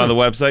 It's not on the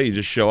website. You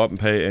just show up and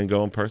pay and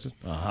go in person.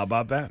 How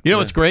about that? You know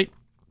what's great?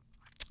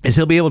 Is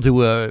he'll be able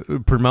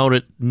to promote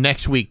it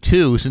next week,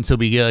 too, since he'll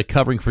be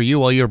covering for you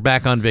while you're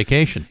back on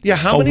vacation. Yeah,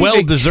 how many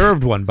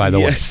well-deserved one, by the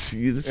way. Yes,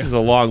 this is a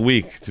long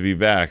week to be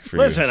back for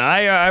you. Listen,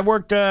 I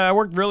worked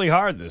really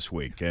hard this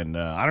week, and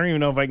I don't even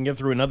know if I can get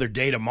through another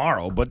day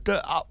tomorrow, but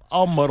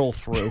I'll muddle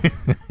through.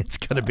 It's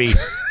going to be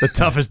the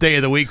toughest day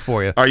of the week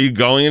for you. Are you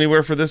going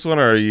anywhere for this one,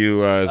 or are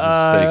you is this a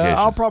staycation?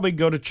 I'll probably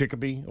go to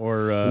Chicopee,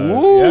 or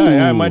Ooh.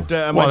 I might.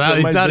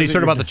 Now he's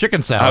heard about the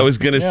chicken salad. I was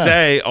going to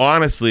say,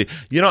 honestly,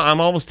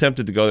 I'm almost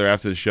tempted to go there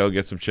after the show,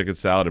 get some chicken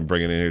salad, and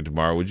bring it in here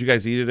tomorrow. Would you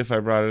guys eat it if I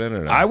brought it in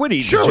or not? I would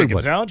eat the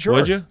chicken salad, sure.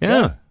 Would you?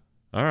 Yeah.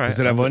 All right. Does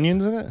it have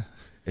onions in it?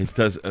 It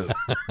does. How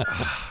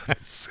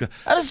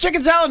does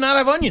chicken salad not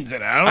have onions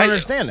in it? I don't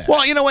understand that.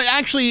 Well, you know what?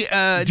 Actually,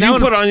 do you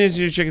put onions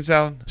in your chicken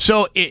salad?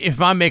 So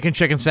if I'm making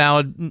chicken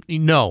salad,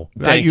 no,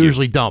 I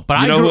usually don't.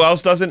 But you know who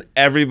else doesn't?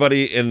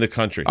 Everybody in the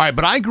country. All right,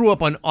 but I grew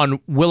up on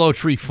Willow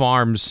Tree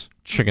Farms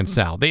chicken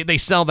salad. They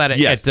sell that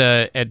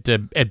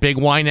at Big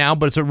Y now,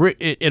 but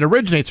it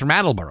originates from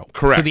Attleboro.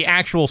 Correct. So the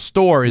actual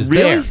store is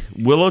really? there.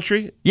 Willow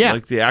Tree? Yeah.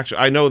 Like the actual.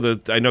 I know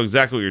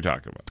exactly what you're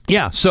talking about.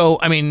 Yeah. So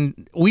I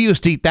mean, we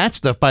used to eat that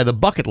stuff by the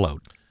bucket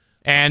load.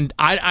 And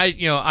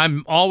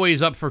I'm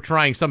always up for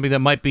trying something that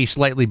might be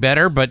slightly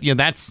better, but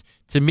that's,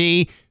 to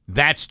me,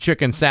 that's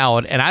chicken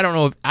salad. And I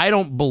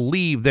don't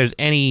believe there's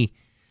any.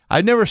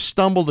 I've never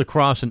stumbled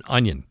across an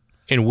onion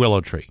in Willow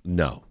Tree.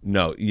 No.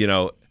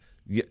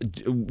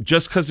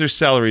 Just because there's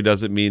celery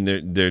doesn't mean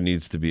there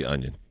needs to be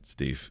onion,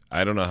 Steve.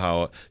 I don't know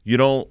how you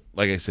don't.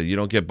 Like I said, you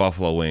don't get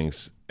buffalo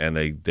wings and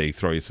they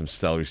throw you some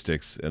celery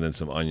sticks and then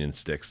some onion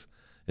sticks.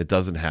 It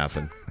doesn't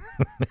happen.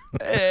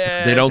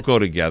 They don't go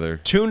together.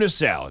 Tuna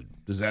salad.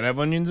 Does that have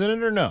onions in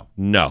it or no?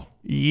 No.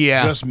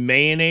 Yeah. Just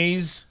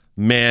mayonnaise?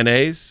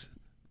 Mayonnaise.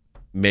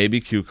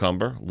 Maybe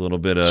cucumber. A little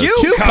bit of...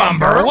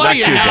 Cucumber? What are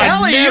you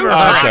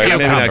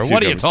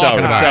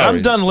talking about?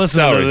 I'm done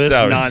listening to this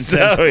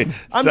nonsense.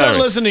 I'm done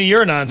listening to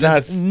your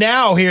nonsense.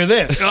 Now hear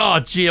this. Oh,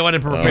 gee, I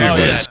wasn't prepared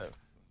for that.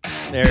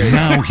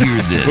 Now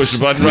hear this. Push the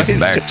button with right.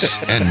 Bax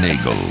and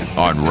Nagle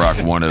on Rock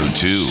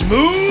 102.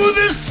 Smooth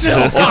as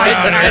silk.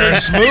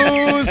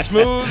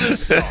 Smooth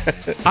as silk.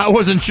 I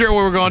wasn't sure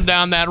we were going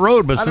down that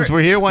road, but since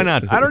we're here, why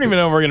not? I don't even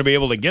know if we're going to be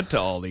able to get to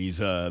all these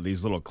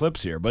little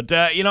clips here. But,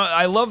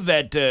 I love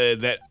that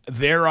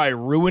There I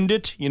Ruined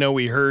It.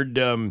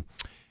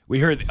 We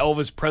heard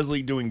Elvis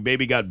Presley doing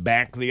Baby Got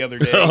Back the other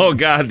day. Oh,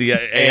 God, the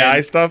AI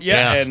stuff?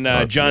 Yeah,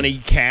 and Johnny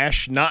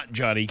Cash, not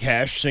Johnny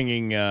Cash,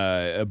 singing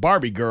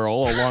Barbie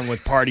Girl along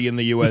with Party in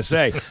the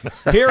USA.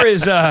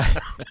 Here's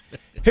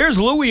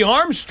Louis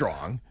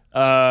Armstrong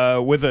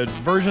with a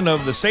version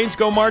of The Saints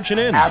Go Marching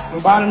In.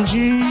 Apple bottom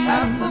jeans,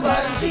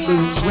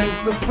 boots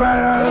with the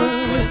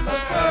furs.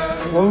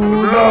 Oh,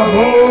 the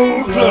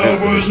whole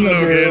club was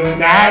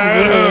looking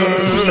at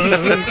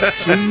her.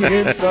 She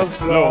hit the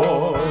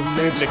floor.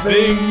 Next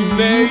thing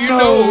there you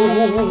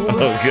know.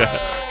 Oh, God.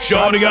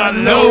 Shorty got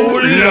low.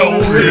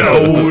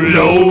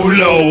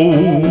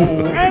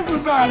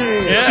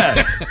 Everybody.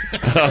 Yeah.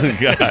 Oh,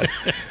 God.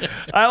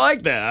 I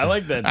like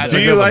that. Do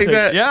you like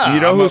that? Yeah.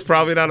 You know who's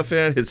probably not a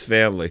fan? His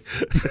family.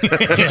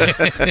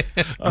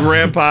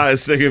 Grandpa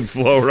is singing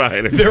Flow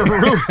Rider.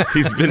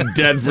 He's been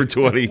dead for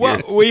 20 years.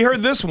 Well, we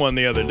heard this one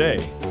the other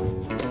day.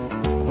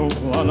 Oh,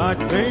 I like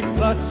big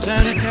plots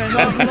and it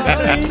cannot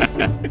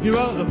lie. You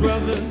are the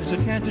brothers, I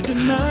can't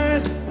deny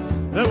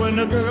that when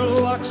a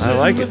girl walks I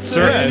like it,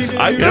 Sir.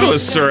 I've been to a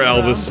Sir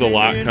Elvis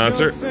Salat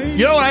concert.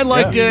 You know what I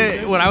like?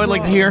 What I would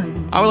like to hear?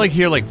 I would like to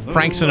hear like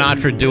Frank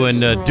Sinatra doing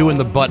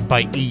the butt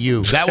by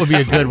EU. That would be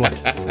a good one.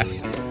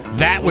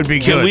 That would be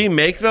good. Can we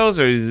make those,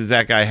 or does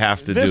that guy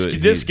have to do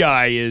it? This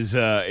guy is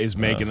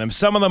making them.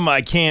 Some of them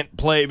I can't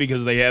play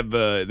because they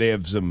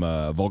have some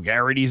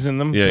vulgarities in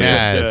them.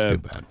 Yeah, that's too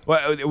bad.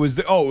 Well, it was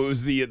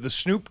the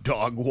Snoop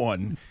Dogg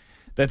one.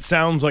 That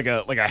sounds like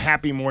a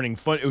Happy Morning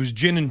Fun. It was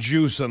gin and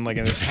juice on like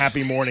this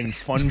Happy Morning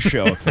Fun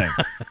show thing.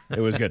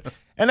 It was good.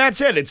 And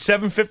that's it. It's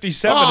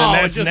 7:57. Oh, and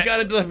that's just got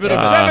into the bit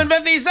it's of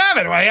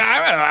 7:57.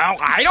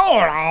 I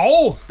don't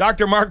know.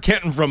 Dr. Mark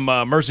Kenton from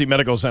Mercy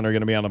Medical Center going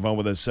to be on the phone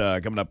with us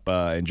coming up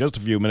in just a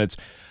few minutes.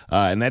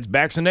 And that's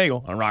Bax and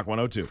Nagle on Rock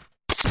 102.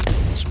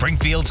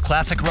 Springfield's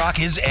classic rock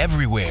is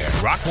everywhere.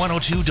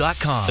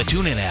 Rock102.com, the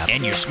TuneIn app,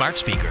 and your smart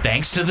speaker.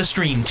 Thanks to the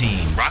Stream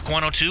Team. Rock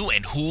 102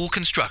 and Hool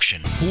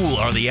Construction. Hool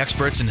are the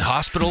experts in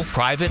hospital,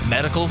 private,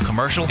 medical,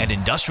 commercial, and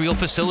industrial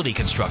facility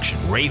construction.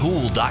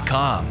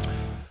 RayHool.com.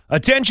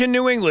 Attention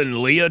New England,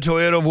 Leah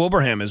Toyota of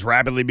Wilbraham is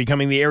rapidly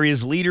becoming the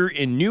area's leader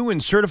in new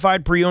and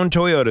certified pre-owned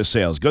Toyota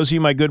sales. Go see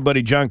my good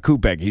buddy John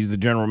Kupek. He's the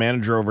general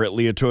manager over at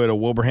Leah Toyota of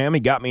Wilbraham. He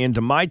got me into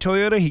my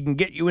Toyota. He can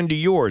get you into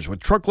yours.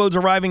 With truckloads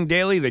arriving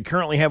daily, they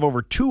currently have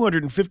over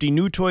 250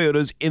 new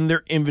Toyotas in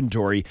their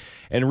inventory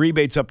and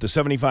rebates up to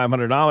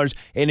 $7,500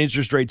 and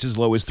interest rates as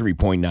low as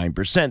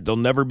 3.9%. There'll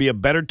never be a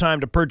better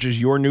time to purchase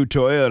your new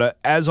Toyota.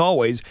 As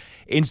always,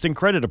 instant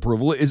credit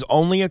approval is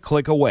only a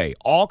click away.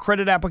 All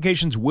credit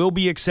applications will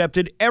be accepted.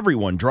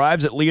 Everyone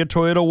drives at Leah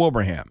Toyota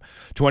Wilbraham.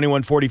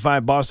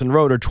 2145 Boston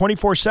Road or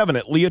 24/7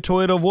 at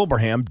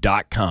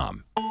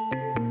leahtoyotawilbraham.com.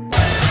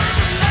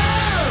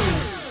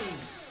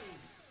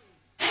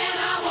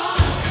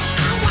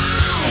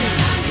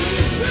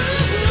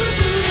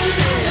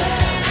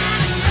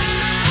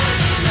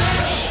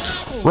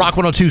 Rock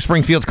 102,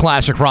 Springfield's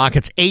classic rock.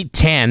 It's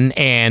 8:10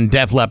 and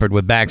Def Leppard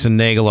with Bax and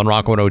Nagle on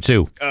Rock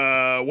 102.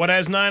 What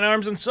has 9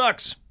 arms and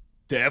sucks?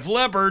 Def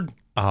Leppard.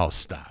 Oh,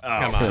 stop!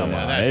 Oh, Come on.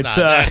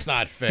 That's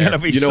not fair.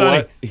 You know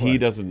what? He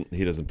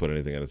doesn't put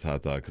anything on his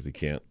hot dog because he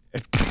can't.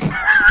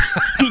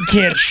 He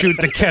can't shoot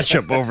the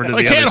ketchup over to the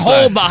other side. He can't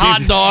hold the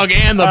hot dog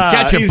and the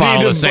ketchup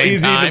bottle at the same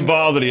he's time. eating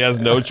ball that he has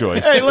no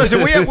choice. Hey,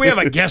 listen, we have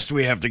a guest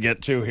we have to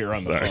get to here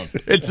on the phone.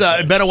 It's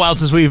been a while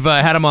since we've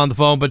had him on the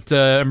phone, but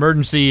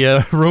emergency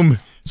room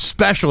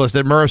specialist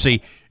at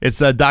Mercy. It's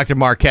Dr.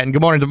 Mark Kenton.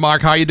 Good morning,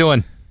 Mark. How are you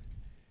doing?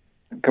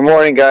 Good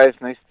morning, guys.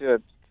 Nice to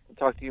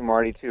talk to you,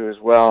 Marty, too, as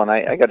well. And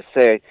I got to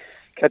say,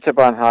 ketchup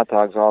on hot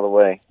dogs all the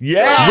way.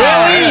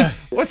 Yeah, really?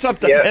 What's up?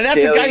 Yeah, and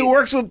that's a guy who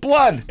works with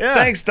blood. Yeah.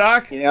 Thanks,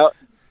 Doc. You know,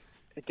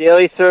 a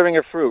daily serving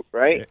of fruit,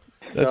 right?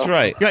 That's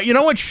right. Yeah, you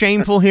know what's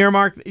shameful here,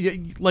 Mark?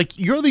 Like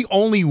you're the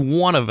only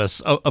one of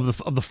us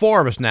of the four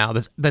of us now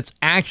that's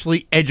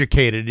actually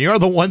educated. You're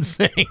the one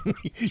saying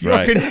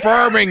you're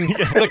confirming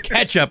the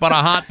ketchup on a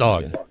hot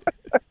dog.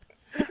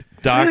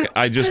 Doc,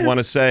 I just want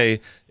to say,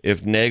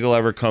 if Nagle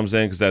ever comes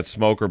in because that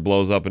smoker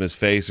blows up in his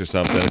face or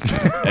something,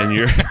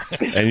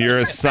 and you're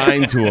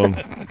assigned to him,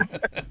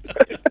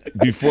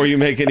 before you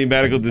make any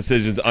medical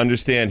decisions,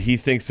 understand he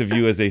thinks of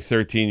you as a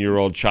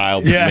 13-year-old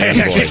child. Man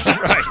boy.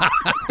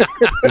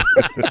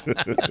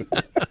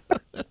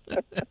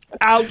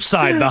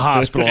 Outside the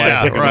hospital,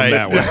 I think right.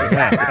 of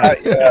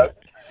that way.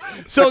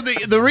 So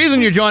the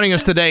reason you're joining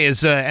us today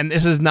is, and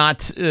this is not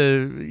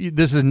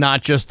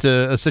just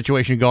a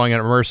situation going on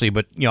at Mercy,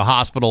 but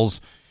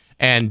hospitals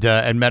and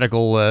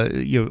medical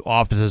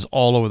offices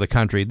all over the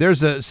country.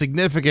 There's a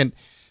significant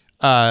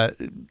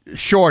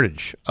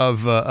shortage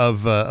of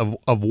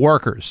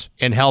workers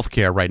in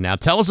healthcare right now.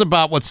 Tell us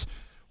about what's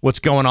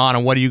going on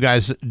and what are you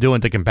guys doing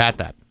to combat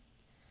that?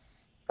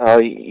 Oh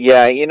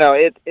yeah, you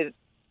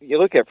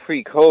look at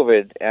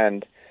pre-COVID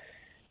and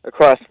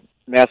across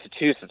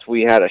Massachusetts,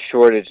 we had a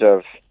shortage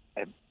of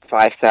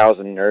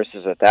 5,000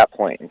 nurses at that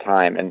point in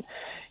time, and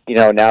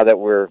now that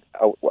we're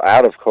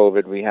out of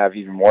COVID, we have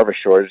even more of a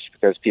shortage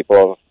because people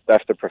have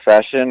left the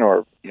profession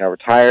or,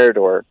 retired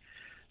or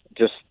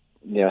just,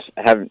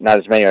 have not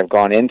as many have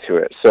gone into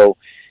it. So,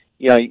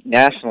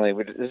 nationally,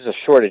 this is a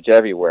shortage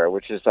everywhere,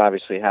 which is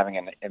obviously having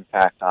an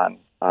impact on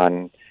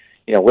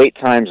wait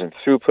times and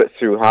throughput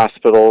through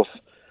hospitals,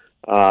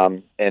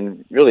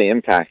 and really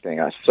impacting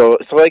us. So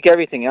like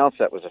everything else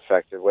that was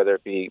affected, whether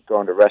it be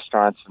going to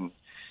restaurants and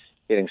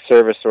getting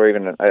service, or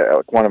even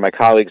one of my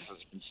colleagues has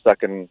been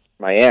stuck in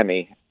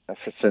Miami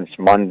since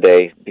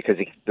Monday because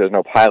there's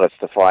no pilots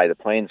to fly the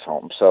planes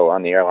home. So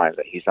on the airlines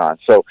that he's on,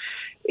 so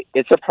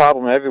it's a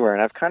problem everywhere.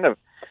 And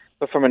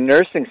but from a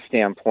nursing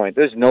standpoint,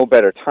 there's no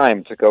better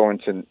time to go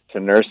into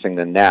nursing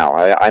than now.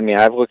 I mean,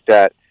 I've looked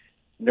at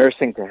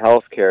nursing to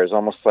healthcare is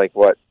almost like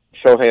what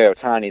Shohei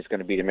Ohtani is going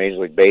to be to Major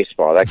League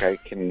Baseball. That guy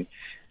can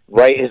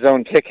write his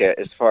own ticket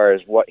as far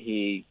as what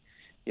he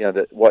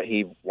what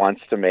he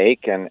wants to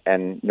make, and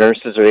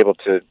nurses are able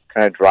to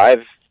kind of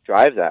drive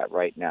that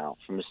right now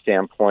from the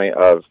standpoint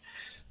of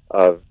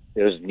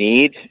there's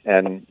need,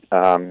 and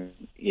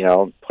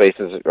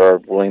places are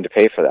willing to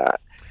pay for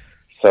that.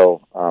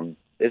 So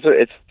it's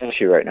an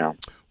issue right now.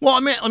 Well,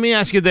 let me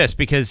ask you this,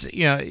 because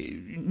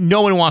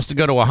no one wants to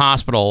go to a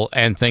hospital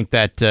and think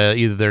that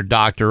either their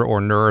doctor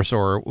or nurse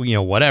or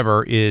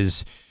whatever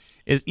is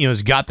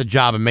got the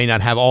job and may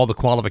not have all the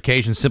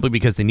qualifications simply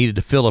because they needed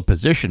to fill a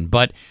position.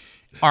 But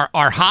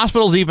are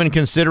hospitals even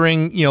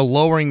considering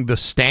lowering the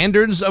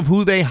standards of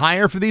who they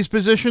hire for these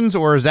positions,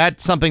 or is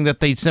that something that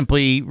they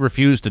simply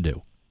refuse to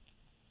do?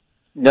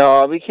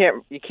 No, we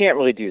can't. You can't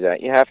really do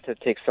that. You have to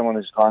take someone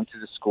who's gone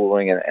through the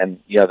schooling and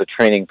the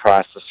training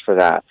process for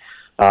that.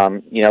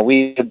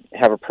 We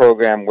have a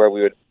program where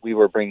we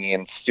were bringing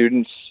in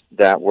students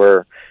that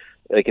were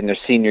like in their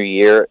senior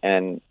year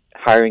and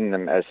hiring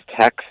them as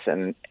techs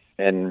and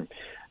then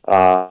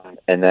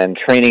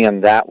training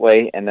them that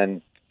way, and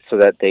then so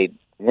that they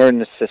learn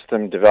the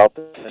system, develop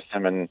the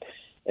system, and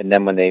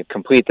then when they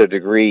complete their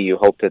degree, you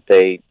hope that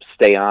they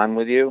stay on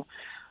with you.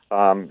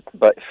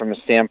 But from a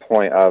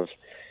standpoint of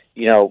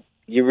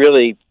you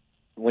really,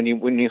 when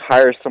you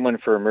hire someone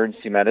for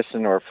emergency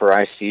medicine or for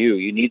ICU,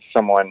 you need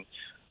someone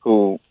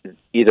who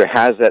either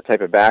has that type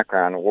of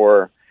background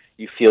or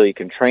you feel you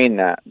can train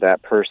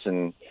that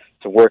person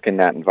to work in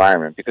that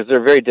environment, because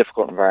they're very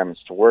difficult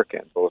environments to work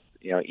in, both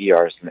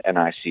ERs and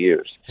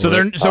ICUs. So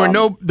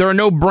there are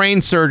no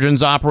brain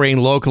surgeons operating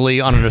locally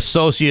on an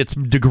associate's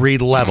degree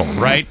level,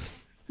 right?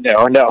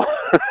 No.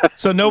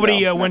 So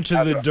nobody went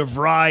to the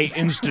DeVry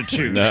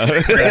Institute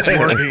that's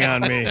working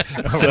on me.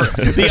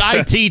 The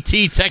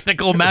ITT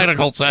Technical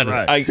Medical Center.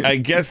 Right. I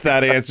guess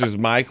that answers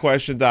my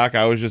question, Doc.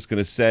 I was just going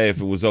to say,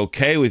 if it was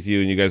okay with you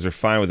and you guys are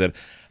fine with it,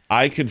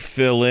 I could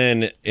fill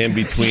in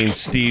between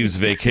Steve's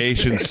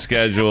vacation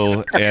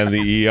schedule and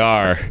the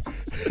ER.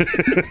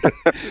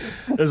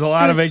 There's a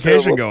lot of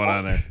vacation going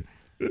on there.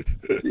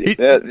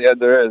 Yeah,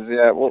 there is.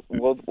 Yeah,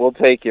 we'll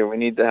take you. We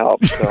need the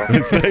help. So.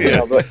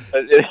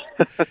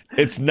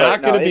 It's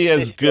not going to be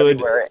as good.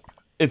 Everywhere.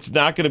 It's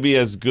not going to be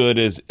as good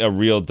as a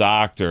real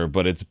doctor,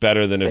 but it's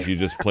better than if you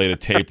just played a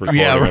tape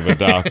recording of a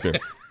doctor.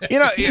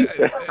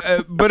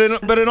 But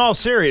in all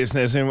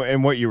seriousness,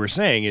 and what you were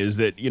saying is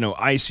that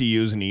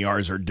ICUs and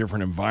ERs are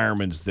different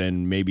environments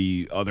than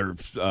maybe other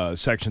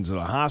sections of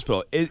the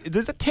hospital.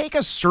 Does it take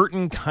a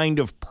certain kind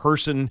of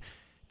person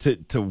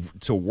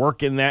to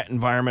work in that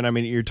environment? I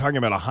mean, you're talking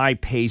about a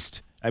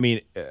high-paced,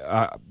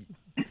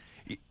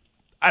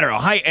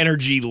 high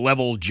energy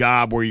level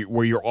job where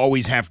you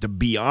always have to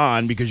be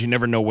on because you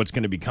never know what's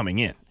going to be coming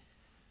in.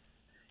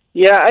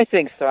 Yeah, I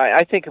think so.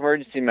 I think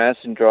emergency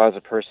medicine draws a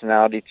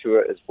personality to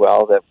it as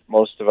well, that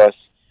most of us,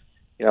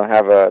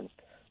 have a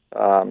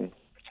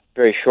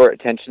very short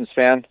attention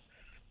span.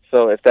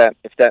 So if that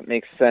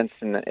makes sense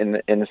in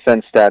the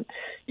sense that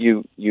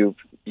you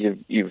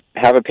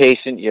have a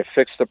patient, you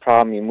fix the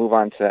problem, you move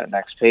on to that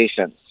next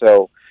patient.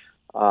 So,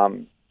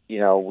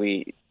 you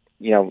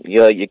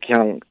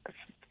can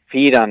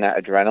feed on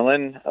that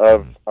adrenaline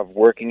of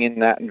working in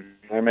that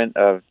environment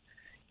of,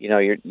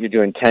 you're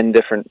doing 10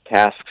 different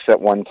tasks at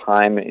one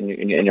time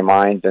in your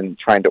mind and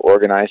trying to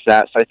organize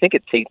that. So I think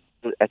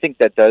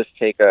that does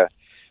take a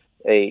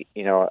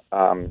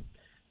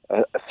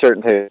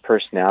certain type of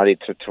personality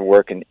to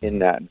work in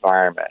that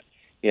environment.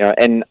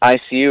 And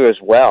ICU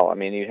as well. I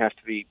mean, you have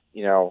to be,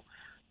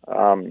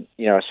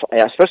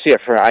 especially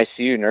for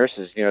ICU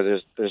nurses,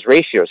 there's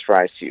ratios for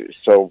ICUs.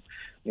 So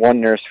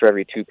one nurse for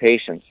every two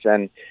patients.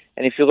 And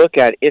if you look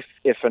at if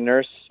a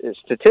nurse is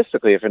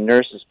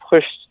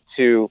pushed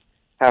to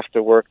have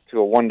to work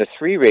to a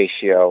 1-to-3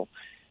 ratio,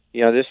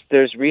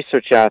 there's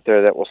research out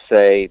there that will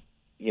say,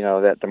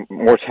 that the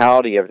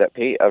mortality of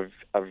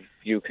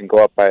you can go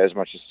up by as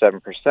much as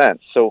 7%.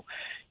 So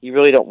you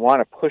really don't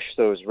want to push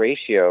those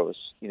ratios,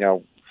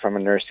 from a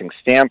nursing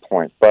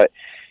standpoint. But,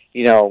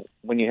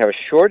 when you have a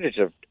shortage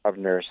of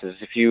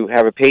nurses, if you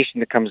have a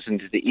patient that comes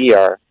into the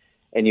ER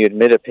and you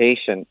admit a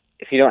patient,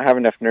 if you don't have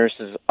enough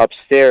nurses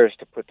upstairs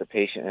to put the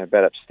patient in a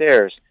bed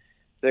upstairs,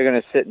 they're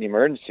going to sit in the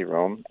emergency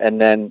room, and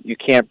then you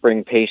can't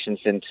bring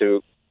patients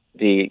into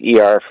the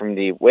ER from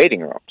the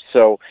waiting room.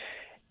 So,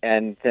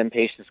 and then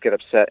patients get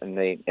upset and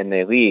they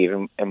leave,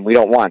 and we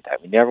don't want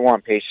that. We never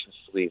want patients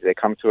to leave. They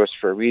come to us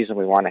for a reason.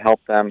 We want to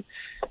help them,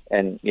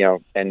 and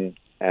make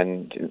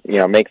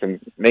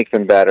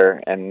them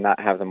better, and not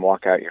have them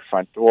walk out your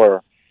front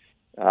door.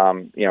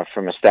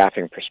 From a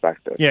staffing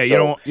perspective. Yeah, you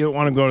don't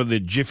want to go to the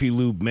Jiffy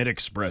Lube Mid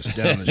Express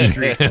down the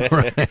street.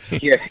 Right.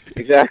 Yeah,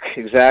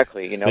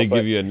 exactly. They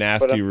give you a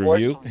nasty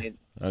review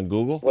on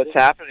Google. What's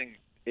happening?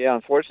 Yeah,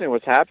 unfortunately,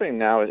 what's happening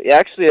now is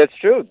actually that's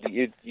true.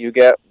 You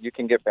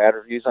can get bad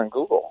reviews on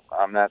Google.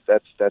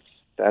 That's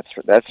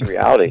the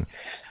reality.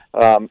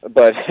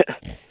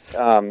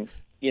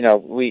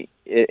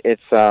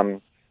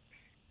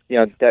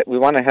 That we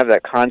want to have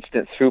that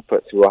constant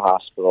throughput through a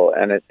hospital,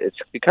 and it's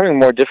becoming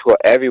more difficult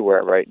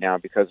everywhere right now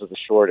because of the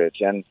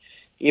shortage. And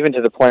even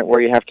to the point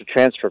where you have to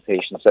transfer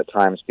patients at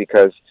times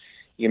because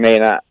you may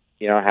not,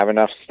 have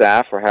enough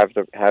staff or have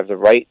the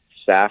right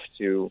staff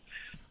to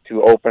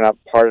open up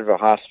part of a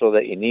hospital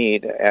that you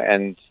need,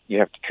 and you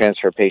have to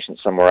transfer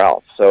patients somewhere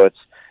else. So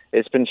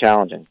it's been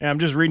challenging. Yeah, I'm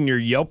just reading your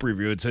Yelp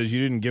review. It says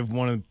you didn't give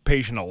one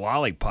patient a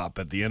lollipop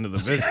at the end of the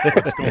visit.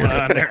 What's going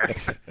on there?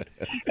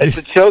 It's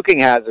a choking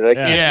hazard.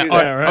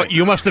 Right.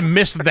 You must have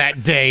missed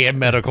that day at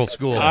medical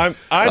school. I'm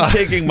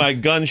taking my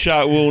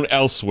gunshot wound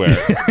elsewhere.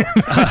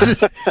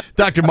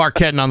 Dr. Mark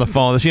Ketton on the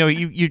phone.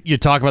 You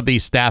talk about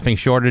these staffing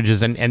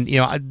shortages, and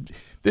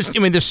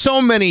there's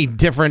so many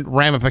different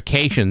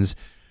ramifications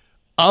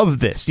of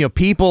this.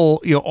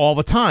 People, all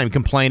the time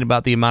complain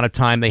about the amount of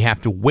time they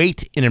have to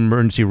wait in an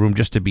emergency room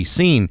just to be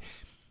seen.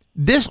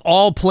 This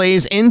all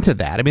plays into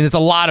that. I mean, there's a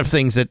lot of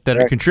things that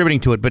are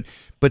contributing to it,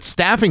 but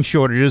staffing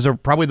shortages are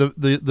probably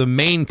the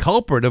main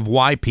culprit of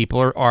why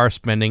people are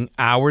spending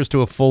hours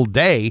to a full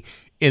day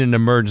in an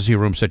emergency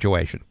room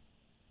situation.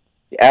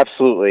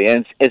 Absolutely,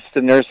 and it's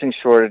the nursing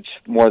shortage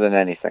more than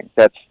anything.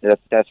 That's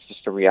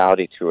just a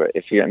reality to it.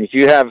 If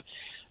you have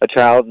a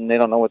child and they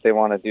don't know what they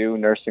want to do,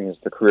 nursing is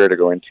the career to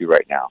go into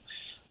right now.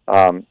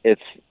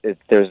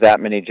 There's that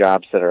many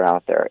jobs that are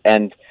out there,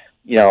 and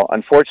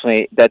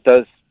unfortunately, that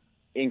does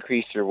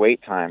increase your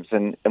wait times.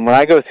 And when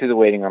I go through the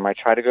waiting room, I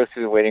try to go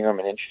through the waiting room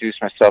and introduce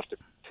myself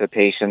to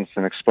patients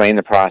and explain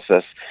the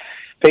process.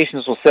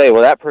 Patients will say,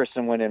 "Well, that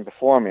person went in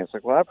before me." It's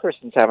like, "Well, that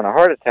person's having a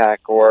heart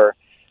attack or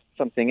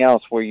something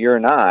else where you're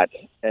not,"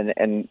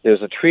 and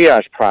there's a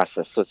triage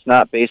process, so it's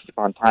not based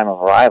upon time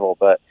of arrival,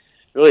 but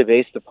really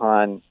based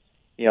upon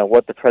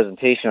what the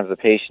presentation of the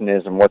patient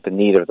is and what the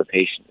need of the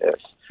patient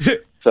is.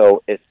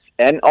 So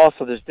and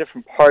also there's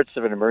different parts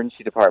of an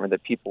emergency department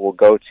that people will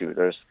go to.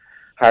 There's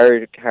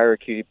higher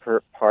acuity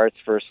parts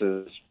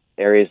versus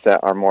areas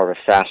that are more of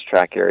a fast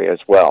track area as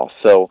well.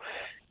 So,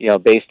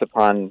 based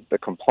upon the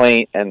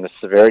complaint and the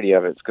severity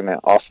of it, it's going to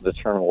also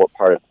determine what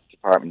part of the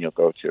department you'll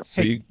go to.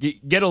 So you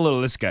get a little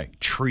of this guy.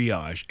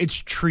 Triage.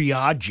 It's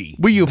triage.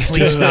 Will you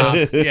please stop?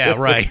 Yeah,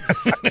 right.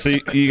 So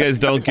you guys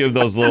don't give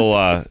those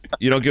little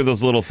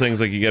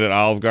things like you get at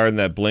Olive Garden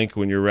that blink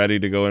when you're ready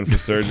to go in for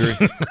surgery?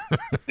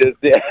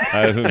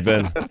 I haven't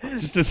been.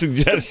 Just a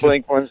suggestion.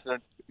 Blink ones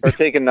or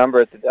take a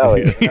number at the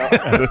deli.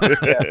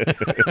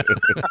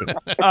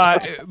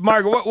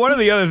 Mark, one of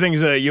the other things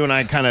that you and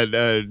I kind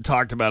of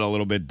talked about a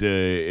little bit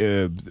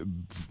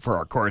for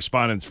our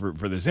correspondence for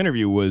this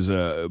interview was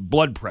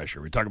blood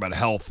pressure. We talk about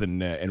health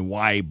and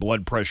why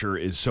blood pressure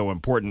is so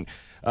important.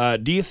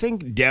 Do you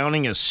think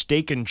downing a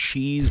steak and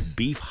cheese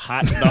beef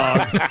hot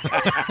dog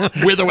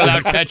with or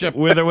without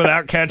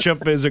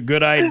ketchup is a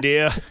good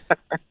idea?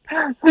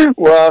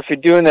 Well, if you're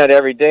doing that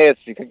every day, it's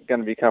going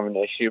to become an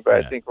issue. But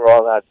I think we're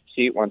all allowed to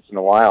cheat once in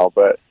a while.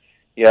 But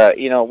yeah,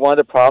 one of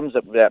the problems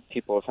that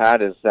people have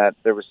had is that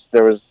there was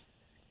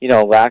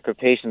lack of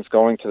patients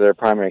going to their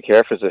primary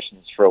care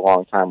physicians for a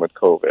long time with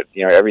COVID.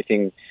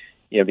 Everything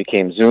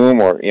became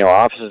Zoom or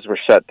offices were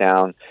shut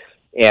down.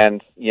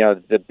 And,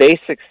 the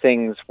basic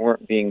things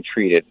weren't being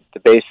treated. The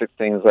basic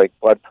things like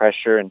blood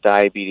pressure and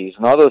diabetes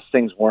and all those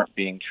things weren't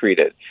being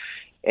treated.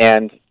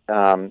 And,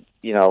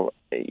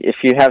 if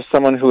you have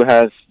someone who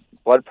has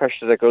blood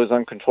pressure that goes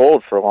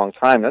uncontrolled for a long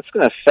time, that's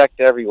going to affect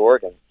every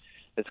organ.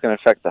 It's going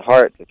to affect the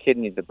heart, the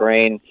kidney, the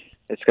brain.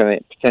 It's going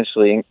to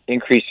potentially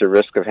increase your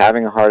risk of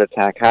having a heart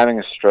attack, having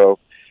a stroke,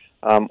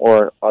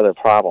 or other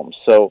problems.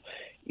 So,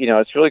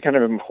 it's really kind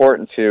of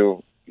important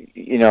to,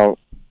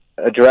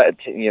 address,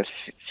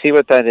 see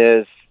what that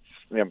is,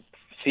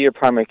 see your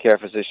primary care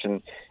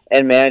physician,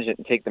 and manage it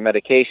and take the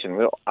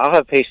medication. I'll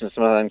have patients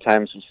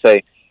sometimes who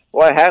say,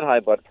 "Well, I had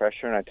high blood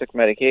pressure and I took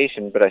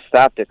medication, but I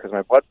stopped it because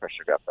my blood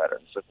pressure got better."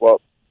 It's like,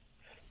 well,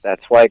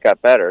 that's why it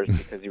got better, is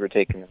because you were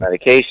taking the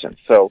medication.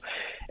 So,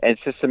 and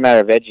it's just a matter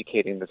of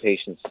educating the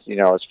patients,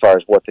 as far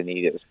as what the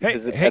need is,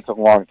 because that's a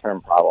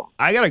long-term problem.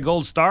 I got a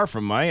gold star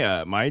from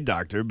my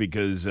doctor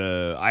because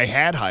I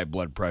had high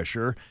blood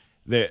pressure.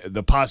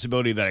 The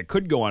possibility that I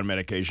could go on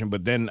medication,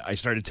 but then I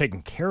started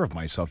taking care of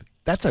myself.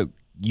 That's a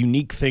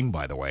unique thing,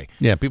 by the way.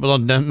 Yeah, people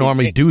don't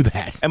normally do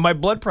that. And my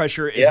blood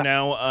pressure is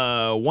now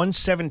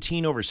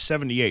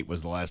 117/78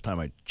 was the last time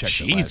I checked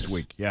it last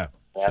week. Yeah.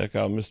 Check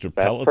out Mr.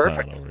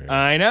 Peloton over here.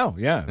 I know,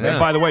 yeah. And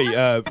by the way,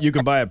 you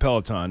can buy a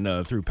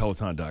Peloton through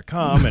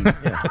Peloton.com. And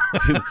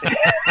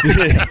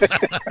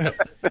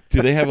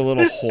do they have a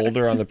little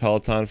holder on the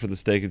Peloton for the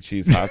steak and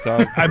cheese hot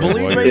dog? I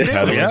believe they do.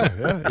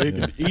 Yeah. You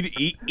can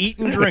eat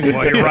and drink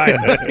while you're riding.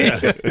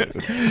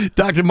 Yeah.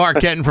 Dr. Mark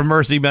Ketton from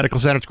Mercy Medical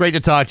Center. It's great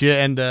to talk to you,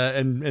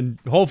 and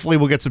hopefully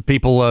we'll get some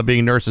people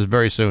being nurses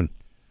very soon.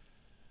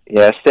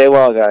 Yeah, stay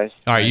well, guys.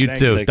 All right, you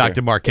too.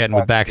 Dr. Mark Ketton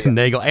with Bax and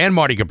Nagle and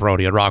Marty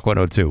Caproni at Rock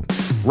 102.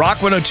 Rock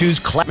 102's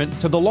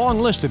to the long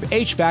list of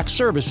HVAC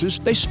services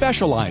they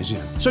specialize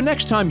in. So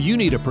next time you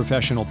need a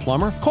professional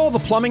plumber, call the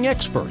plumbing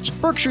experts,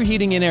 Berkshire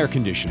Heating and Air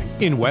Conditioning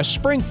in West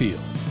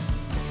Springfield.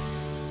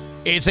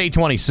 It's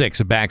 8:26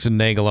 at Bax and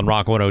Nagle on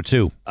Rock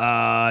 102.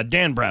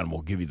 Dan Brown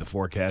will give you the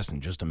forecast in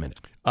just a minute.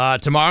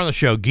 Tomorrow on the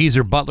show,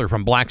 Geezer Butler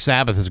from Black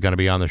Sabbath is going to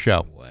be on the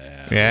show. Wow.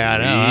 Yeah, I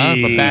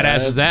know. Huh? But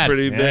badass is that?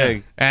 Pretty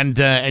big.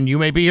 And you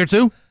may be here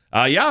too.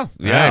 Yeah.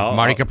 Right,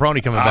 Marty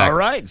Caproni coming back. All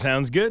right,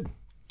 sounds good.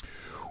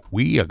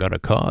 We are going to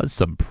cause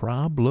some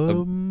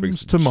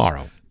problems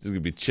tomorrow. There's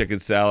going to be chicken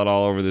salad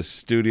all over this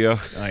studio.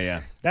 Oh,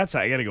 yeah. I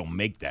got to go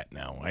make that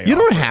now. You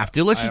don't have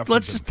to. Let's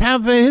just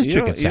have his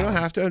chicken salad. You don't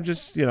have to.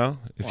 Just,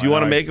 if you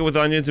want to make it with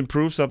onions and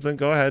prove something,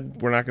 go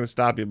ahead. We're not going to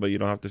stop you, but you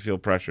don't have to feel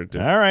pressured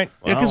to. All right.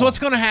 Yeah, because what's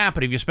going to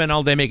happen if you spend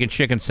all day making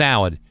chicken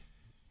salad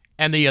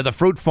and the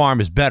fruit farm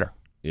is better?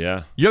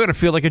 Yeah. You're going to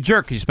feel like a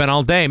jerk because you spent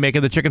all day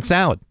making the chicken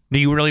salad. Do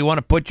you really want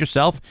to put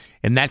yourself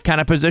in that kind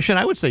of position?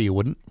 I would say you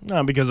wouldn't.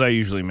 No, because I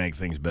usually make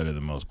things better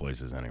than most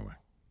places anyway.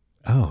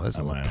 Oh, that's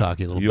a little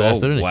cocky little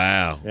bastard, isn't he?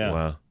 Wow. Yeah.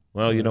 Wow.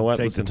 Well, you know what?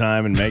 Take the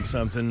time and make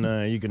something.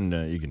 You can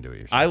do it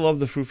yourself. I love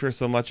the fruit fair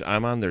so much.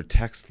 I'm on their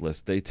text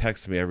list. They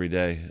text me every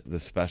day. The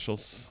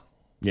specials.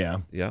 Yeah.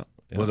 Yeah.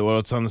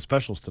 What's on the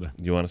specials today?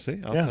 You want to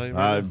see? I'll tell you.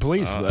 Right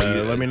please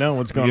let me know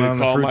what's going on in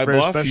the call fruit my fair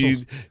bluff?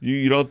 specials.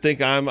 You don't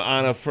think I'm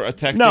on a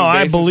texting No, I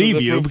basis believe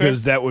with the you fruit fair?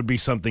 because that would be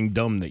something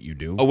dumb that you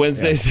do. A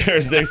Wednesday,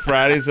 Thursday,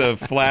 Friday's a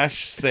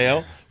flash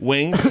sale.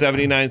 Wings,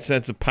 79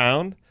 cents a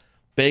pound.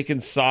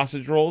 Bacon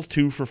sausage rolls,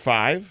 2 for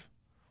 $5.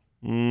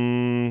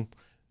 Ham,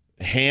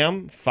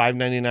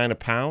 $5.99 a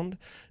pound.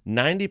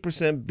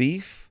 90%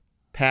 beef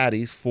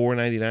patties,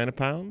 $4.99 a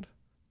pound.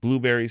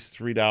 Blueberries,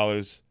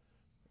 $3,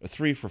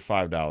 3 for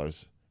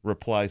 $5.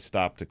 Reply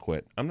stop to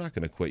quit. I'm not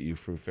going to quit you,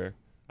 fruit fair.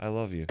 I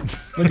love you.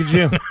 Look at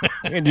you.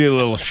 Look at you,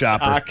 little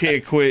shopper. I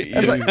can't quit you.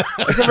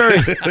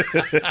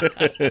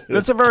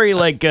 That's a very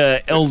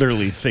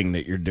elderly thing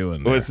that you're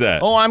doing there. What's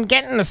that? Oh, I'm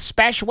getting the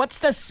special. What's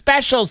the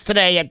specials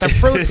today at the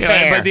fruit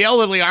fair? But the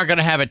elderly aren't going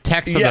to have a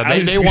text of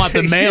them. They want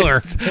the mailer. I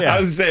was going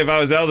to say, if I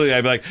was elderly,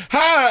 I'd be like,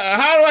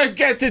 how do I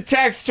get the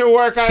text to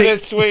work on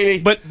this,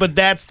 sweetie? But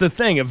that's the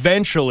thing.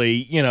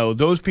 Eventually,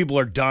 those people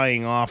are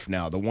dying off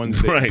now. The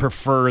ones that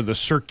prefer the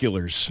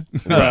circulars.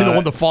 The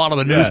one that fall out of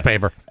the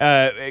newspaper.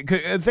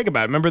 Think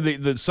about it. Remember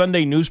the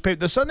Sunday newspaper?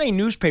 The Sunday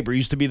newspaper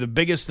used to be the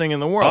biggest thing in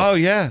the world. Oh,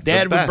 yeah.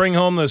 Dad would bring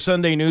home the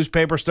Sunday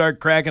newspaper, start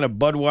cracking a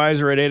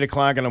Budweiser at 8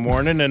 o'clock in the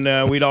morning,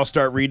 and we'd all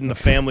start reading the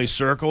Family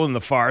Circle and the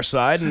Far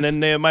Side, and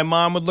then my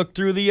mom would look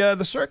through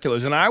the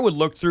circulars, and I would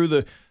look through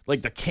the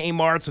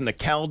Kmarts and the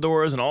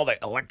Caldors and all the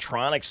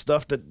electronic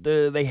stuff that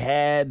they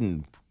had,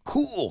 and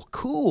cool.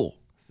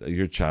 So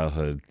your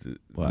childhood,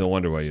 no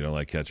wonder why you don't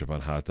like ketchup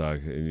on hot dog.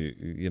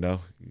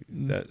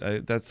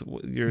 That's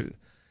your...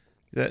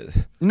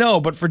 No,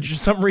 but for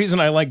some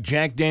reason I like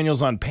Jack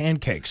Daniels on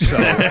pancakes. So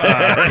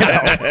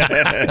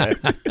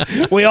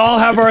we all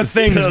have our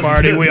things,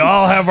 Marty. We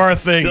all have our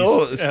things.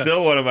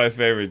 Still one of my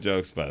favorite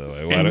jokes, by the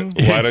way. Why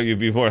don't you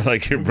be more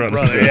like your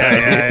brother?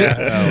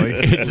 Yeah.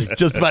 It's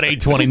just about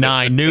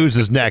 8:29. News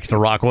is next to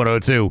Rock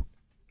 102.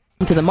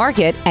 To the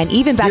market and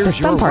even back to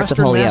some parts of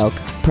Holyoke.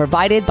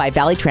 Provided by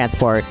Valley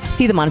Transport.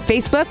 See them on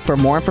Facebook for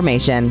more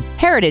information.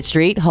 Heritage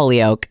Street,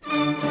 Holyoke.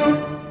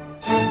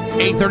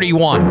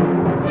 8:31.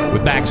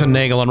 With Bax and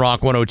Nagle on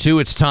Rock 102,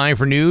 it's time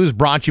for news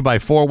brought to you by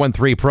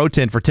 413 Pro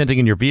Tint. For tinting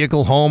in your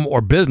vehicle, home,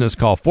 or business,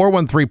 call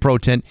 413 Pro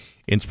Tint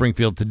in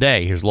Springfield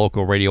today. Here's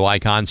local radio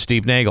icon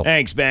Steve Nagle.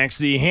 Thanks, Bax.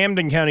 The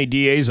Hampden County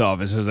DA's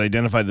office has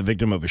identified the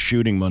victim of a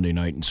shooting Monday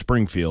night in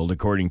Springfield.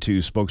 According to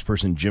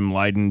spokesperson Jim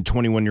Leiden,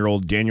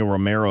 21-year-old Daniel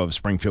Romero of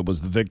Springfield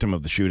was the victim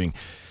of the shooting.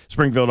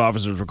 Springfield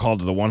officers were called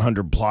to the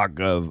 100 block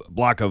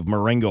of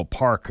Marengo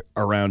Park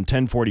around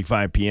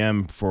 10:45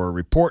 p.m. for a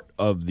report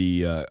of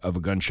a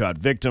gunshot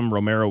victim.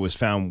 Romero was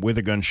found with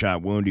a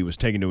gunshot wound. He was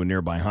taken to a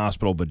nearby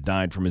hospital but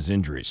died from his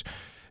injuries.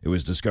 It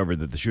was discovered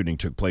that the shooting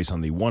took place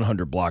on the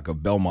 100 block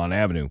of Belmont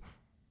Avenue.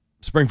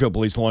 Springfield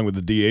police, along with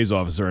the DA's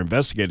office, are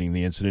investigating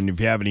the incident. If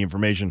you have any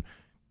information,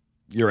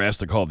 you're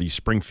asked to call the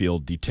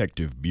Springfield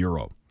Detective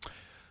Bureau.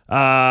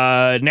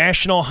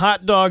 National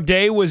Hot Dog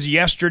Day was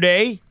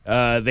yesterday.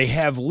 They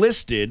have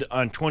listed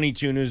on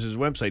 22 News'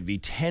 website the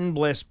 10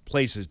 best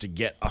places to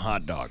get a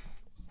hot dog.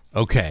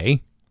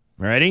 Okay.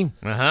 Ready?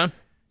 Uh-huh.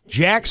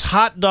 Jack's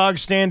Hot Dog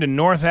Stand in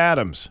North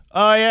Adams.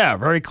 Oh, yeah,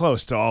 very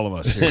close to all of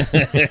us here.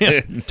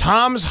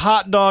 Tom's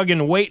Hot Dog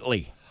in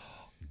Whately.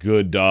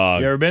 Good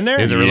dog. You ever been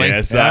there? Is it really?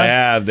 Yes, I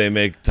have.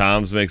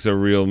 Tom's makes a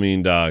real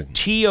mean dog.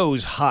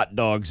 Tio's Hot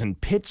Dogs in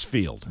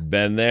Pittsfield.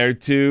 Been there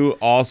too.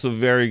 Also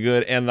very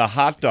good. And the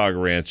Hot Dog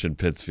Ranch in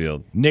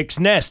Pittsfield. Nick's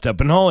Nest up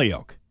in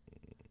Holyoke.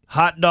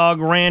 Hot Dog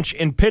Ranch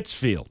in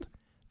Pittsfield.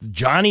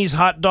 Johnny's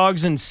Hot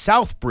Dogs in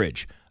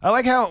Southbridge. I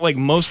like how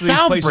most of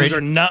these places are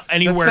not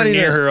anywhere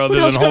near here other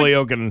than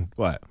Holyoke and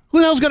what? Who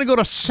the hell's going to go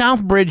to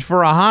Southbridge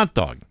for a hot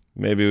dog?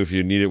 Maybe if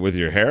you need it with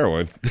your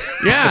heroin.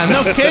 Yeah,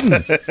 no kidding.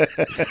 God,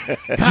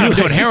 I'm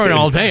doing heroin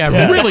all day.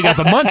 I really got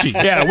the munchies.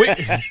 Yeah,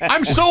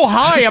 I'm so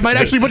high, I might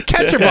actually put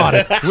ketchup on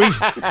it.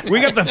 We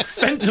got the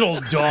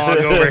fentanyl dog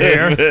over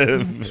here.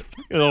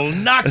 It'll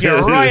knock you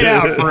right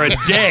out for a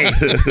day.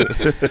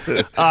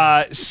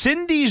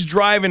 Cindy's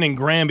Drive-In in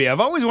Granby.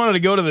 I've always wanted to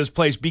go to this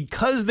place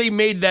because they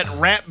made that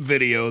rap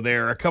video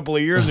there a couple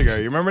of years ago.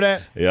 You remember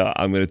that? Yeah,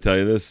 I'm going to tell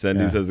you this.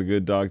 Cindy's has a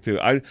good dog, too.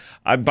 I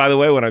by the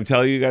way, when I'm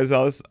telling you guys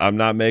all this, I'm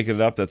not making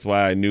it up. That's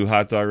why I knew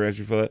Hot Dog Ranch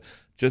before that.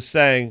 Just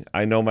saying,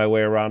 I know my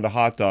way around a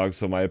hot dog,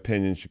 so my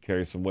opinion should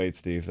carry some weight,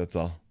 Steve. That's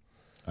all.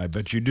 I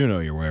bet you do know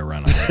your way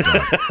around a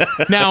hot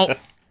dog. Now,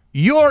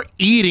 you're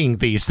eating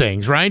these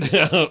things, right?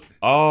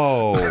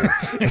 Oh.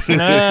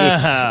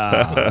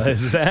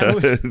 Is that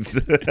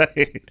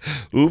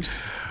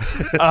Oops.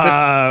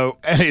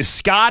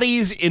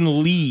 Scotty's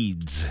in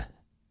Leeds.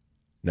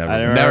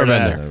 Never been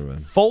there.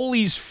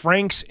 Foley's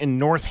Franks in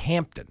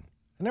Northampton.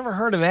 I never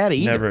heard of that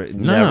either.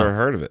 Never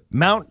heard of it.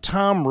 Mount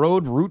Tom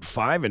Road, Route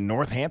 5 in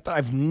Northampton.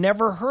 I've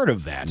never heard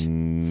of that.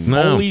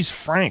 No. Foley's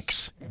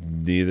Franks.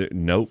 Neither.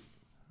 Nope.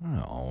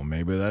 Oh,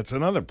 maybe that's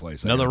another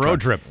place. Another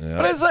road trip. Yeah.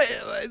 But it's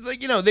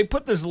like, they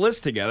put this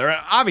list together.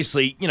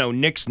 Obviously,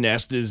 Nick's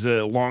Nest is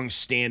a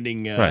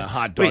long-standing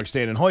hot dog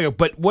stand in Holyoke.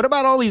 But what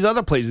about all these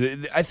other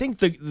places? I think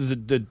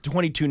the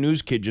 22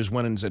 News kid just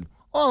went and said,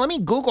 "Oh, let me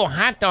Google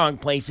hot dog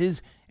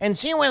places and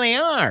see where they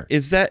are."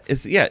 Is that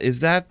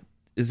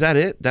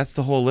it? That's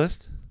the whole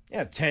list?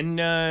 Yeah, 10.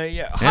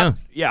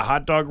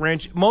 Hot Dog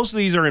Ranch. Most of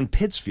these are in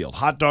Pittsfield.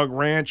 Hot Dog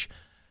Ranch.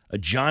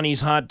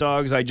 Johnny's Hot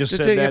Dogs. I just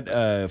said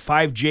that.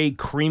 5J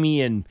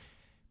Creamy and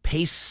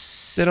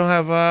Pace. They don't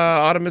have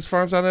Optimus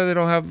Farms on there. They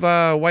don't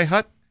have White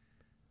Hut.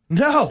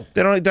 No,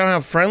 they don't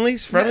have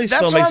Friendlies. Friendlies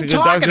That's still makes what a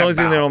I'm good dog. It's the only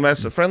talking thing they about. don't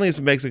mess.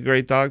 Friendlies makes a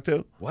great dog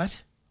too.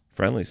 What?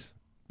 Friendlies.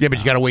 Yeah, but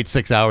you got to wait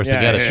 6 hours to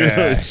get it.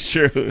 It's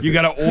true. You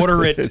got to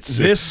order it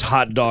this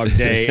hot dog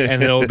day,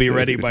 and it'll be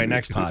ready by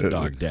next hot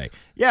dog day.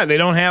 Yeah, they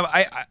don't have.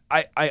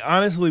 I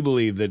honestly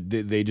believe that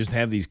they just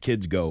have these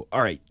kids go,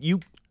 all right, you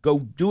go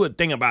do a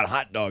thing about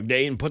hot dog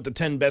day and put the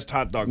 10 best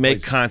hot dog Make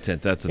places.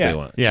 content. That's what they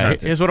want. Yeah,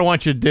 Content. here's what I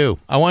want you to do.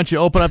 I want you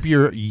to open up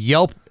your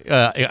Yelp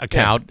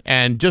account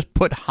and just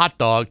put hot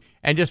dog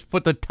and just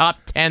put the top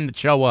 10 that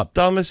show up.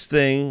 Dumbest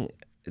thing.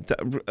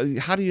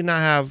 How do you not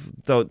have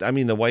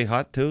the White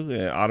Hut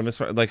too? Optimus.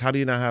 Like, how do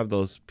you not have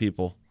those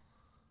people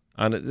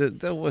on it?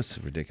 That was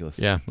ridiculous.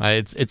 Yeah,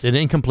 it's an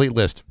incomplete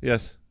list.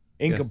 Yes.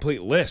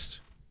 Incomplete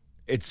list.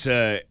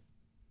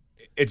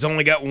 It's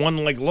only got one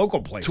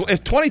local place.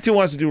 If 22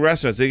 wants to do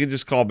restaurants, they can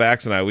just call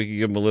Bax and I. We can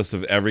give them a list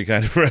of every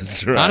kind of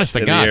restaurant Honest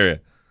to in God. the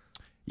area.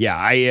 Yeah,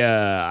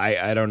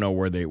 I don't know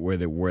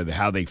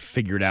how they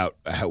figured out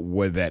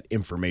where that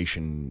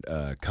information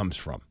comes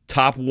from.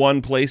 Top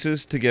 1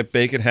 places to get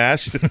bacon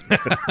hash.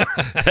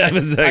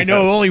 I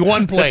know only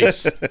one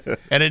place,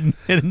 and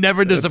it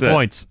never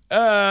disappoints.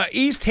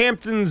 East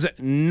Hampton's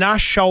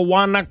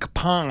Nashawanak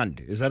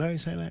Pond. Is that how you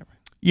say that?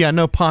 Yeah,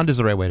 no, pond is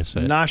the right way to say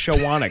it.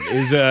 Nashawanak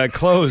is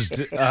closed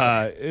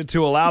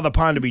to allow the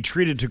pond to be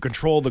treated to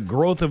control the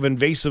growth of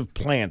invasive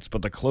plants,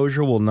 but the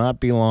closure will not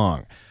be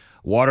long.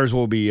 Waters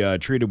will be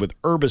treated with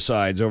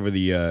herbicides over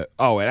the... it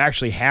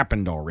actually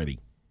happened already.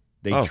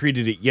 They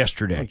treated it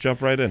yesterday. I'll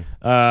jump right in.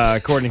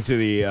 According to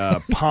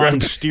the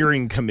Pond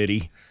Steering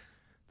Committee.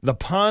 The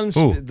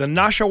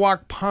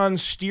Nashawak Pond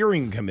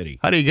Steering Committee.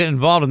 How do you get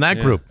involved in that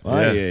group?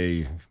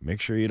 Make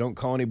sure you don't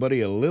call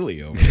anybody a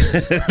lily over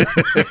there.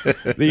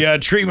 The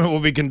treatment will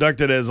be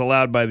conducted as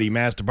allowed by the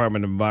Mass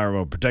Department of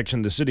Environmental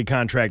Protection. The city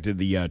contracted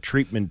the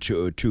treatment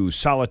to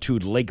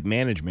Solitude Lake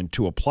Management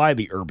to apply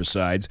the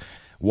herbicides.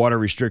 Water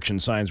restriction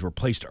signs were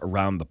placed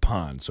around the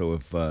pond. So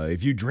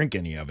if you drink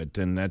any of it,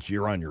 then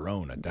you're on your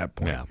own at that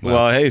point. Yeah,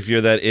 well, hey, if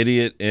you're that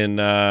idiot in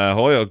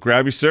Holyoke,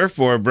 grab your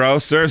surfboard, bro.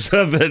 Surf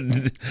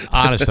something.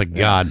 Honest to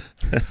God.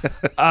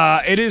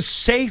 It is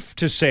safe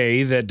to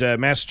say that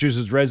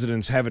Massachusetts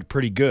residents have it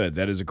pretty good.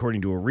 That is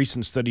according to a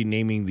recent study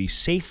naming the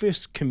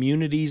safest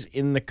communities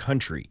in the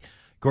country.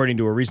 According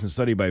to a recent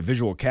study by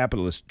Visual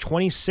Capitalist,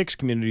 26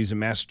 communities in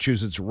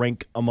Massachusetts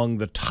rank among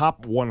the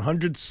top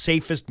 100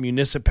 safest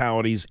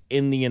municipalities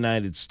in the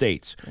United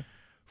States.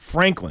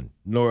 Franklin,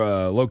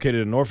 located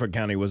in Norfolk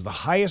County, was the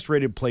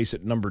highest-rated place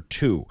at number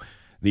 2.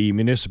 The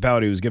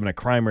municipality was given a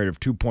crime rate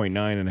of 2.9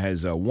 and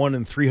has a 1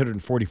 in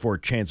 344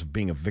 chance of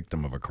being a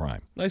victim of a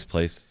crime. Nice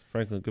place.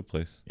 Franklin, good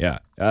place. Yeah.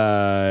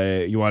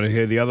 You want to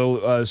hear the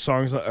other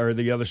songs or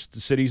the other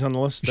cities on the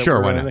list?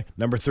 Sure, why not?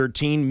 Number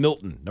 13,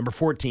 Milton. Number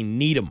 14,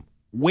 Needham.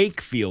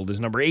 Wakefield is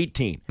number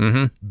 18.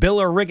 Mm-hmm.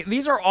 Billerica.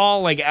 These are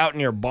all out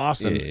near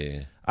Boston.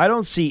 Yeah. I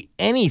don't see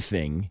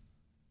anything.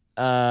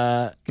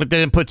 But they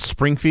didn't put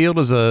Springfield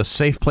as a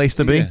safe place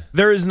to be? Yeah.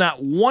 There is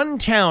not one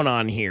town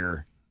on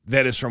here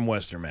that is from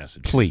Western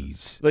Massachusetts.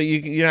 Please. Like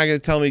you're not going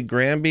to tell me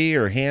Granby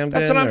or Hamden?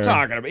 That's what I'm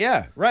talking about.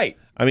 Yeah, right.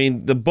 I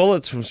mean, the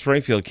bullets from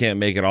Springfield can't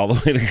make it all the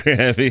way to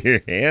Granby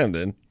or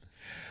Hamden.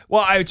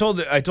 Well, I told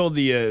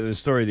the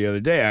story the other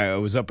day. I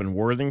was up in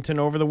Worthington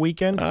over the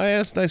weekend. Oh,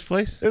 yeah, it's a nice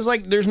place.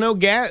 There's no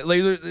gas.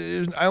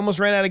 I almost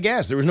ran out of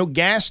gas. There was no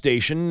gas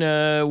station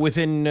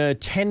within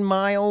 10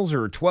 miles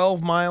or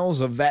 12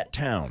 miles of that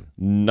town.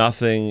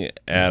 Nothing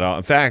at all.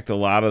 In fact, a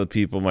lot of the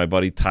people, my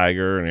buddy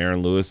Tiger and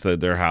Aaron Lewis,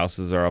 their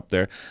houses are up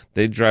there.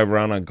 They drive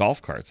around on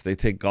golf carts. They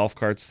take golf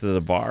carts to the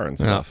bar and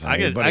stuff.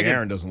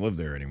 Aaron doesn't live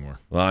there anymore.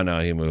 Well, I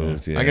know he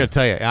moved. Yeah. I got to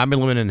tell you, I've been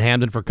living in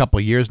Hamden for a couple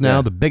of years now.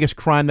 Yeah. The biggest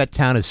crime that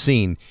town has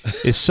seen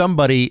is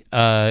somebody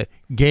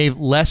gave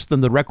less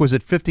than the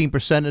requisite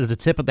 15% of the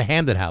tip of the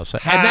Hamden house.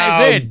 And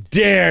that is it.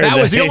 That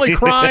was the only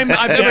crime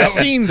I've ever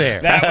seen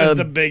there. That was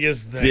the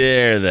biggest thing.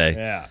 Dare they?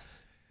 Yeah.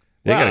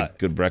 They got a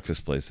good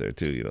breakfast place there,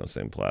 too,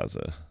 same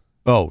plaza.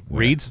 Oh,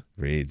 Reed's?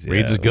 Reed's, yeah.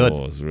 Reed's is good.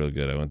 Oh, it was really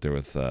good. I went there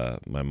with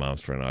my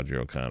mom's friend, Audrey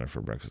O'Connor,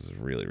 for breakfast. It was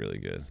really, really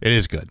good. It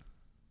is good.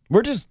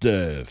 We're just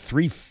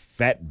three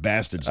fat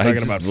bastards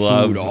talking about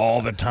food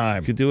all the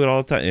time. You could do it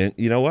all the time. And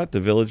you know what? The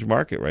Village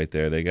Market right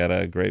there, they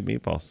got great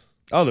meatballs.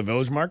 Oh, the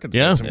Village Market's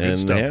Yeah. got some good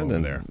stuff over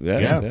there.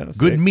 Yeah.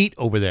 Good meat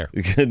over there.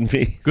 Good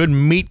meat. Good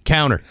meat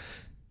counter.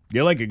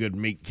 You like a good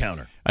meat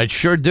counter. I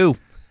sure do.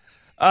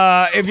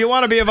 If you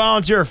want to be a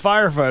volunteer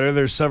firefighter,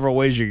 there's several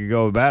ways you could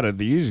go about it.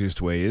 The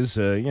easiest way is,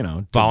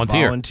 to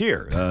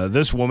volunteer.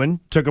 This woman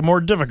took a more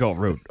difficult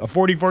route. A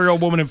 44-year-old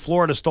woman in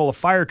Florida stole a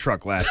fire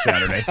truck last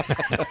Saturday.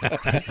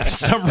 For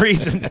some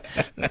reason,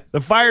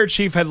 the fire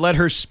chief had let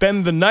her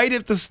spend the night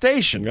at the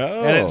station.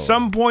 Oh. And at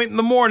some point in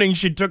the morning,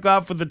 she took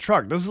off with the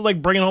truck. This is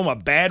like bringing home a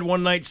bad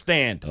one-night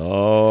stand.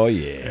 Oh,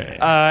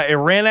 yeah. It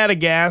ran out of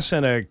gas,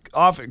 and a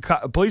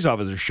police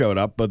officer showed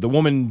up, but the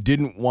woman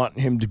didn't want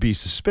him to be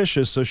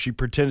suspicious, so she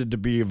pretended to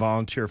be a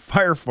volunteer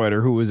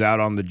firefighter who was out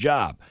on the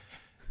job.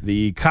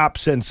 The cop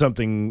said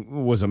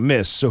something was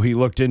amiss, so he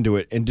looked into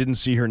it and didn't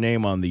see her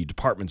name on the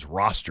department's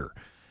roster.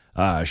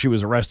 She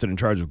was arrested and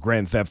charged with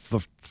grand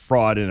theft,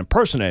 fraud, and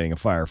impersonating a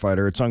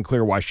firefighter. It's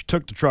unclear why she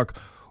took the truck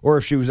or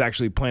if she was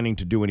actually planning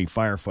to do any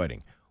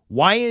firefighting.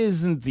 Why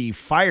isn't the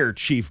fire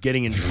chief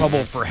getting in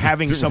trouble for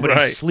having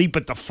somebody sleep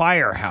at the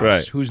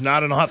firehouse who's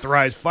not an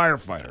authorized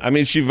firefighter? I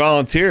mean, she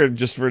volunteered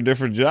just for a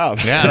different job.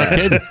 Yeah, no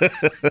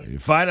kidding. You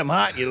find them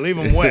hot, you leave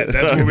them wet.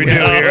 That's what we do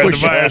here at the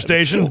fire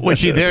station. Was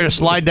she there to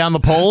slide down the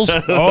poles?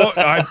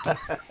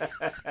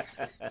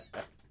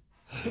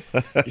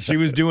 She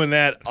was doing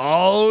that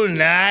all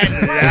night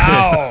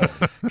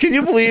long. Can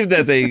you believe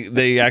that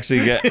they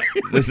actually get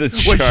this?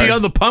 Was she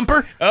on the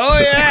pumper? Oh,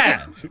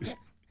 yeah.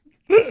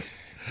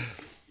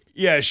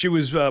 Yeah, she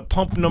was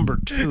pump number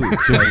 2.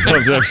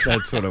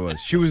 That's what it was.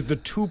 She was the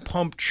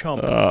 2-pump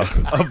chump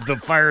of the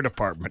fire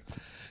department.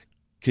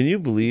 Can you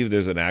believe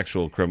there's an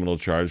actual criminal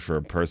charge for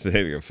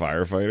impersonating a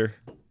firefighter?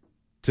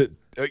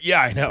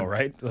 Yeah, I know,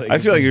 right? I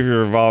feel like if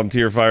you're a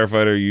volunteer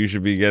firefighter, you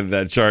should be getting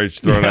that charge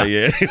thrown at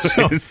you.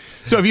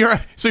 So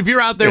if you're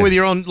out there with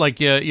your own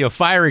your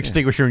fire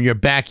extinguisher in your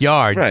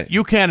backyard,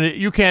 you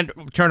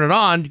can't turn it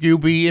on. You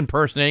be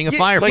impersonating a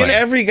firefighter. Like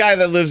every guy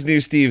that lives near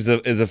Steve's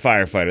is a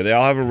firefighter. They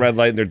all have a red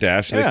light in their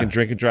dash, so they can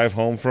drink and drive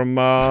home from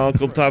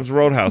Uncle Tom's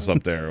Roadhouse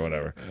up there or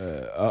whatever.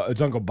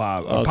 It's Uncle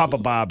Bob, Papa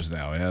Bob's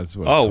now. Yeah, that's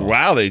what. Oh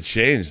wow, they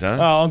changed,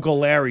 huh? Uncle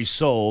Larry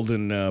sold,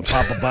 and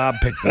Papa Bob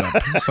picked it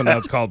up, so now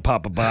it's called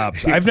Papa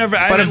Bob's. But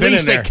at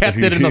least they kept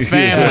it in the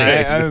family.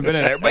 I haven't been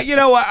in there. But you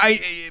know what?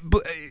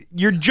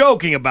 You're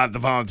joking about the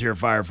volunteer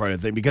firefighter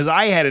thing because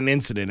I had an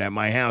incident at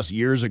my house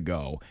years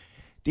ago.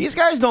 These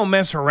guys don't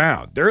mess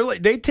around.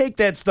 They take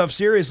that stuff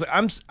seriously.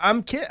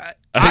 I'm kidding.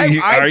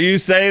 Are you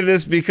saying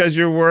this because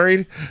you're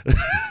worried?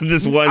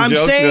 This one I'm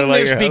joke's saying gonna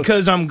this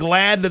because I'm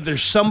glad that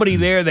there's somebody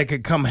there that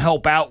could come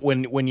help out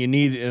when you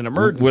need an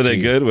emergency. Were they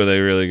good? Were they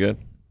really good?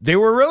 They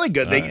were really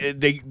good.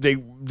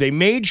 They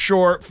made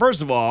sure.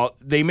 First of all,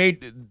 they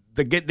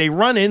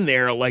run in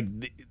there like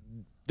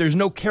there's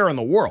no care in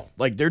the world.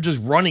 Like they're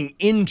just running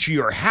into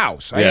your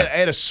house. I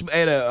had a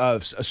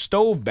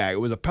stove back. It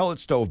was a pellet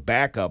stove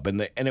backup,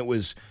 and it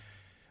was.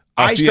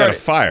 You had a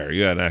fire.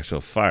 You had an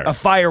actual fire. A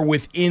fire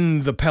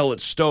within the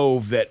pellet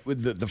stove that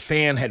the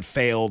fan had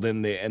failed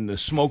and the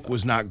smoke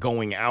was not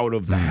going out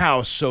of the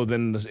house. So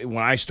then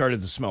when I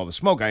started to smell the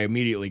smoke, I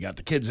immediately got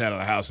the kids out of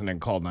the house and then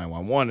called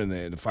 911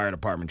 and the fire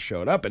department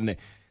showed up and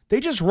they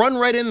just run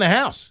right in the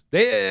house.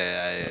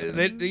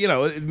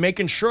 They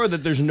making sure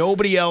that there's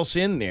nobody else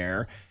in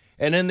there.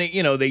 And then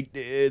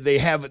they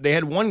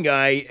had one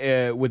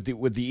guy with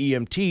the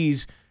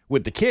EMTs.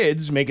 With the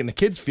kids, making the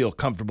kids feel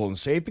comfortable and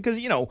safe, because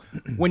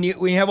when you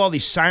have all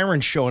these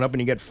sirens showing up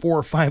and you get 4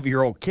 or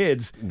 5-year-old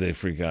kids, they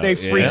freak out. They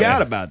freak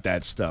out about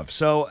that stuff.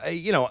 So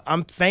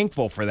I'm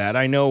thankful for that.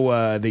 I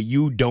know that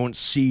you don't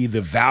see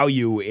the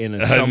value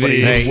in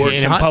somebody who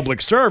works in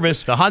public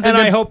service, and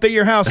I hope that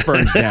your house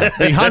burns down.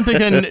 The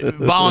Huntington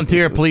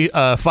Volunteer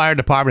Fire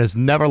Department has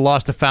never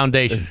lost a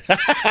foundation.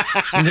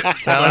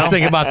 Let's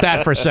think about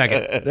that for a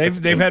second.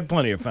 They've had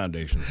plenty of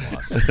foundations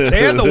lost.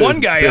 They had the one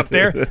guy up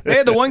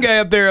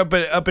there.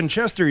 Up in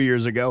Chester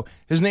years ago,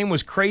 his name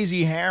was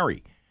Crazy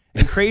Harry.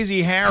 And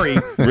Crazy Harry...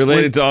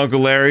 Related to Uncle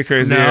Larry,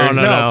 Crazy Harry?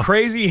 No.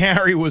 Crazy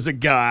Harry was a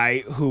guy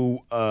who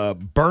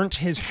burnt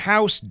his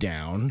house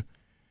down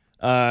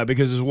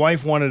because his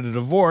wife wanted a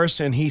divorce,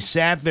 and he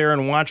sat there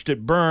and watched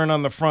it burn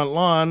on the front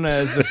lawn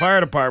as the fire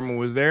department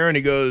was there, and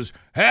he goes,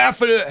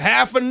 half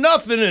of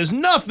nothing is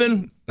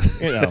nothing.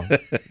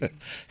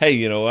 Hey,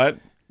 you know what?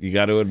 You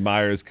got to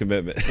admire his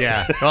commitment.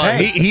 Yeah. Well,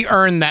 he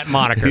earned that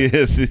moniker.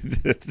 Yes, he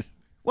did.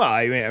 Well,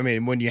 I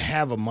mean, when you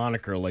have a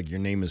moniker like your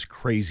name is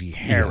Crazy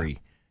Harry,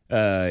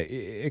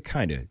 it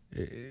kind of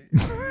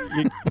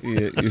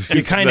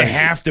you kind of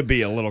have to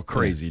be a little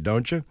crazy,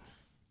 don't you?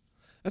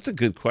 That's a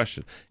good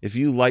question. If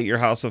you light your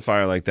house on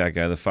fire like that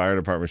guy, the fire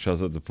department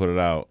shows up to put it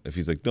out. If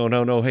he's like,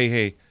 no,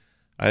 hey,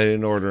 I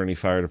didn't order any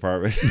fire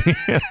department.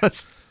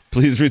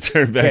 Please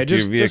return back to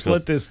your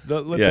vehicles. Just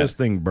let this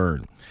thing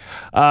burn.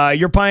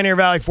 Your Pioneer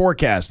Valley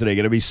forecast today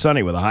going to be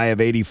sunny with a high of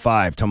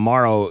 85.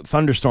 Tomorrow,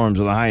 thunderstorms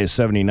with a high of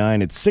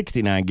 79. It's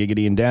 69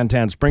 giggity in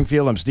downtown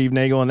Springfield. I'm Steve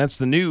Nagle, and that's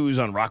the news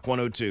on Rock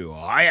 102.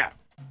 Hiya.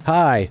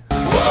 Hi.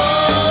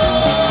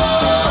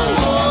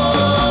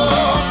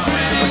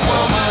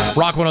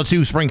 Rock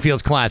 102,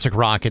 Springfield's Classic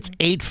Rock. It's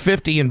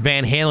 8:50 in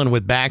Van Halen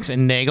with Bax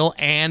and Nagle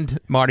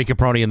and Marty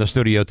Caproni in the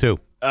studio, too.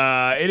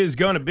 It is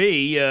going to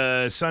be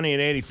sunny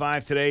and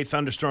 85 today.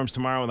 Thunderstorms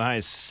tomorrow with a high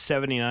of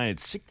 79.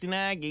 It's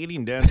 69 giggity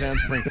in downtown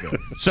Springfield.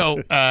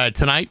 So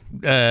tonight,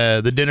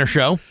 the dinner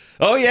show.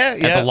 Oh, yeah.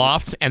 At the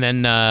Loft. And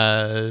then,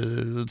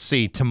 let's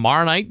see,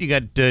 tomorrow night you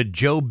got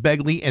Joe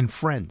Begley and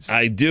friends.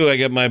 I do. I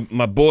got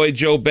my boy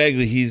Joe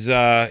Begley.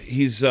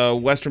 He's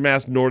Western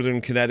Mass,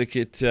 Northern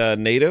Connecticut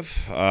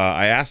native.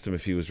 I asked him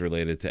if he was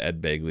related to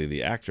Ed Begley,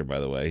 the actor, by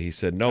the way. He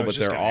said no, but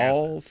they're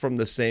all from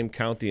the same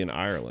county in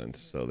Ireland,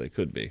 so they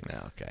could be.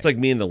 Okay. It's like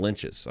me and the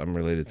Lynches. I'm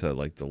related to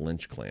like the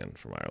Lynch clan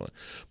from Ireland.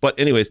 But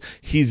anyways,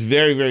 he's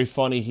very, very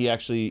funny.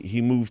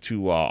 He moved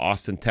to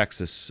Austin,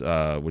 Texas,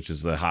 which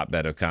is the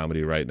hotbed of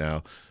comedy right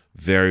now.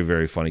 Very,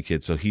 very funny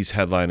kid. So he's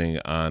headlining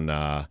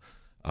on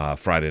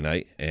Friday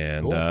night,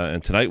 and Cool.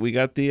 And tonight we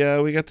got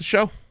the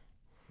show. All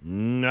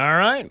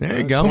right. There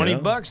you go.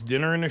 $20,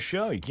 dinner and a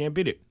show. You can't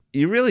beat it.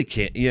 You really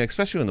can't. Yeah,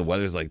 especially when the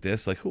weather's like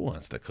this. Like, who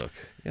wants to cook?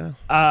 You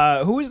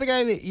know. Who was the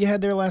guy that you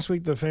had there last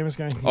week? The famous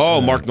guy? Oh,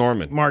 Mark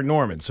Norman. Mark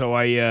Norman. So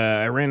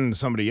I ran into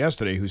somebody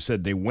yesterday who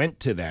said they went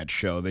to that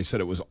show. They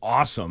said it was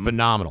awesome,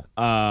 phenomenal,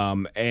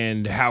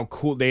 and how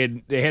cool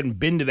they hadn't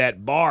been to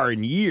that bar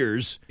in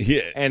years.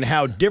 Yeah. And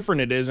how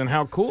different it is, and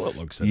how cool it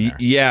looks in there.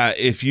 Yeah,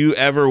 if you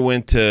ever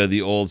went to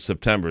the old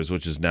September's,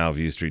 which is now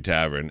View Street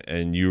Tavern,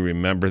 and you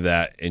remember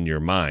that in your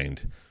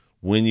mind,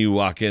 when you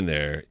walk in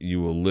there,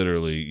 you will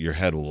literally, your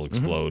head will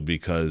explode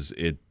because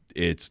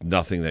it's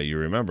nothing that you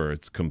remember.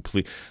 It's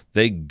complete.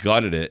 They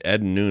gutted it.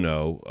 Ed and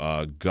Nuno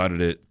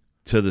gutted it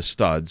to the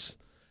studs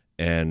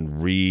and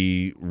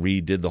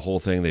redid the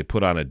whole thing. They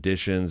put on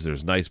additions.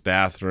 There's nice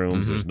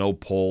bathrooms. There's no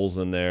poles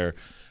in there.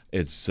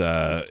 It's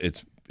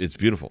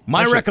beautiful.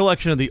 My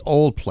recollection of the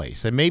old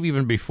place, and maybe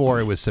even before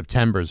it was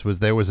September's, was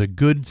there was a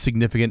good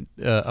significant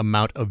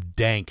amount of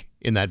dank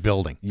in that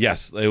building.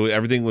 Yes,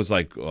 everything was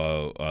like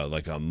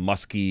a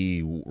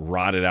musky,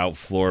 rotted out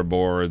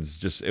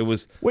floorboards.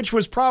 Which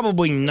was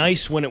probably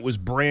nice when it was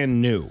brand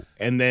new,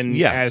 and then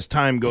as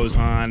time goes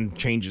on,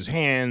 changes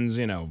hands.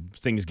 You know,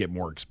 things get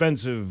more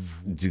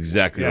expensive. It's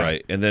exactly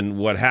right. And then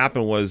what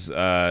happened was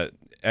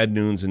Ed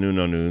Nunes and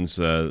Nuno Nunes,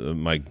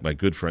 my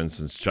good friends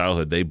since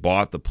childhood, they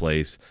bought the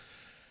place.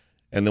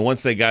 And then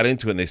once they got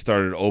into it and they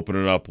started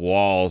opening up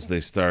walls, they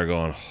started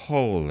going,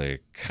 holy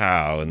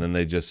cow. And then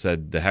they just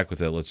said, the heck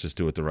with it. Let's just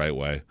do it the right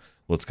way.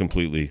 Let's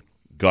completely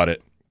gut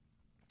it.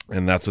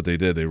 And that's what they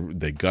did.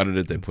 They gutted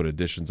it. They put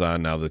additions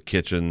on. Now the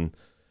kitchen,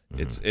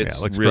 it's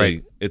looks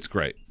really, great. it's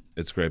great.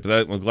 It's great.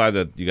 But I'm glad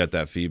that you got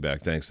that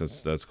feedback. Thanks.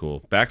 That's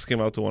cool. Bax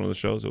came out to one of the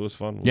shows. It was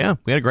fun. Yeah,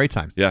 we had a great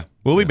time. Yeah.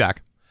 We'll be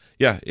back.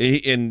 Yeah,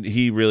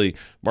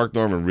 Mark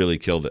Norman really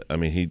killed it. I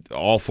mean,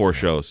 all 4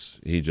 shows,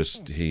 he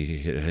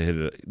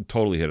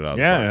totally hit it out.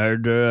 Yeah, I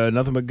heard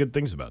nothing but good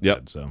things about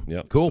that. So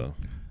cool. So.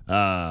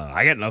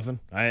 I got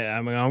nothing.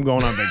 I mean, I'm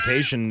going on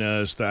vacation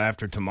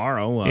after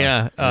tomorrow.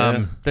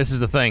 This is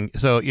the thing.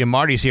 So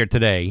Marty's here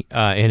today,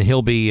 and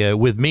he'll be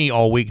with me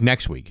all week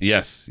next week.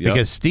 Yes,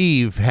 because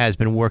Steve has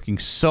been working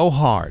so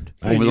hard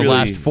over the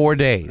last 4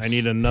 days. I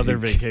need another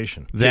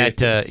vacation.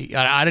 That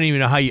I don't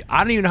even know how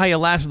you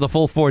lasted the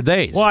full 4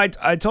 days. Well,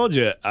 I told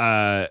you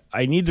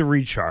I need to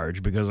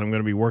recharge because I'm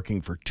going to be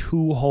working for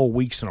 2 whole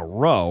weeks in a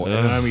row, and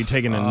I'm going to be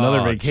taking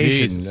another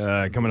vacation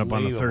coming up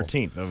on the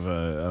 13th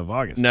of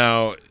August.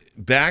 Now,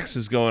 Bax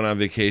is going on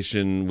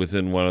vacation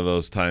within one of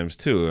those times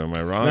too. Am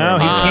I wrong? No,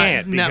 he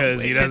can't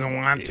because he doesn't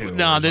want to.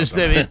 No,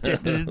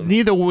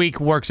 neither week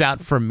works out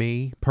for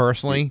me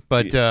personally,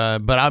 but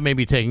I may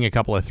be taking a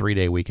couple of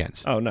 3-day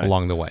weekends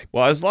along the way.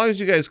 Well, as long as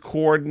you guys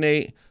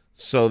coordinate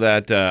so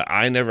that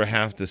I never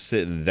have to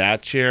sit in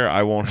that chair,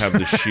 I won't have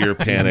the sheer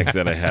panic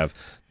that I have.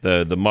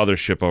 The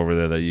mothership over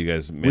there that you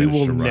guys managed We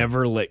will to run.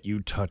 never let you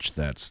touch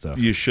that stuff.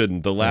 You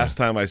shouldn't. The last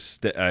time I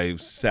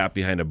sat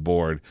behind a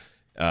board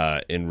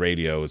in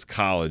radio was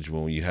college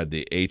when you had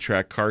the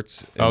A-track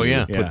carts. And you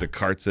would put the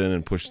carts in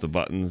and push the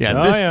buttons.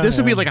 Yeah, this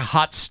would be like a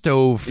hot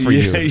stove for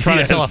you. Trying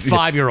to tell a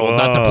 5-year-old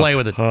not to play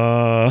with it.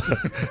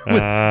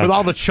 with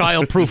all the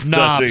child-proof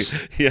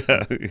knobs.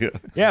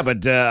 Yeah,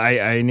 but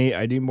I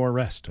need more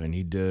rest. I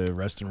need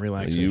rest and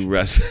relaxation. You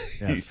rest.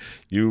 Yes.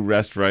 You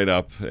rest right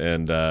up,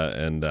 and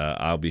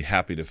I'll be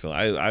happy to fill.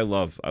 I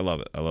love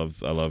it.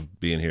 I love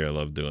being here. I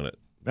love doing it.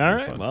 All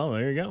right. Well,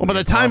 there you go. Well, by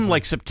the time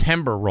like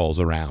September rolls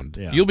around,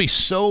 you'll be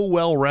so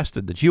well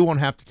rested that you won't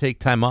have to take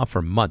time off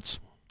for months.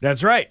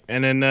 That's right,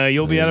 and then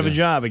you'll be out of a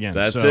job again.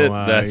 That's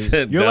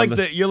it.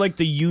 You're like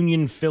the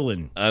union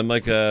fill-in. I'm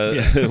like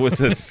what's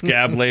the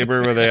scab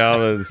labor where they all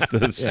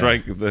the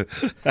strike.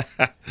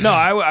 No,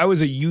 I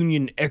was a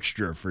union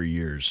extra for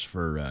years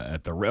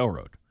at the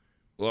railroad.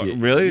 Well,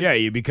 really? Yeah,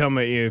 you become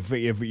if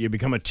you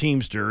become a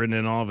Teamster, and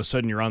then all of a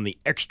sudden you're on the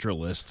extra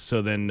list.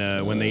 So then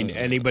when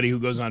anybody who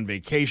goes on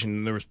vacation,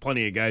 and there was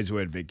plenty of guys who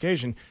had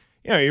vacation,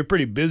 you're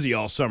pretty busy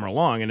all summer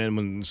long, and then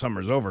when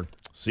summer's over,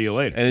 see you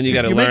later. And then you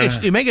got to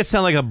learn. You make it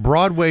sound like a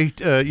Broadway,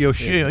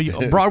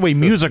 Broadway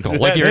musical.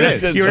 Like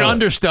you're an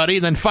understudy,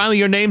 and then finally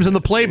your name's in the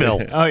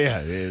playbill. Oh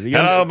yeah.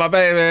 Hello, my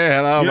baby.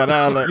 Hello, my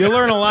darling. You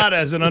learn a lot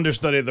as an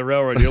understudy at the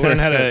railroad. You learn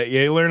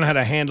how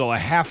to handle a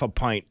half a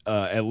pint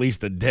at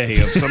least a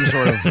day of some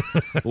sort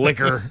of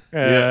liquor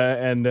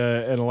and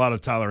a lot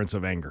of tolerance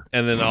of anger.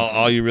 And then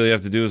all you really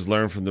have to do is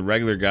learn from the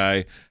regular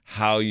guy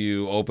how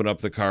you open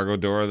up the cargo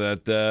door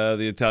that the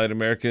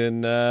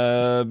Italian-American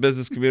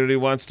business community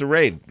wants to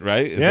raid,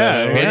 right?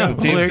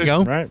 There you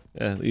go. Right.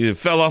 Yeah, you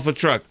fell off a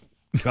truck.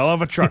 Fell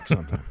off a truck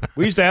sometime.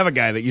 We used to have a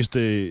guy that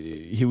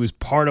he was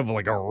part of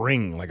like a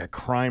ring, like a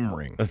crime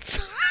ring.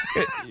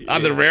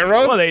 On the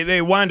railroad? Well,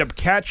 they wind up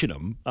catching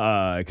him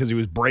because he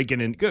was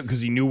breaking in, because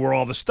he knew where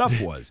all the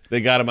stuff was.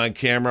 They got him on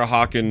camera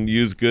hawking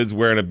used goods,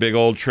 wearing a big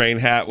old train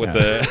hat with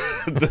the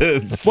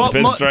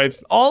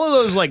pinstripes. All of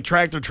those like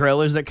tractor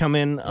trailers that come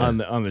in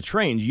on the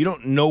trains, you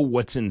don't know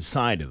what's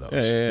inside of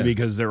those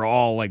because they're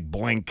all like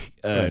blank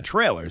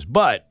trailers.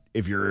 But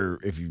if you're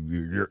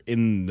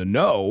in the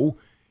know,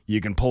 you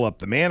can pull up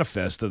the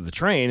manifest of the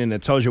train, and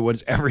it tells you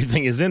what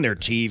everything is in there: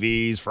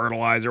 TVs,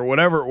 fertilizer,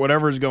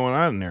 whatever's going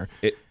on in there.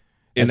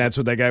 And that's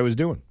what that guy was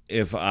doing.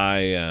 If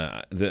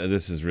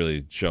this is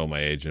really show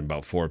my age, and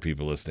about 4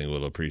 people listening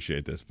will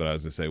appreciate this, but I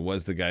was going to say,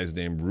 what's the guy's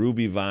name?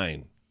 Ruby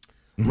Vine.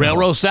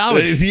 Railroad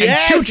Salvage.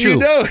 Yes, you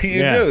know.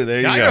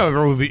 There you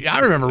go. I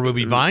remember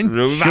Ruby Vine.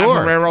 Ruby Vine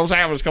from Railroad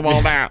Salvage. Come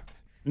on down.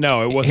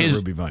 No, it wasn't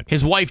Ruby Vine.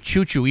 His wife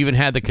Choo Choo even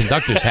had the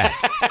conductor's hat.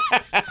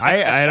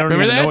 I don't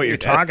even know what you're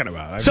talking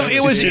about. So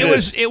it was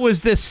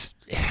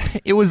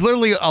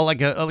literally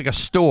like a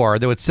store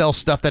that would sell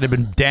stuff that had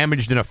been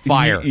damaged in a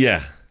fire.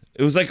 Yeah,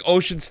 it was like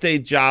Ocean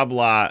State Job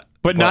Lot,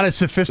 but not as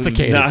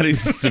sophisticated. Not as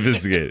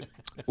sophisticated.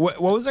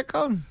 What was it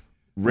called?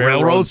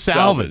 Railroad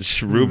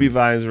Salvage. Ruby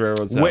Vine's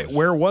Railroad Salvage.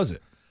 Where was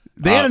it?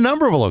 They had a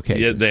number of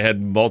locations. Yeah, they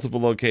had multiple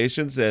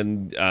locations,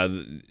 and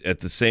at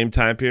the same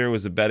time period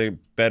was a better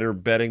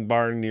betting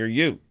barn near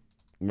you.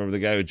 Remember the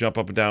guy who would jump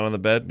up and down on the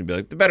bed and be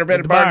like, the better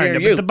betting barn near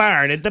you. The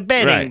barn at the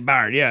betting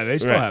barn. Yeah, they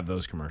still have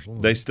those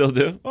commercials. They still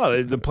do?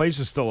 Well, the place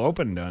is still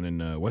open down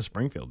in West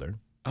Springfield there.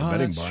 Oh,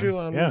 that's true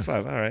on Route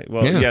 5. All right.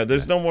 Well,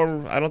 there's no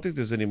more. I don't think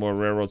there's any more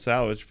Railroad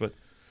Salvage, but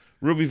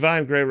Ruby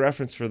Vine, great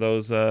reference for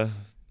those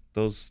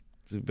who've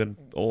been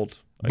old.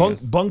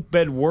 Bunk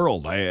Bed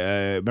World. I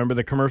remember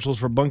the commercials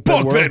for Bunk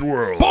Bed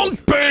World.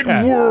 Bunk Bed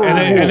World.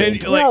 And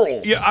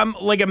then I'm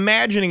like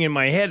imagining in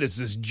my head it's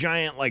this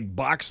giant like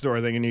box store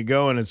thing, and you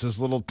go and it's this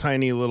little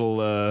tiny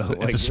little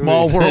it's a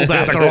small world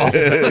after all.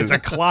 It's a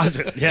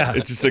closet. Yeah,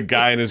 it's just a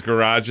guy in his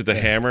garage with a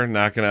hammer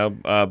knocking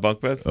out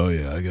bunk beds. Oh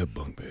yeah, I got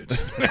bunk beds.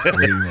 What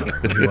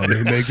do you want me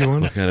to make you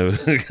one?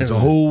 It's a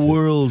whole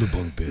world of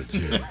bunk beds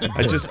here.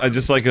 I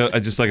just like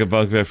a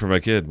bunk bed for my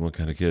kid. What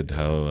kind of kid?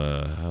 How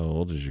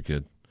old is your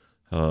kid?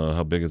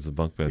 How big is the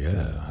bunk bed?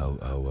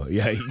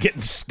 Yeah, you're getting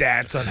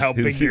stats on how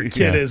big your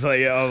kid is.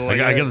 Like,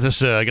 I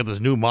got this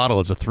new model.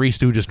 It's a Three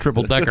Stooges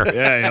triple decker.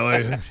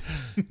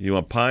 You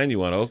want pine? You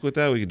want oak with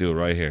that? We can do it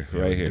right here. Do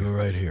it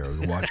right here.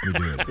 Watch me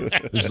do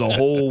it. There's the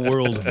whole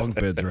world of bunk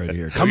beds right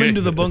here. Come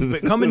into the bunk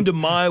bed. Come into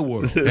my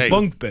world.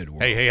 Bunk bed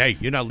world. Hey!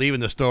 You're not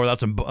leaving the store without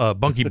some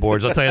bunky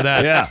boards. I'll tell you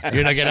that. Yeah,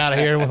 you're not getting out of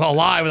here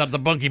alive without the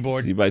bunky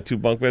board. So you buy 2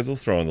 bunk beds. We'll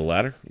throw in the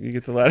ladder. You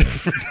get the ladder.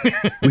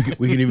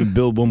 we can even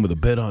build one with a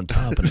bed on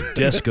top and a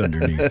desk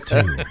underneath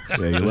too.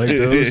 Yeah, you like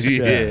those?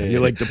 Yeah. You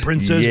like the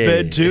princess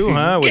bed too,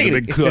 huh? With the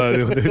big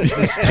with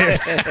the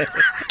stairs.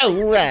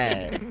 All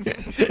right.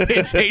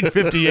 It's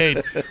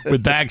 8:58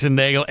 with Bax and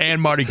Nagle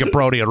and Marty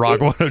Caproni at Rock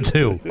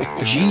 102.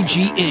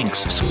 GG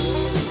Inks.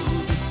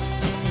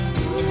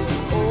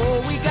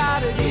 Oh, we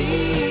got it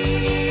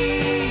easy.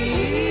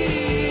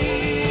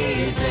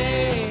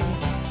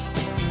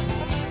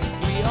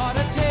 We ought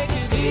to take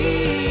it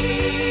easy.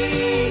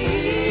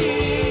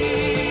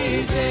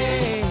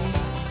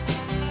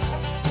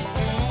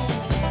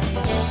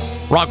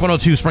 Rock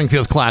 102,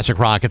 Springfield's Classic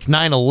Rock. It's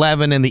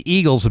 9/11 and the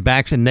Eagles of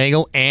Bax and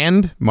Nagle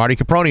and Marty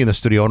Caproni in the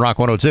studio on Rock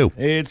 102.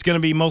 It's going to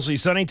be mostly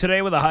sunny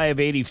today with a high of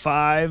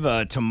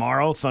 85.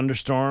 Tomorrow,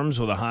 thunderstorms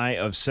with a high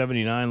of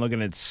 79.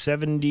 Looking at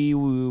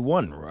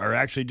 71, or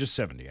actually just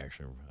 70.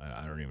 Actually,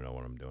 I don't even know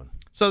what I'm doing.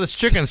 So this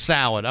chicken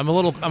salad, I'm a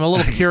little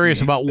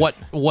curious about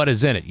what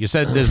is in it. You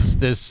said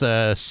there's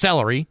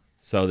celery.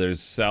 So there's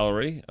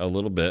celery, a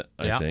little bit,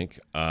 I think.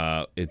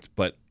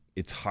 But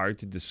it's hard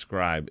to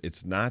describe.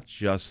 It's not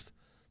just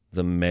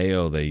the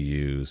mayo they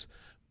use,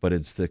 but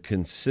it's the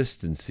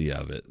consistency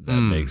of it that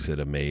makes it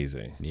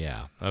amazing.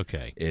 Yeah,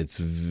 okay. It's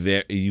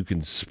you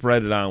can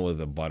spread it on with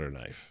a butter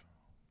knife.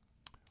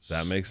 Does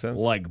that make sense?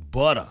 Like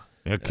butter.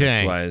 Okay.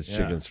 That's why it's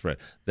chicken spread.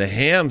 The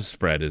ham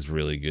spread is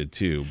really good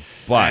too,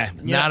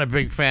 but not a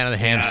big fan of the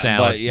ham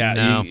salad. But yeah,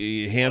 no.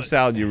 ham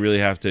salad you really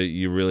have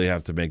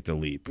to make the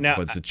leap. Now,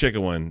 but the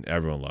chicken one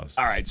everyone loves.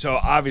 All right, so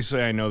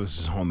obviously I know this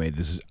is homemade.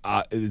 This is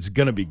it's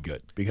gonna be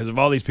good because if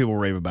all these people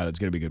rave about it, it's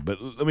gonna be good. But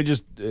let me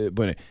just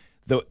put it.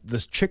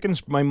 This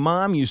chickens. My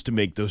mom used to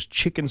make those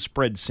chicken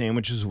spread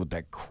sandwiches with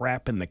that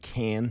crap in the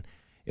can.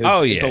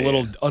 It's a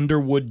little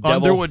Underwood Devil.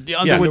 Underwood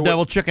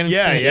Devil chicken.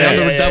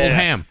 Underwood Deviled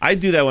ham. I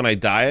do that when I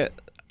diet.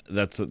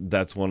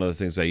 That's one of the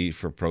things I eat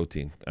for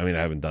protein. I mean, I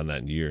haven't done that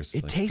in years.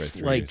 It tastes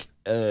like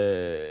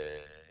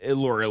it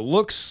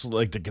looks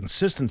like the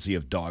consistency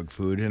of dog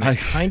food, and it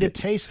kind of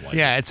tastes like.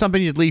 Yeah, it's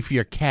something you'd leave for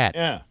your cat.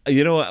 Yeah.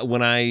 You know what?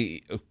 When I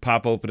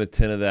pop open a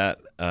tin of that,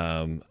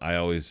 I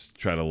always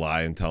try to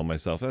lie and tell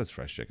myself that's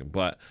fresh chicken.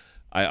 But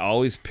I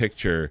always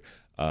picture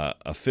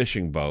a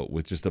fishing boat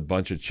with just a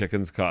bunch of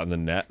chickens caught in the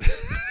net.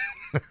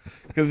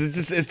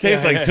 Because it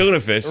tastes like tuna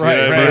fish.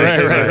 Right.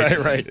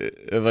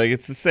 Like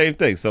it's the same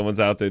thing. Someone's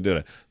out there doing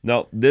it.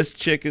 No, this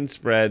chicken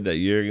spread that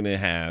you're gonna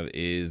have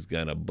is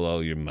gonna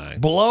blow your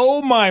mind.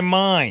 Blow my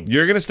mind.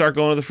 You're gonna start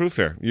going to the fruit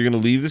fair. You're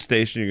gonna leave the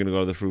station. You're gonna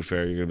go to the fruit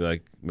fair. You're gonna be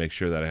like, make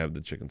sure that I have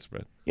the chicken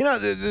spread. You know,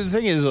 the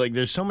thing is, like,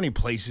 there's so many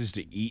places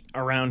to eat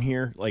around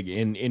here, like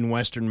in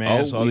Western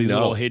Mass, all these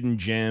little hidden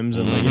gems,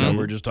 and like,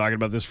 we're just talking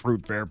about this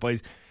fruit fair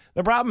place.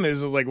 The problem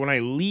is, like, when I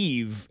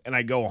leave and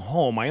I go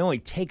home, I only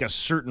take a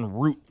certain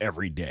route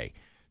every day.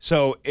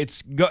 So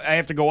I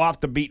have to go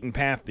off the beaten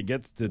path to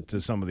get to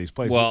some of these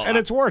places, and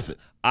it's worth it.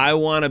 I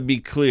want to be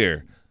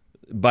clear.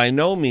 By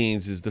no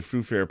means is the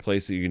fruit fair a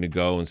place that you're going to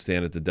go and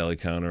stand at the deli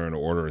counter and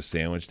order a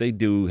sandwich. They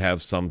do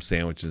have some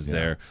sandwiches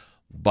there,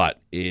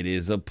 but it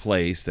is a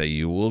place that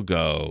you will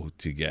go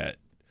to get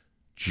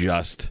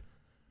just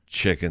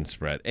chicken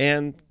spread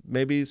and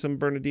maybe some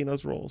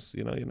Bernardino's rolls.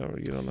 You don't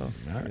know.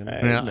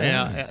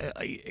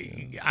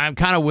 I'm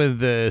kind of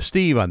with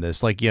Steve on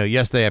this. Like,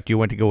 yesterday after you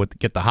went to go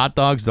get the hot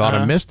dogs, the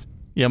autumn mist.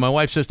 Yeah, my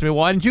wife says to me,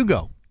 "Why didn't you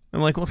go?"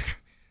 I'm like, "Well,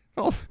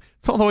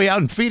 it's all the way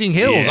out in Feeding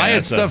Hills. I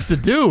had stuff to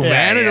do,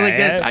 man.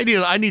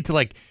 I need to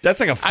like."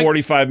 That's like a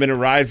 45-minute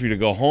ride for you to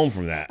go home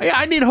from that. Yeah,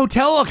 I need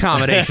hotel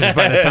accommodations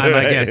by the time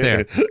I get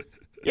there.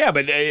 Yeah,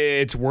 but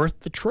it's worth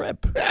the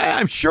trip.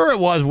 I'm sure it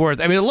was worth.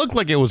 I mean, it looked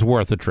like it was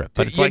worth the trip,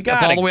 but it's all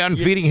the way out in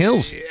Feeding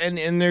Hills.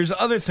 And there's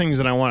other things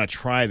that I want to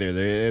try there.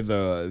 They have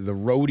the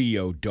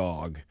rodeo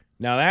dog.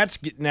 Now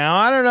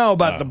I don't know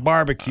about the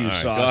barbecue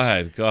sauce.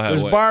 Go ahead.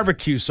 There's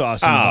barbecue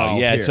sauce involved.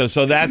 Oh yeah, here.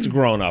 so that's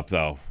grown up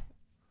though.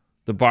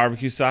 The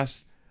barbecue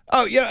sauce.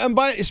 Oh yeah,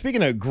 and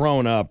speaking of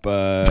grown up,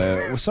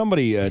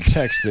 somebody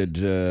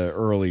texted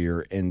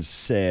earlier and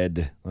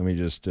said, let me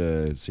just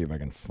see if I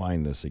can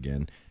find this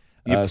again.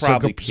 So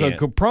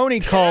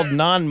Caproni called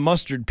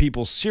non-mustard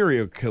people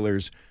serial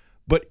killers,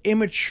 but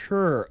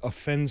immature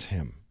offends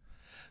him.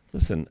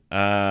 Listen,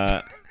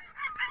 I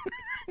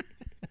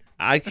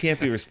can't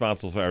be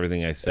responsible for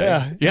everything I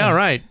say. Yeah,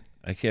 right.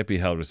 I can't be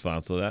held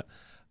responsible for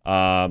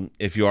that.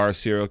 If you are a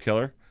serial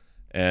killer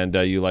and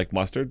you like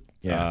mustard,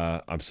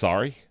 I'm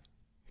sorry.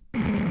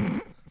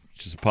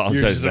 Just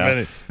apologize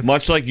now.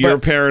 Much like your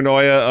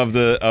paranoia of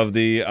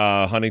the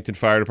Huntington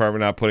Fire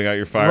Department not putting out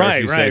your fire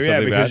if you say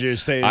something bad. You're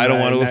saying I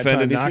don't want to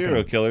offend any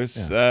serial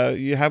killers.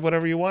 You have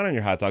whatever you want on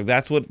your hot dog.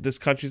 That's what this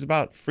country's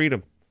about.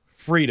 Freedom.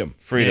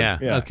 Yeah.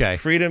 Okay.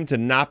 Freedom to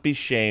not be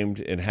shamed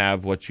and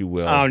have what you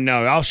will. Oh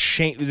no, I'll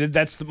shame.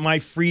 My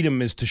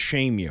freedom is to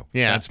shame you.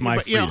 Yeah, that's my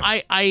freedom.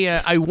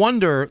 I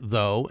wonder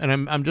though,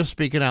 and I'm just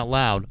speaking out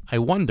loud. I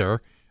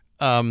wonder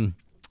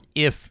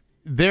if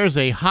there's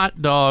a hot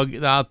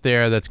dog out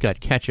there that's got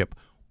ketchup.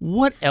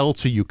 What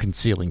else are you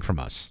concealing from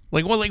us?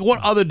 Like what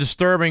other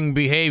disturbing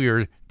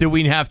behavior do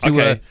we have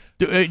to?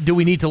 Do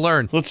we need to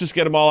learn? Let's just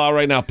get them all out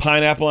right now.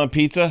 Pineapple on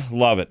pizza,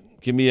 love it.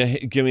 Give me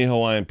a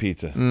Hawaiian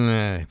pizza.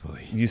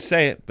 Boy. You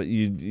say it, but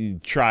you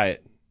try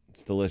it.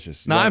 It's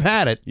delicious. I've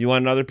had it. You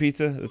want another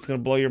pizza that's gonna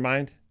blow your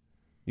mind?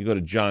 You go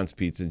to John's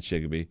Pizza in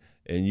Chicopee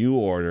and you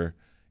order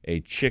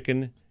a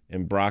chicken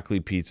and broccoli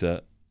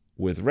pizza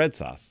with red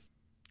sauce.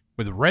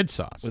 With red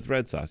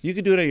sauce. You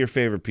can do it at your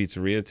favorite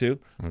pizzeria too,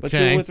 but do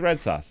it with red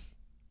sauce.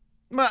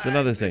 It's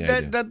another thing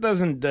I do. That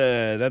doesn't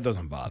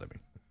bother me.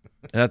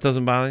 That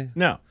doesn't bother you?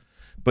 No.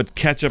 But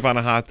ketchup on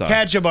a hot dog.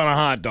 Ketchup on a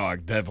hot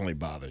dog definitely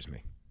bothers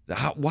me.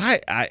 Why?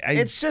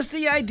 It's just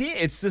the idea.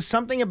 It's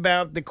something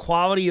about the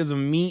quality of the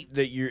meat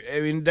that you're.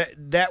 I mean,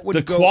 that would go.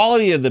 The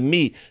quality of the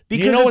meat.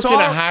 Because you know what's in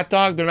a hot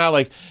dog? They're not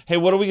like, hey,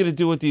 what are we going to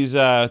do with these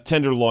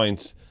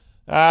tenderloins?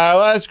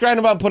 Let's grind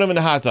them up and put them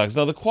into hot dogs.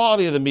 No, the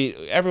quality of the meat.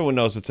 Everyone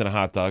knows what's in a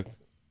hot dog.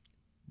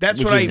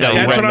 That's what I'm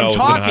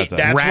talking.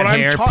 That's rat what I'm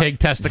hair, pig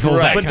testicles.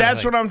 Right. But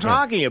that's what I'm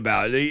talking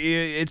about.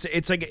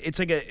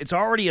 It's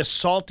already a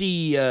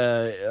salty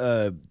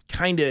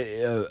kind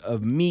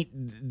of meat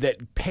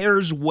that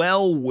pairs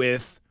well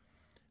with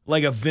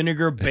like a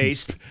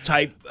vinegar-based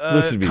type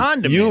Listen to me.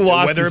 condiment, You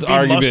lost whether this it be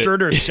argument.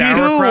 mustard or You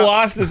sauerkraut.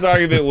 lost this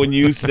argument when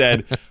you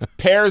said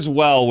pairs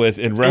well with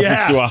in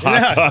reference to a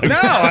hot dog. No,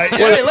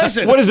 hey,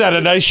 listen. What is that?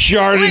 A nice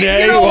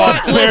Chardonnay? You know Well,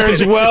 what? pairs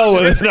Listen. well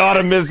with an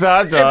autumn miss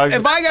hot dog.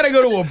 If I got to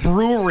go to a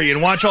brewery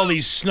and watch all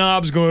these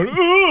snobs going,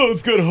 oh,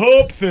 it's got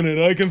hops in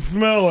it, I can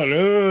smell it,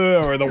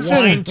 or the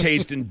wine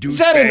tasting douchebags. Is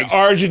that an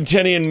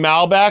Argentinian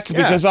Malbec?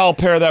 Because I'll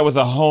pair that with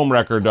a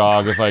homewrecker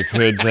dog if I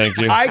could, thank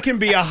you. I can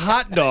be a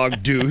hot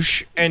dog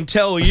douche and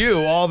tell you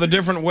all the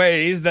different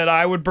ways that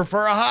I would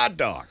prefer a hot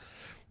dog.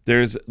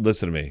 Listen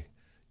to me.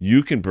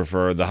 You can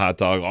prefer the hot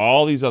dog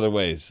all these other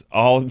ways.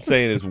 All I'm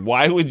saying is,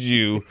 why would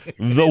you,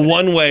 the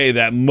one way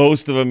that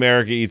most of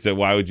America eats it,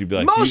 why would you be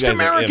like, Most you guys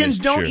Americans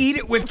are don't immature? eat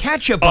it with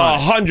ketchup on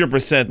it.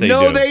 100% they do.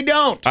 No, they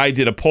don't. I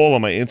did a poll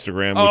on my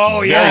Instagram, which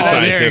Oh, is yeah.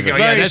 very There you scientific. go.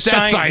 Yeah, that's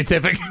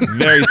scientific.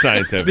 Very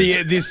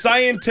scientific. The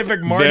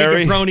scientific Marty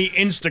Very- Caproni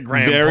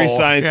Instagram very poll.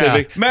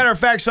 scientific. Yeah. Matter of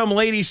fact, some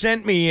lady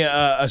sent me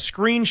a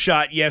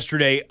screenshot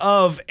yesterday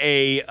of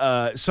it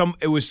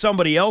was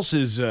somebody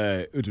else's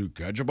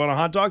ketchup on a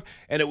hot dog,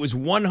 and it was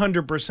 100%.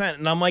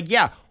 And I'm like,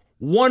 yeah,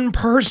 one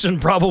person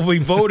probably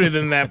voted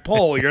in that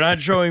poll. You're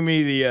not showing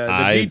me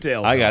the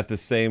details. I got the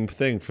same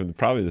thing from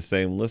probably the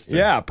same listener.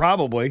 Yeah,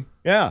 probably.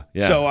 Yeah.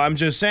 Yeah. So I'm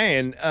just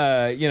saying,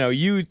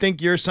 you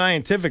think you're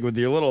scientific with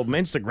your little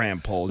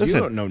Instagram polls. Listen,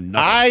 You don't know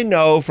nothing. I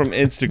know from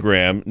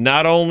Instagram,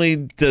 not only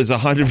does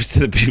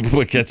 100% of people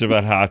put ketchup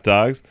on hot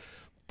dogs,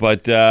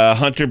 but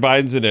Hunter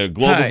Biden's in a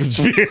global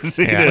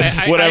conspiracy,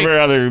 Yeah. whatever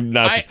other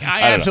nuts. I don't know.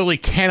 absolutely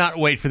cannot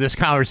wait for this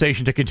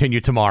conversation to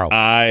continue tomorrow.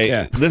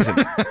 Listen,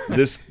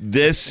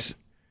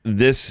 this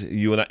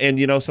you and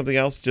you know something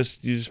else.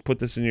 You just put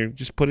this in your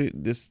just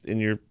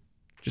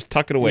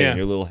tuck it away in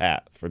your little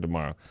hat for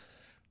tomorrow.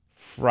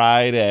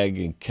 Fried egg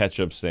and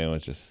ketchup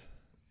sandwiches.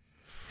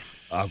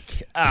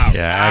 Okay.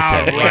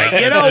 Right.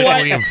 You know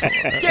what?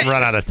 We've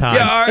run out of time.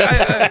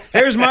 Yeah,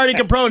 here's Marty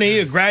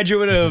Caproni, a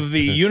graduate of the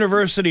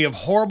University of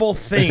Horrible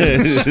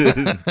Things.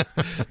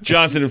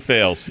 Johnson and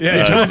Fails.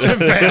 Yeah, Johnson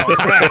fails.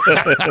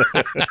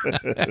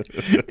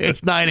 It's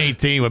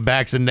 9:18 with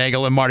Bax and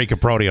Nagle and Marty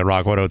Caproni on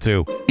Rock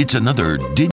 102. It's another